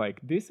today, like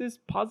this is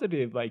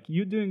positive, like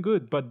you doing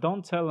good. But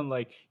don't tell him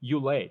like you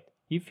late.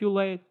 If you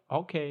late,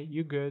 okay,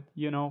 you good,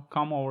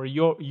 come over,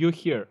 you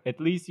here, at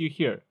least you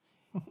here.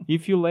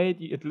 If you late,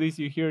 at least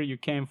you here, you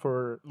came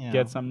for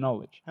get some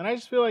knowledge. And I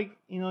just feel like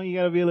you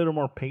got to be a little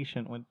more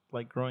patient with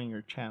like growing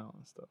your channel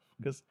and stuff,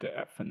 because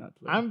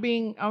definitely I'm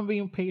being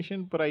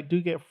patient, but I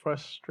do get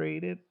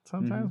frustrated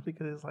sometimes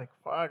because it's like,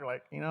 fuck,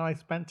 like I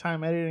spent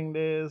time editing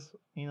this,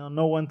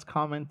 no one's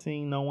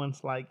commenting, no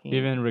one's liking,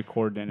 even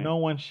recording it, no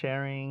one's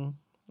sharing.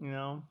 you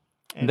know.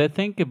 And I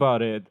think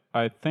about it.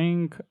 I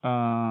think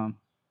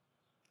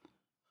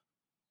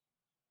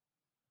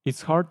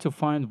it's hard to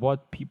find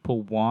what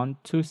people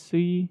want to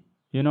see.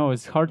 You know,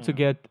 it's hard to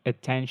get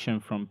attention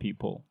from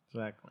people.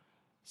 Exactly.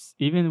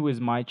 Even with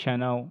my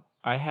channel,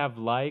 I have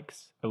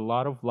likes, a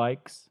lot of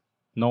likes,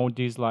 no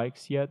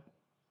dislikes yet.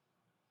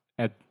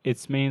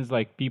 It means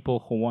like people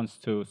who wants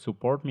to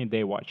support me,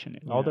 they watching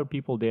it. Other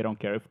people, they don't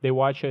care. If they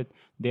watch it,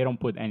 they don't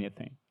put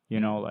anything.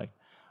 You know, like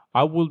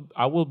I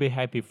will be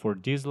happy for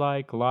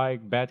dislike,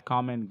 like, bad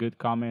comment, good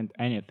comment,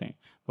 anything.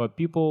 But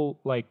people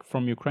like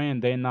from Ukraine,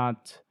 they're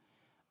not.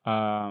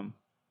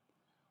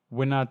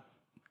 We're not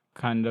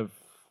kind of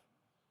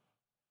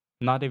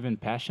not even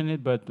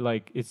passionate, but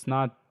like it's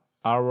not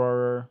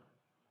our,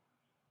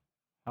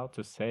 how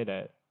to say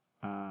that.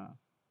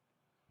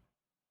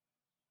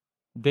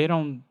 They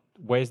don't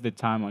waste the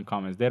time on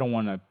comments. They don't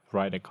want to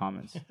write the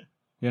comments.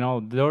 You know,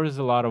 there's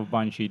a lot of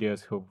bunch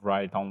idiots who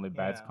write only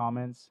bad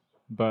comments.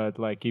 But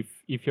like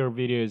if your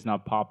video is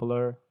not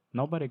popular,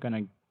 nobody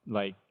gonna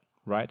like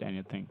write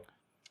anything.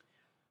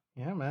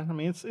 Yeah, man. I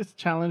mean, it's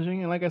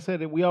challenging, and like I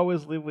said, we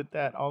always live with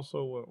that.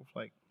 Also, of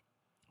like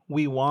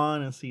we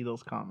want to see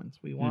those comments.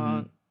 We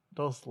want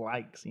those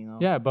likes. You know.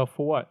 Yeah, but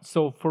for what?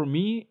 So for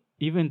me,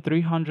 even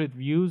 300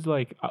 views,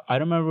 like I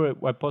remember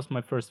I posted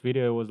my first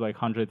video, it was like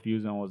 100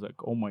 views, and I was like,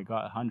 oh my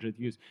god, 100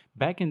 views.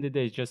 Back in the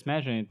days, just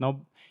imagine it.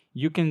 No,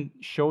 you can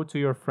show to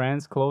your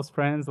friends, close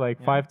friends,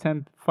 like 5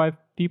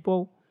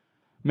 people,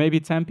 maybe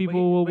 10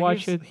 people will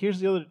watch it. Here's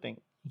the other thing: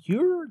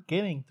 you're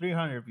getting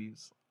 300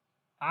 views.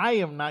 I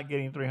am not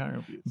getting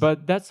 300 views.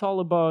 But that's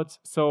all about.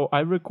 So I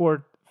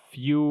record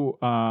few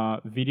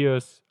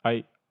videos.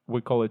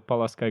 We call it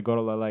Palaskaj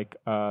Gorla, like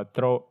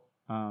throw,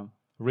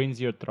 rinse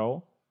your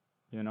throw.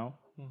 You know.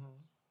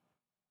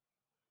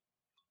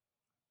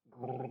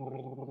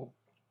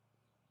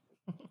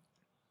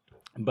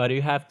 But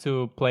you have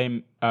to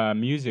play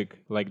music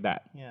like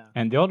that. Yeah.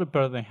 And the other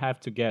person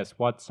have to guess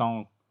what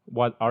song,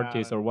 what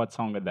artist, or what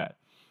song is that.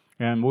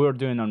 And we were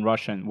doing on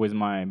Russian with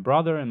my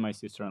brother and my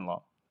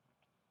sister-in-law.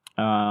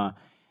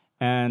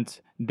 And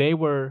they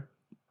were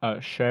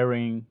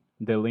sharing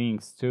the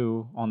links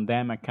too on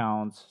them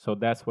accounts. So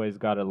that's why it's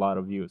got a lot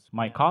of views.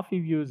 My coffee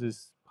views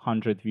is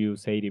 100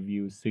 views, 80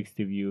 views,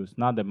 60 views,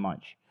 not that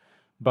much.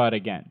 But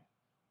again,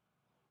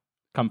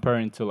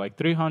 comparing to like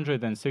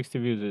 360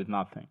 views is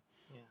nothing.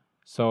 Yeah.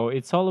 So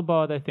it's all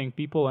about, I think,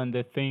 people, and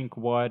they think,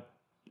 what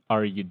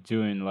are you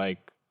doing?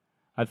 Like,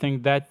 I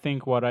think that thing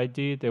what I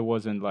did, it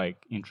wasn't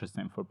like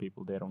interesting for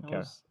people. They don't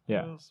care.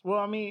 Well,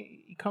 I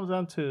mean, it comes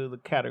down to the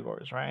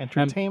categories, right?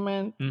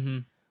 Entertainment,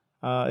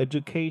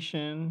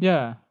 education.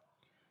 Yeah.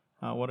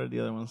 What are the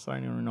other ones? I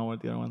don't even know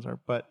what the other ones are.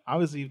 But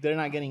obviously, if they're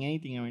not getting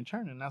anything in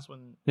return, and that's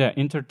when. Yeah,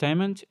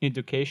 entertainment,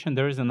 education.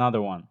 There is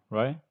another one,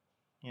 right?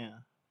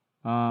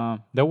 Yeah.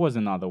 There was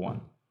another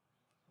one.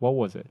 What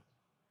was it?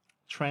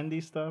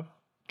 Trendy stuff.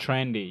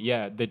 Trendy,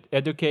 yeah. The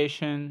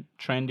education,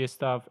 trendy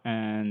stuff,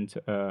 and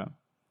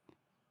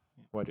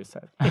what you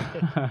said.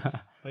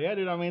 But yeah,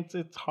 dude. I mean,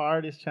 it's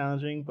hard. It's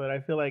challenging, but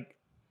I feel like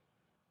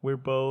we're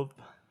both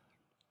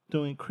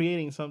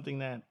creating something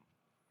that.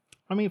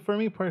 I mean, for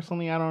me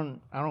personally, I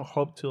don't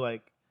hope to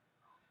like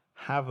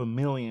have 1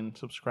 million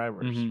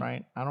subscribers,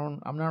 right?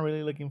 I'm not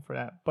really looking for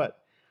that. But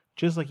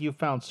just like you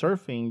found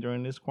surfing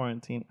during this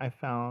quarantine, I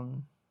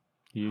found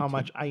how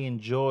much I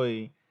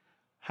enjoy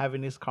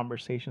having these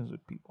conversations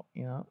with people.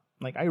 You know,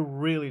 like I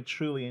really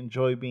truly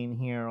enjoy being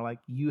here. Like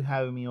you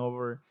having me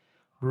over,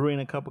 brewing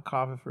a cup of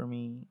coffee for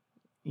me,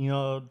 you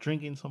know,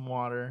 drinking some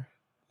water.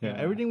 Yeah, you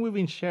know, everything we've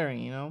been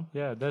sharing. You know,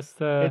 yeah, that's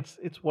the.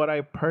 It's what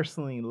I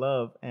personally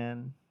love,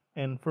 and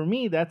for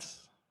me,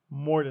 that's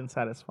more than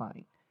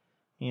satisfying,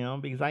 you know,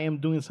 because I am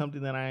doing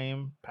something that I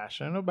am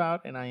passionate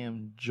about, and I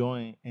am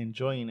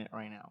enjoying it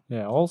right now.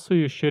 Yeah. Also,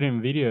 you're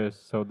shooting videos,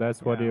 so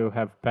that's what you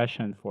have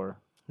passion for.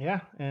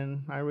 Yeah,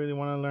 and I really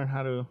want to learn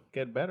how to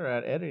get better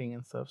at editing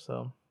and stuff.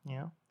 So, you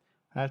know,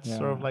 that's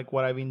sort of like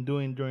what I've been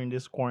doing during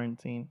this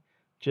quarantine,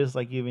 just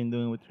like you've been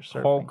doing with your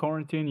surfing. Whole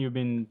quarantine, you've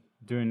been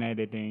doing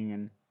editing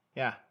and.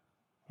 Yeah.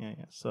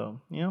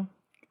 So, you know,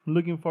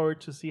 looking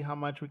forward to see how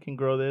much we can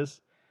grow this.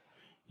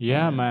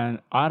 Yeah, man.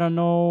 I don't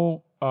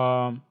know.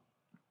 I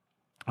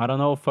don't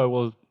know if I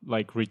will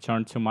like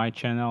return to my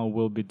channel.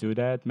 Will be do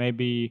that.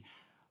 Maybe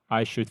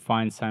I should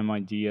find some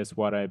ideas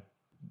what I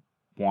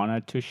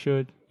wanted to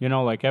shoot. You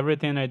know, like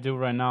everything I do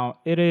right now,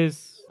 it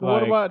is. Well,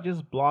 what about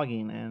just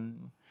blogging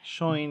and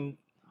showing?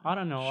 I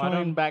don't know.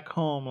 Showing back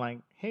home, like,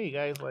 hey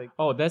guys, like.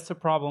 Oh, that's the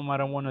problem. I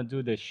don't want to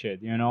do this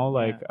shit. You know,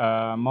 like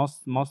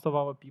most of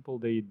our people,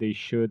 they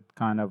should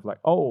kind of like,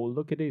 oh,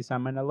 look at this.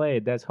 I'm in LA.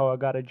 That's how I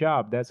got a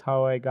job. That's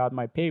how I got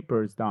my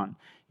papers done.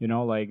 You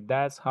know, like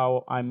that's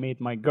how I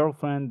meet my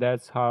girlfriend.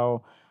 That's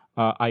how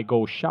I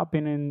go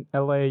shopping in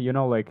LA. You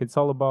know, like it's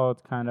all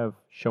about kind of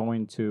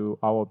showing to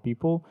our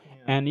people.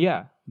 Yeah.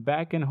 And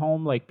back in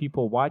home, like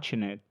people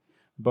watching it.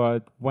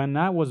 But when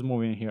I was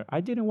moving here, I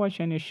didn't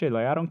watch any shit.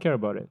 Like I don't care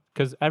about it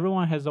because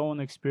everyone has their own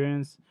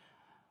experience.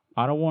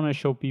 I don't want to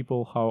show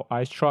people how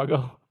I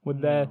struggle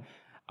with that.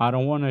 I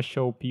don't want to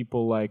show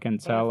people like and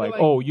tell like,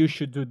 oh, you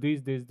should do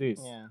this.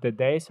 Yeah. The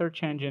days are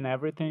changing,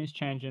 everything is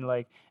changing,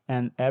 like,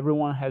 and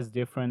everyone has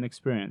different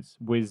experience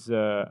with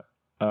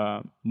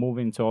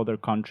moving to other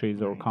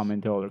countries or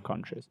coming to other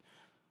countries.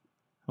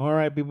 All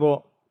right,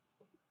 people,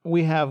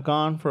 we have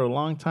gone for a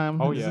long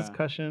time in this yeah.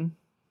 discussion.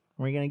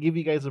 We're gonna give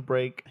you guys a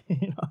break,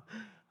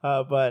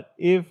 but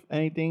if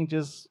anything,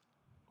 just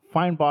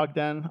find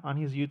Bogdan on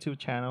his YouTube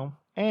channel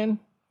and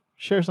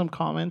share some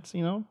comments.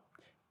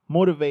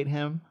 Motivate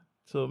him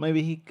so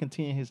maybe he can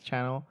continue his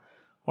channel,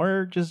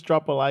 or just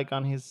drop a like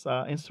on his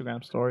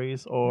Instagram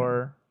stories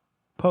or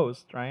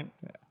post, right?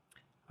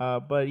 Yeah.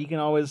 But you can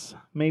always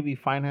maybe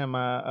find him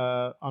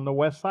on the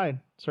west side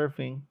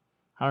surfing.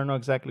 I don't know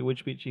exactly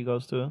which beach he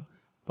goes to,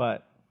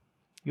 but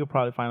you'll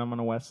probably find him on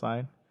the west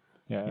side.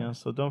 Yeah.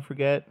 So don't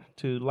forget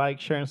to like,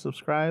 share, and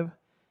subscribe,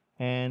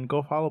 and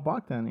go follow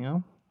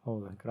Bogdan.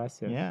 Oh,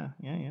 gracias. Yeah.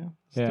 Yeah,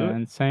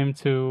 and same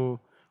to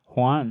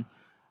Juan.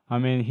 I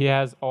mean, he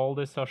has all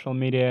the social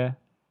media,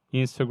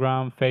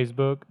 Instagram,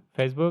 Facebook.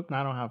 Facebook?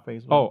 I don't have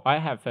Facebook. Oh, I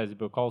have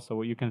Facebook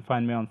also. You can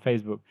find me on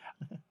Facebook.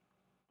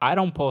 I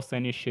don't post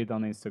any shit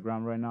on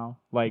Instagram right now.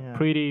 Like,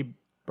 pretty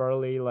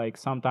barely, like,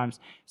 sometimes.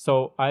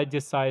 So I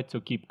decided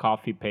to keep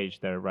coffee page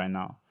there right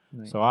now.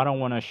 Nice. So I don't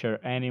want to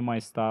share any of my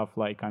stuff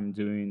like I'm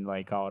doing,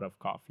 like, out of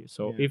coffee.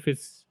 So if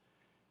it's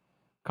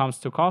comes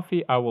to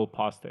coffee, I will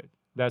post it.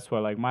 That's why,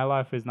 like, my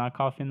life is not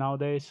coffee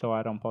nowadays, so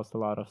I don't post a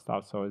lot of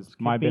stuff. So it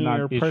might be not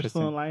your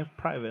personal life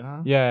private,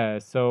 huh? Yeah.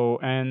 So,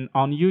 and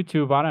on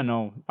YouTube, I don't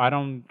know. I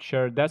don't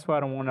share. That's why I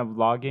don't want to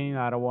vlogging.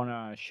 I don't want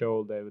to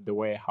show the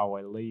way how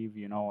I live,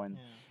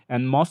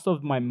 and most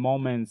of my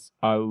moments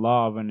I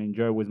love and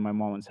enjoy with my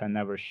moments. I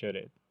never shoot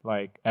it.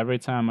 Like every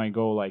time I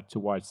go like to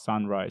watch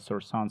sunrise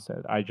or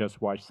sunset, I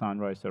just watch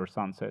sunrise or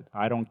sunset.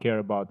 I don't care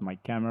about my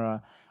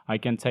camera. I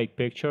can take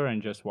picture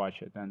and just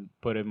watch it and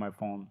put it in my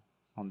phone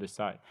on the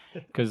side,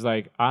 because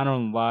like I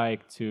don't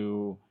like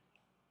to.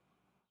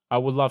 I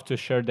would love to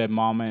share that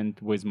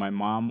moment with my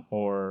mom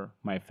or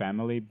my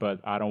family,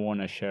 but I don't want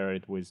to share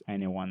it with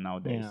anyone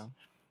nowadays,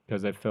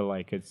 because I feel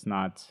like it's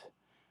not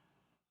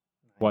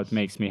what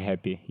makes me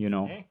happy.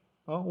 Okay.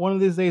 Well, one of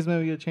these days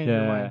maybe you'll change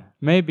your mind.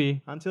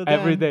 Maybe. Until then,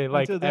 every day,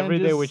 every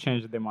day we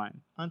change the mind.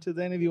 Until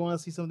then, if you want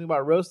to see something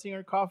about roasting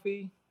or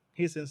coffee,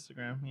 his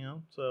Instagram.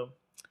 So,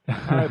 all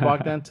right,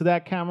 Bogdan, to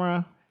that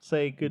camera.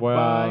 Say goodbye.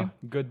 Well,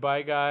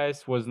 goodbye,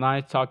 guys. Was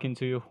nice talking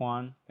to you,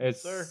 Juan.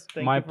 It's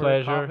my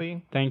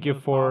pleasure. Thank you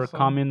for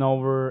coming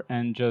over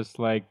and just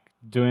like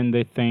doing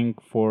the thing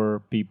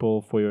for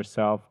people, for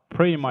yourself.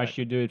 Pretty much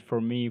you do it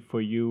for me,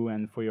 for you,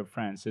 and for your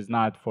friends. It's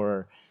not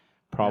for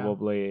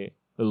probably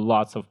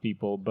lots of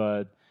people,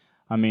 but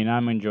I mean,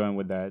 I'm enjoying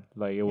with that.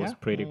 Like, it was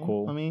pretty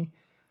cool. I mean,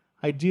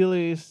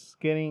 ideally it's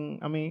getting,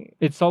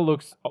 it all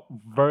looks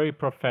very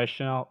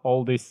professional,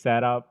 all this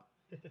setup.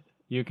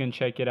 You can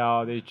check it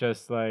out. It's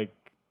just like,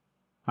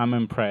 I'm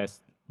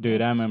impressed.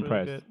 Dude, I'm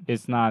impressed. Really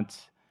it's not,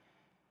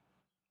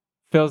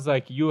 feels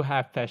like you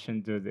have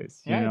passion to do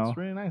this, you know? It's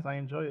really nice. I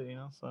enjoy it,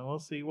 So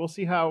we'll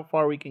see how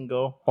far we can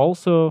go.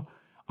 Also,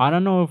 I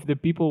don't know if the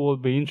people will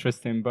be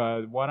interested,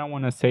 but what I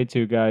want to say to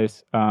you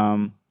guys,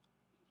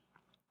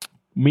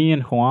 me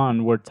and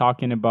Juan were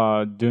talking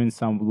about doing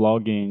some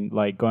vlogging,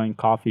 like going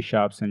coffee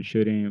shops and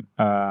shooting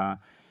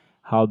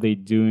how they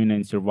doing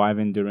and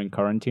surviving during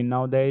quarantine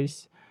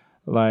nowadays.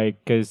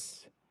 Like,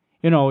 because,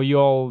 you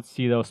all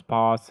see those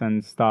posts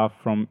and stuff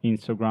from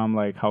Instagram,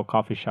 like how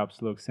coffee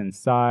shops looks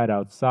inside,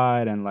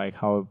 outside, and like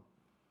how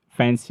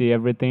fancy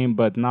everything.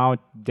 But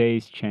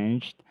nowadays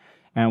changed,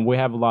 and we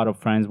have a lot of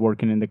friends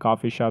working in the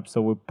coffee shop,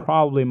 so we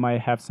probably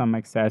might have some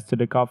access to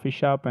the coffee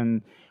shop,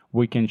 and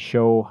we can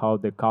show how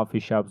the coffee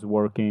shop's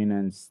working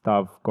and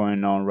stuff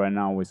going on right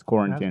now with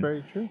quarantine.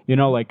 That's very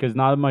true. Like, because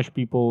not much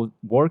people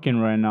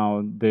working right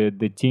now.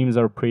 The teams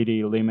are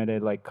pretty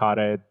limited, like cut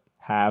it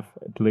half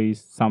at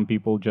least. Some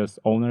people, just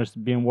owners,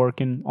 been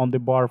working on the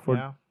bar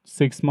for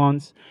 6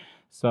 months.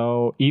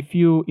 So if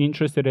you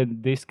interested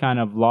in this kind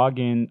of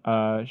vlogging,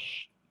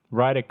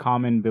 write a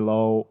comment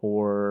below,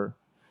 or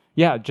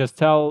just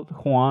tell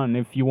Juan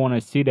if you want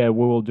to see that.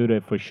 We will do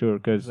that for sure,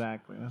 because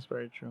exactly, that's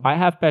very true. I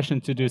have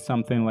passion to do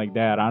something like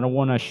that. I don't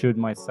want to shoot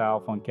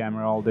myself on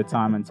camera all the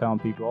time and telling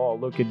people, oh,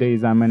 look at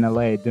this, I'm in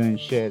LA doing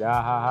shit,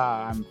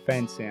 I'm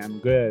fancy, I'm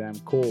good, I'm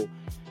cool,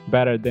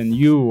 better than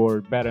you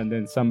or better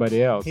than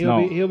somebody else.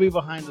 He'll be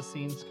behind the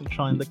scenes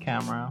controlling the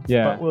camera.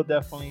 But we'll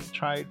definitely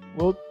try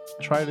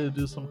to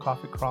do some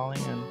coffee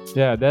crawling, and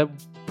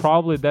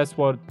that's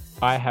what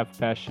I have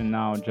passion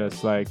now,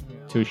 just like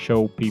to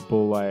show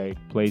people like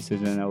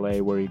places in LA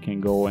where you can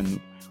go and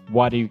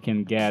what you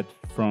can get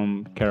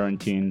from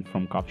quarantine,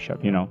 from coffee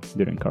shop,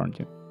 during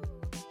quarantine.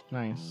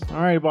 Nice.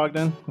 All right,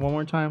 Bogdan, one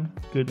more time.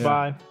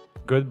 Goodbye.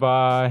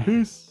 Goodbye.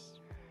 Peace.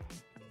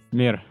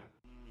 Mir.